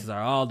our boxes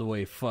are all the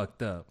way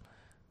fucked up.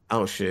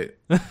 Oh shit!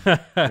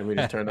 Can we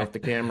just turn off the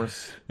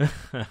cameras?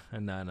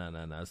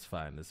 No. It's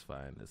fine.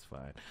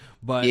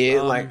 But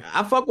yeah,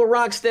 I fuck with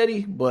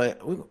Rocksteady, but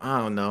I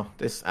don't know.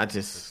 I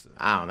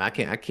don't know. I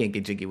can't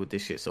get jiggy with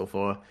this shit so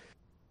far.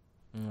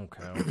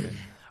 Okay.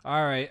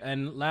 All right,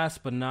 and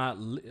last but not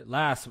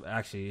last,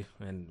 actually,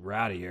 and we're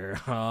out of here.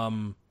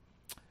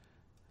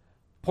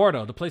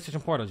 Portal, the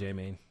PlayStation Portal,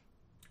 J-Man.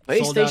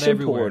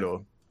 PlayStation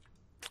Portal.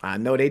 I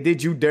know they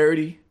did you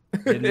dirty.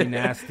 Didn't be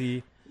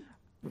nasty.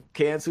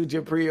 Canceled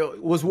your pre.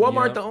 Was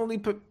Walmart the only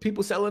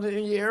people selling it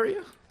in your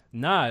area?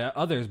 Nah,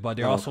 others, but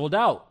they're all sold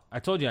out.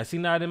 I told you, I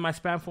seen that in my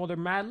spam folder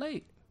mad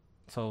late,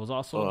 so it was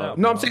all sold out.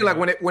 No, I'm saying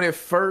when it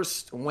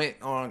first went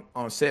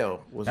on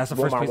sale. That's the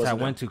first place I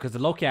went to because the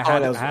low-key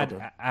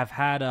I've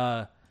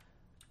had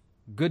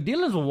good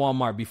dealings with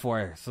Walmart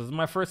before, so this is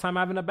my first time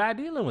having a bad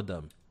dealing with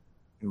them.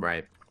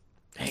 Right.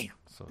 Damn.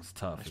 So it's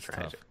tough. That's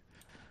tragic. Tough.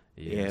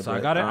 Yeah. So I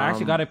got it. I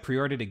actually got it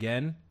pre-ordered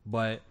again,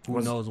 but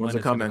who knows when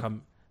it's gonna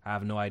come? I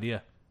have no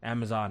idea.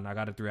 Amazon. I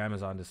got it through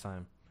Amazon this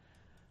time.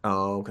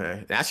 Oh,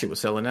 okay. That shit was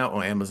selling out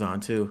on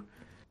Amazon too.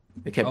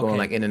 It kept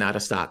going in and out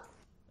of stock.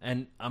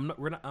 And I'm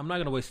not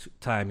gonna waste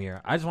time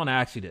here. I just want to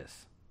ask you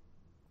this.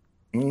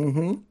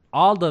 Mm-hmm.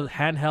 All the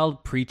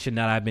handheld preaching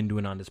that I've been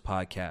doing on this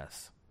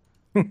podcast.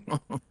 Do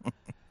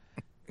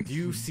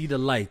you see the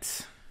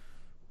lights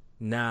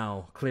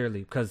now clearly?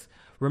 Because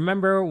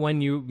remember when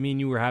me and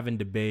you were having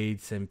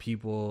debates and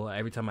people,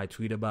 every time I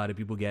tweet about it,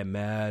 people get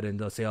mad and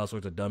they'll say all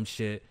sorts of dumb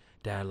shit.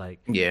 That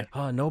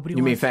nobody.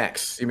 You mean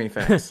facts?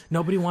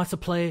 Nobody wants to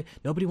play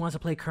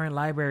current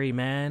library,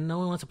 man. No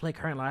one wants to play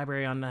current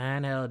library on the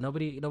handheld.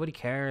 Nobody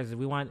cares. If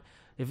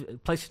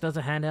PlayStation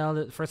doesn't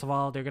handheld, first of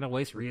all, they're gonna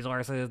waste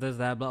resources. This,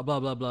 that, blah,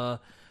 blah, blah, blah.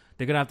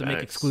 They're gonna have to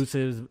make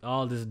exclusives.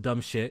 All this dumb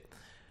shit.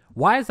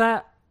 Why is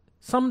that?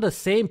 Some of the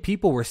same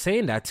people were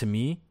saying that to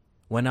me.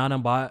 Went out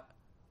and bought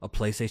a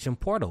PlayStation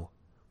Portal,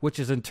 which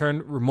is in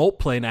turn remote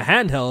playing a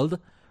handheld,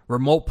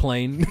 remote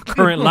playing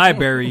current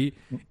library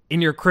in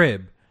your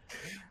crib.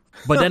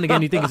 But then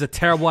again, you think it's a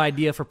terrible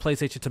idea for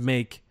PlayStation to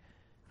make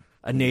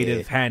a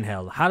native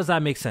handheld. How does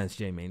that make sense,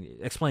 J-Man?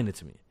 Explain it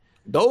to me.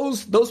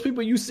 Those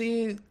people you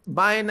see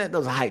buying that,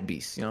 those are hype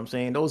beasts. You know what I'm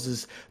saying? Those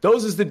is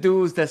the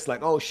dudes that's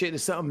like, oh shit,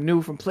 there's something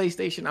new from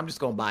PlayStation. I'm just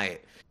gonna buy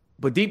it.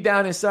 But deep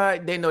down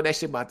inside, they know that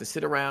shit about to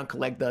sit around,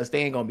 collect dust.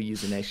 They ain't gonna be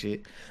using that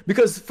shit.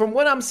 Because from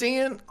what I'm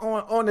seeing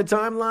on the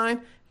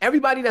timeline,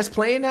 everybody that's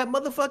playing that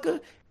motherfucker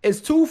is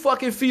 2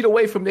 fucking feet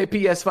away from their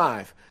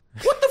PS5.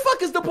 What the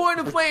fuck is the point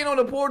of playing on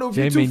the Portal if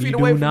you're 2 feet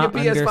away from your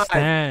PS5?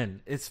 Understand.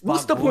 It's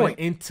what's the point?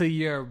 Into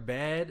your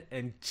bed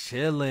and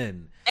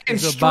chilling. And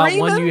it's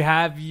streaming? About when you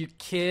have your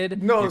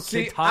kid. No, your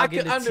see, kid I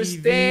can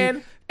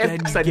understand TV,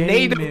 if it's a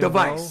native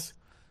device.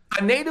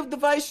 Bro. A native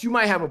device, you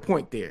might have a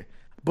point there.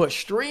 But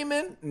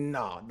streaming,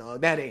 no,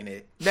 that ain't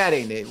it. That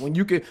ain't it. When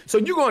you can, so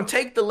you're gonna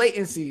take the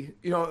latency,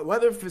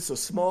 whether if it's a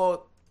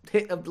small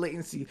hit of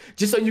latency,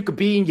 just so you could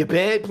be in your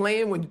bed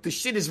playing when the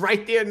shit is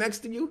right there next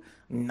to you.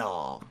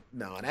 No,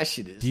 that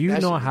shit is. Do you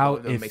know how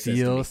it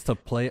feels to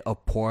play a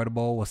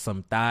portable with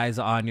some thighs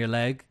on your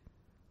leg?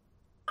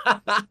 Do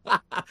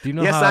you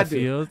know how it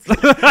feels?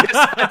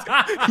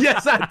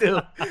 Yes, I do.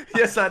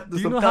 Do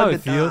you know how it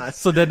feels?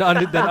 So then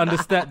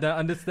understand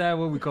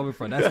where we're coming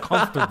from. That's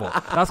comfortable.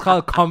 That's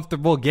called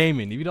comfortable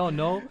gaming. If you don't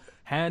know,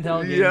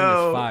 handheld gaming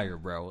is fire,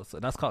 bro. So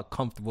that's called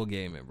comfortable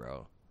gaming,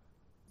 bro.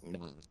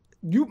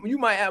 You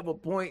might have a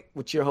point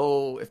with your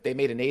whole, if they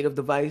made a native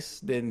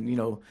device,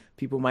 then,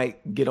 people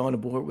might get on the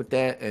board with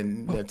that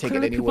and take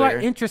it anywhere. People are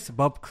interested,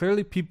 but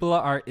clearly people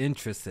are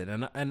interested.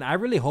 And I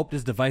really hope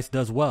this device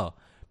does well.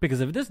 Because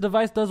if this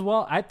device does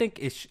well, I think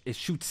it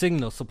shoots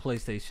signals to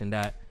PlayStation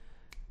that,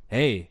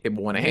 hey,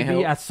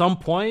 maybe at some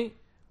point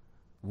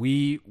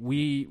we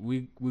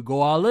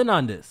go all in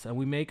on this and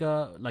we make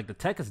the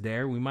tech is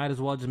there. We might as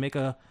well just make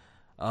a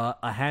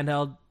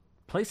handheld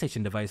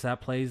PlayStation device that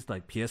plays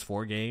like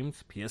PS4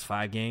 games,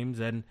 PS5 games,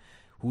 and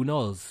who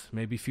knows,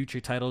 maybe future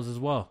titles as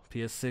well,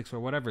 PS6 or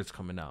whatever is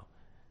coming out.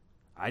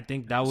 I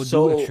think that would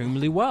do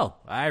extremely well.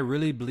 I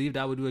really believe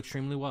that would do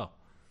extremely well.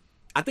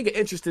 I think an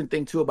interesting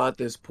thing too about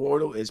this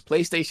Portal is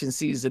PlayStation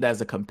sees it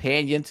as a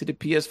companion to the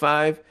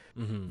PS5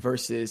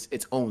 versus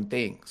its own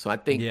thing. So I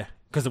think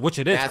because which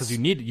it is, because you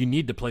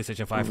need the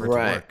PlayStation 5 for it to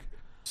work.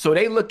 So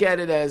they look at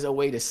it as a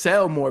way to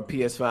sell more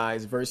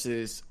PS5s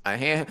versus a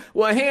handheld.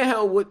 Well, a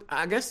handheld would,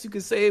 I guess you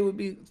could say, it would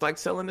be like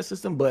selling the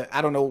system, but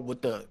I don't know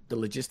what the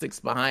logistics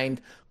behind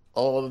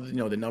all of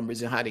the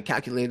numbers and how they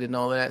calculate it and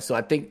all of that. So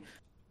I think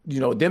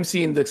them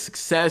seeing the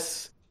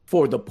success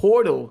for the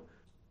Portal,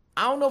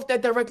 I don't know if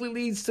that directly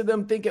leads to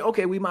them thinking,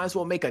 okay, we might as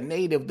well make a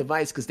native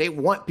device, because they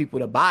want people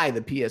to buy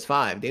the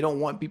PS5. They don't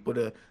want people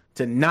to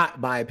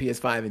not buy a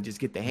PS5 and just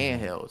get the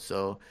handheld.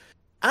 So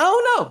I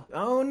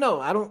don't know.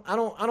 I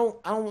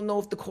don't know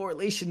if the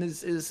correlation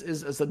is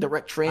a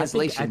direct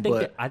translation.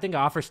 I think it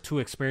offers two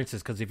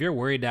experiences, because if you're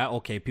worried that,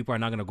 okay, people are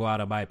not going to go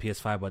out and buy a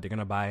PS5, but they're going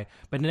to buy,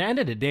 but at the end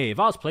of the day, if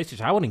I was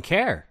PlayStation, I wouldn't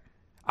care.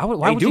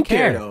 Why would you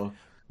care though?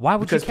 Why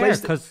would you care?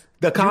 Because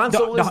the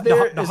console is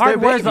there. The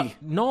hardware is the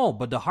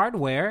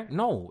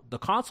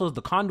console is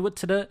the conduit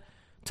to the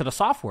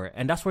software,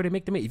 and that's where they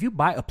make them. If you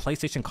buy a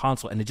PlayStation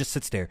console and it just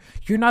sits there,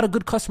 you're not a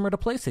good customer to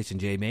PlayStation,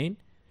 J-Main.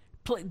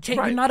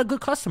 You're not a good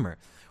customer.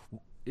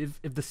 If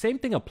the same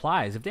thing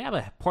applies, if they have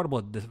a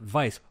portable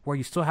device where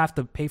you still have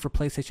to pay for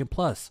PlayStation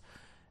Plus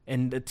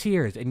and the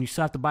tiers, and you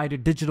still have to buy their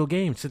digital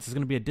games since it's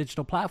going to be a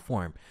digital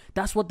platform,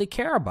 that's what they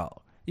care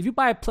about. If you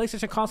buy a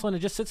PlayStation console and it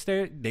just sits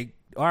there,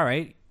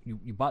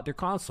 you bought their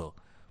console,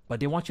 but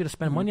they want you to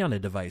spend money on the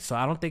device. So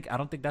I don't think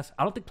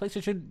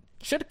PlayStation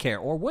should care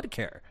or would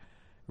care,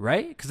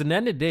 right? Because at the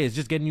end of the day, it's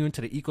just getting you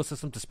into the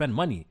ecosystem to spend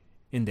money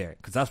in there,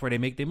 because that's where they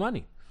make their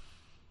money.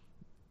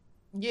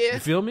 Yeah, you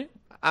feel me?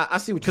 I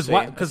see what you're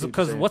saying.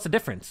 Because what's the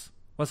difference?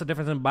 What's the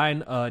difference in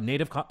buying a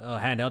native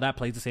handheld that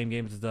plays the same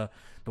games as the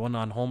one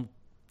on home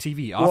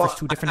TV? Offers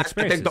two different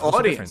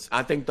experiences.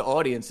 I think the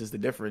audience is the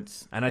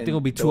difference, and I think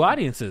it'll be two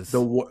audiences.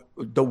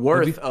 The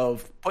worth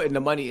of putting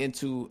the money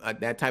into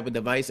that type of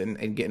device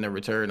and getting a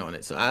return on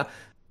it. So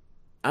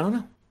I don't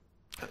know.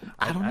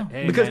 I don't know,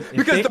 because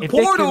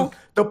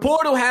the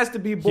portal has to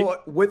be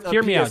bought with a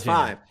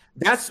PS5.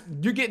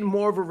 You're getting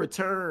more of a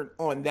return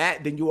on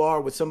that than you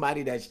are with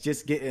somebody that's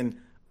just getting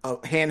a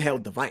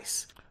handheld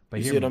device.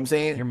 But you see what I'm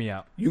saying? Hear me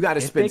out. You got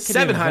to spend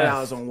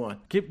 $700 on one.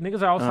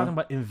 Niggas are always talking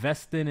about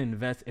invest.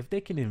 If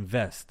they can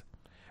invest,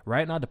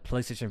 right now the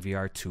PlayStation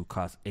VR 2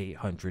 costs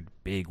 $800,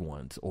 big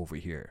ones over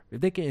here.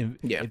 If they can,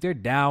 if they're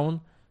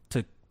down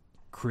to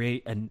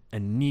create a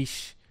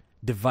niche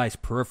device,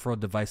 peripheral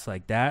device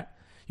like that,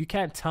 you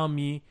can't tell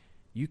me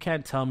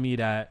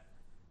that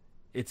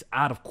it's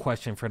out of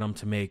question for them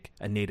to make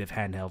a native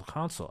handheld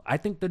console. I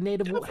think the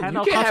native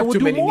handheld console will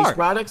do more.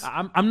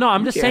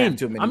 I'm just saying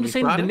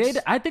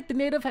I think the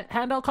native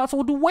handheld console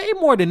will do way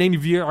more than any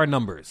VR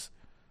numbers.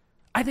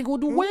 I think it will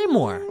do way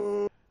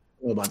more.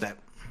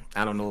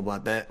 I don't know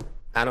about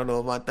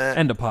that.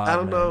 End the pod. I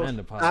don't know.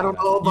 I don't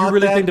know about that. You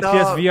really think the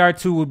PSVR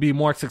 2 would be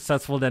more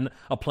successful than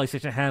a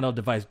PlayStation handheld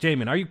device?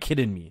 Jamin, are you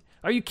kidding me?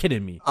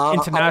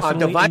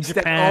 Internationally, a device in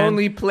Japan, that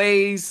only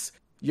plays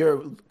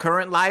your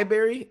current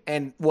library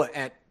and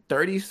at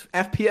 30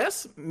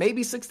 FPS,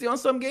 maybe 60 on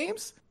some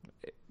games.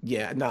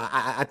 Yeah, no,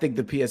 I think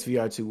the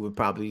PSVR 2 would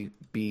probably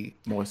be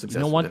more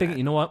successful. One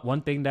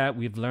thing that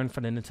we've learned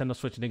from the Nintendo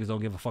Switch, niggas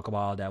don't give a fuck about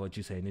all that. What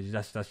you saying?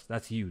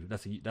 That's you.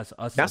 That's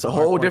us. That's a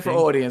whole different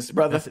audience,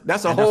 brother.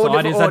 That's a whole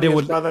different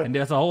audience, brother. And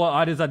that's a whole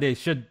audience that they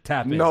should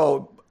tap in.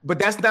 No, but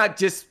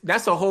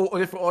that's a whole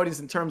different audience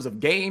in terms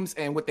of games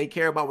and what they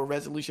care about with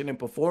resolution and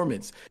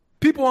performance.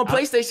 People on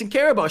PlayStation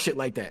care about shit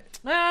like that.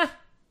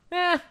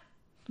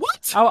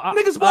 What?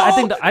 Niggas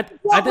want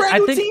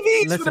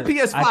TVs for the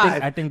PS5.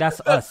 I think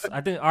that's us.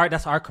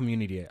 That's our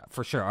community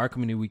for sure. Our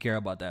community, we care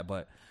about that.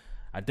 But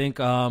I think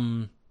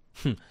one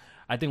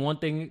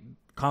thing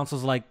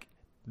consoles like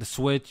the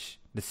Switch,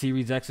 the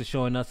Series X is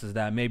showing us is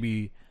that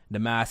maybe the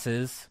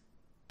masses,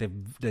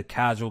 the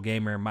casual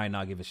gamer might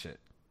not give a shit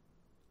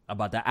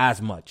about that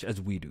as much as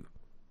we do.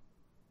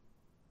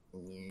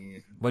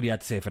 What do you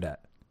have to say for that?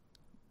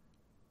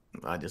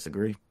 I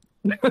disagree.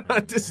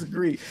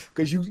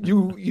 Because you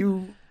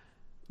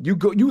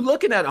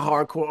looking at a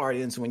hardcore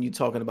audience when you're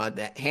talking about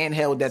that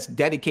handheld that's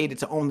dedicated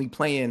to only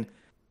playing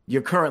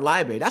your current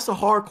library. That's a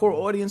hardcore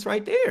audience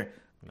right there.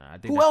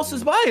 Who else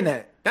is buying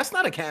that? That's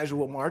not a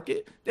casual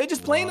market. They're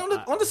just playing on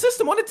the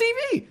system, on the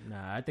TV.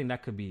 Nah, I think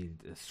that could be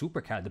super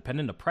casual,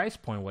 depending on the price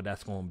point. What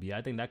that's going to be,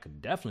 I think that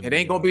could definitely. It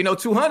ain't gonna be no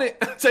 200.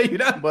 I'll tell you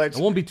that much.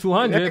 It won't be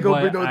 200. It ain't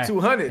gonna be no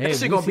 200. That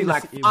shit gonna be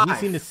like 5.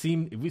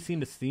 If we seen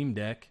the Steam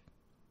Deck,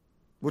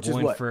 which is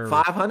what,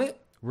 500?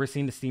 We're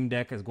seeing the Steam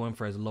Deck is going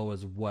for as low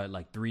as what,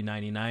 like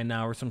 $399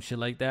 now or some shit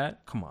like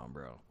that. Come on,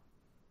 bro.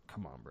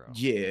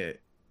 Yeah.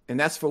 And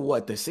that's for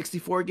what, the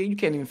 64 gig? You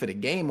can't even fit a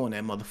game on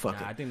that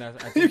motherfucker. Nah, I think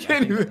that's. I think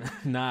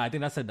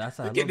that's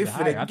a little bit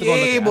higher. I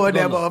game on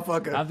that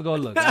motherfucker. I have to go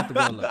look.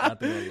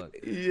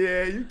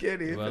 Yeah, you can't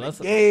even fit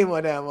a game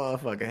on that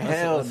motherfucker.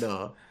 Hell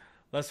no.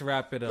 Let's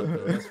wrap it up.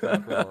 Let's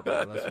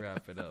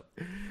wrap it up.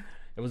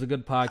 It was a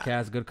good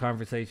podcast, good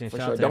conversation.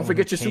 Shout out to don't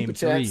forget your super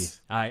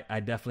chats.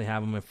 I definitely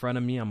have them in front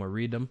of me. I'm gonna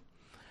read them.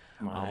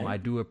 I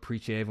do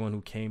appreciate everyone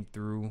who came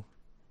through.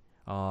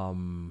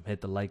 Hit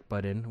the like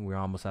button. We're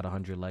almost at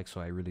 100 likes, so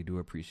I really do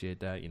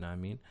appreciate that. You know what I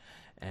mean?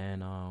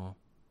 And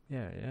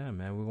yeah,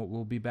 man.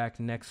 We'll be back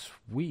next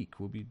week.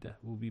 We'll be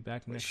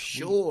back next week.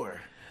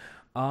 Sure.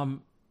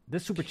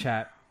 This super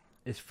chat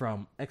is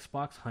from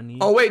Xbox Honey.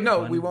 Oh wait,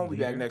 no, we won't be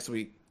back next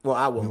week. Well,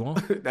 I won't. You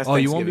won't? That's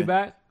you won't be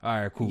back? All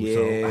right, cool.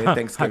 Yeah, so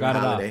Thanksgiving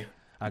holiday.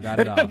 I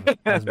got it off.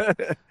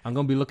 I'm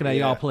gonna be looking at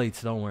y'all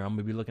plates. Don't worry, I'm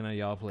gonna be looking at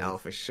y'all plates. Oh,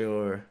 for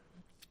sure.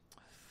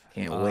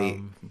 Can't wait.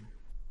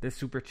 This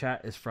super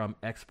chat is from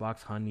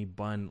Xbox Honey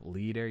Bun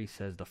Leader. He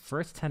says, the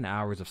first 10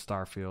 hours of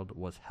Starfield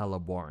was hella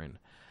boring.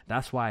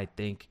 That's why I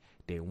think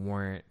they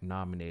weren't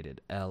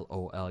nominated.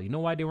 LOL. You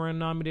know why they weren't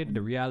nominated?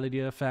 The reality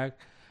of the fact,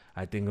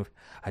 I think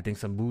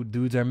some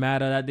dudes are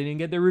mad that they didn't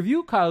get the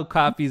review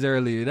copies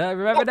earlier.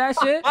 Remember that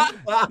shit?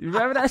 You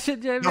remember that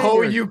shit, Jay? The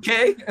whole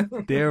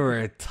UK? They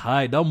were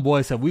tight. Them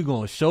boys said, we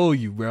gonna show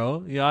you,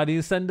 bro. Y'all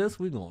didn't send us?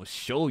 We gonna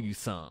show you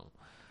some.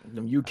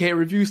 Them UK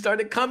reviews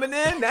started coming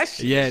in. That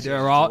shit,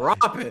 they're all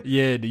dropping.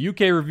 Yeah, the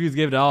UK reviews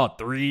gave it all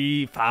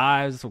 3,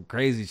 5, some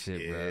crazy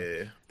shit, bro.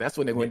 Yeah, that's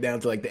when they went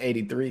down to like the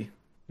 83.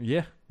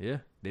 Yeah.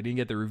 They didn't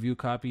get the review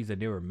copies, and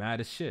they were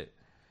mad as shit.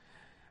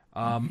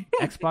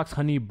 Xbox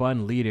Honey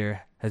Bun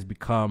Leader has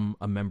become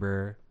a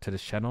member to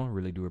this channel.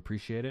 Really do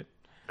appreciate it.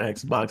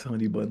 Xbox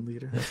Honey Bun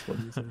Leader. That's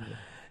funny.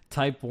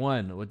 Type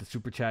 1 with the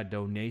super chat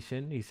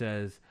donation. He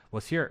says,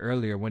 was here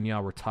earlier when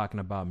y'all were talking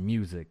about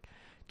music.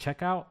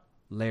 Check out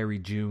Larry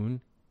June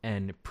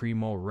and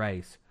Primo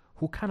Rice,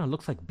 who kind of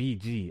looks like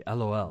BG.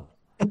 LOL.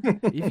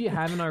 If you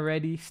haven't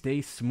already,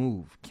 stay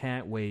smooth.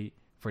 Can't wait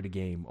for the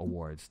Game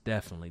Awards.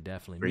 Definitely.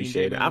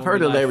 Appreciate it. I've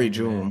heard of Larry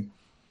June.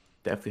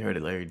 Definitely heard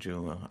of Larry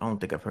June. I don't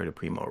think I've heard of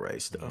Primo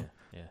Rice though.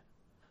 Yeah.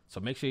 So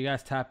make sure you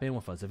guys tap in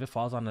with us. If it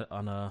falls on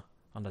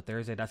the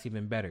Thursday, that's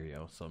even better,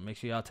 yo. So make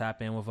sure y'all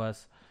tap in with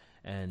us.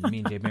 And me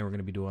and J-Man, we're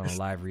gonna be doing a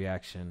live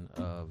reaction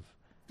of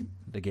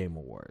the Game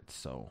Awards.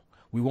 So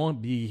we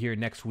won't be here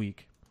next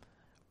week,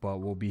 but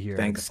we'll be here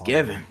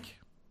Thanksgiving,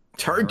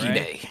 Turkey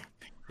Day.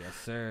 Yes,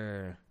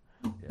 sir.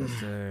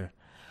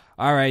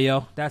 All right,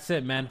 yo. That's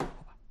it, man.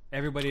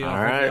 Everybody, all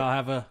right. Y'all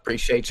have a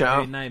appreciate y'all.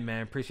 Great night,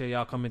 man. Appreciate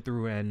y'all coming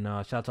through, and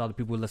shout out to all the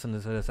people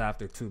listening to this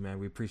after too, man.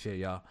 We appreciate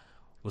y'all.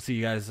 We'll see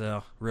you guys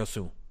real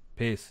soon.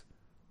 Peace.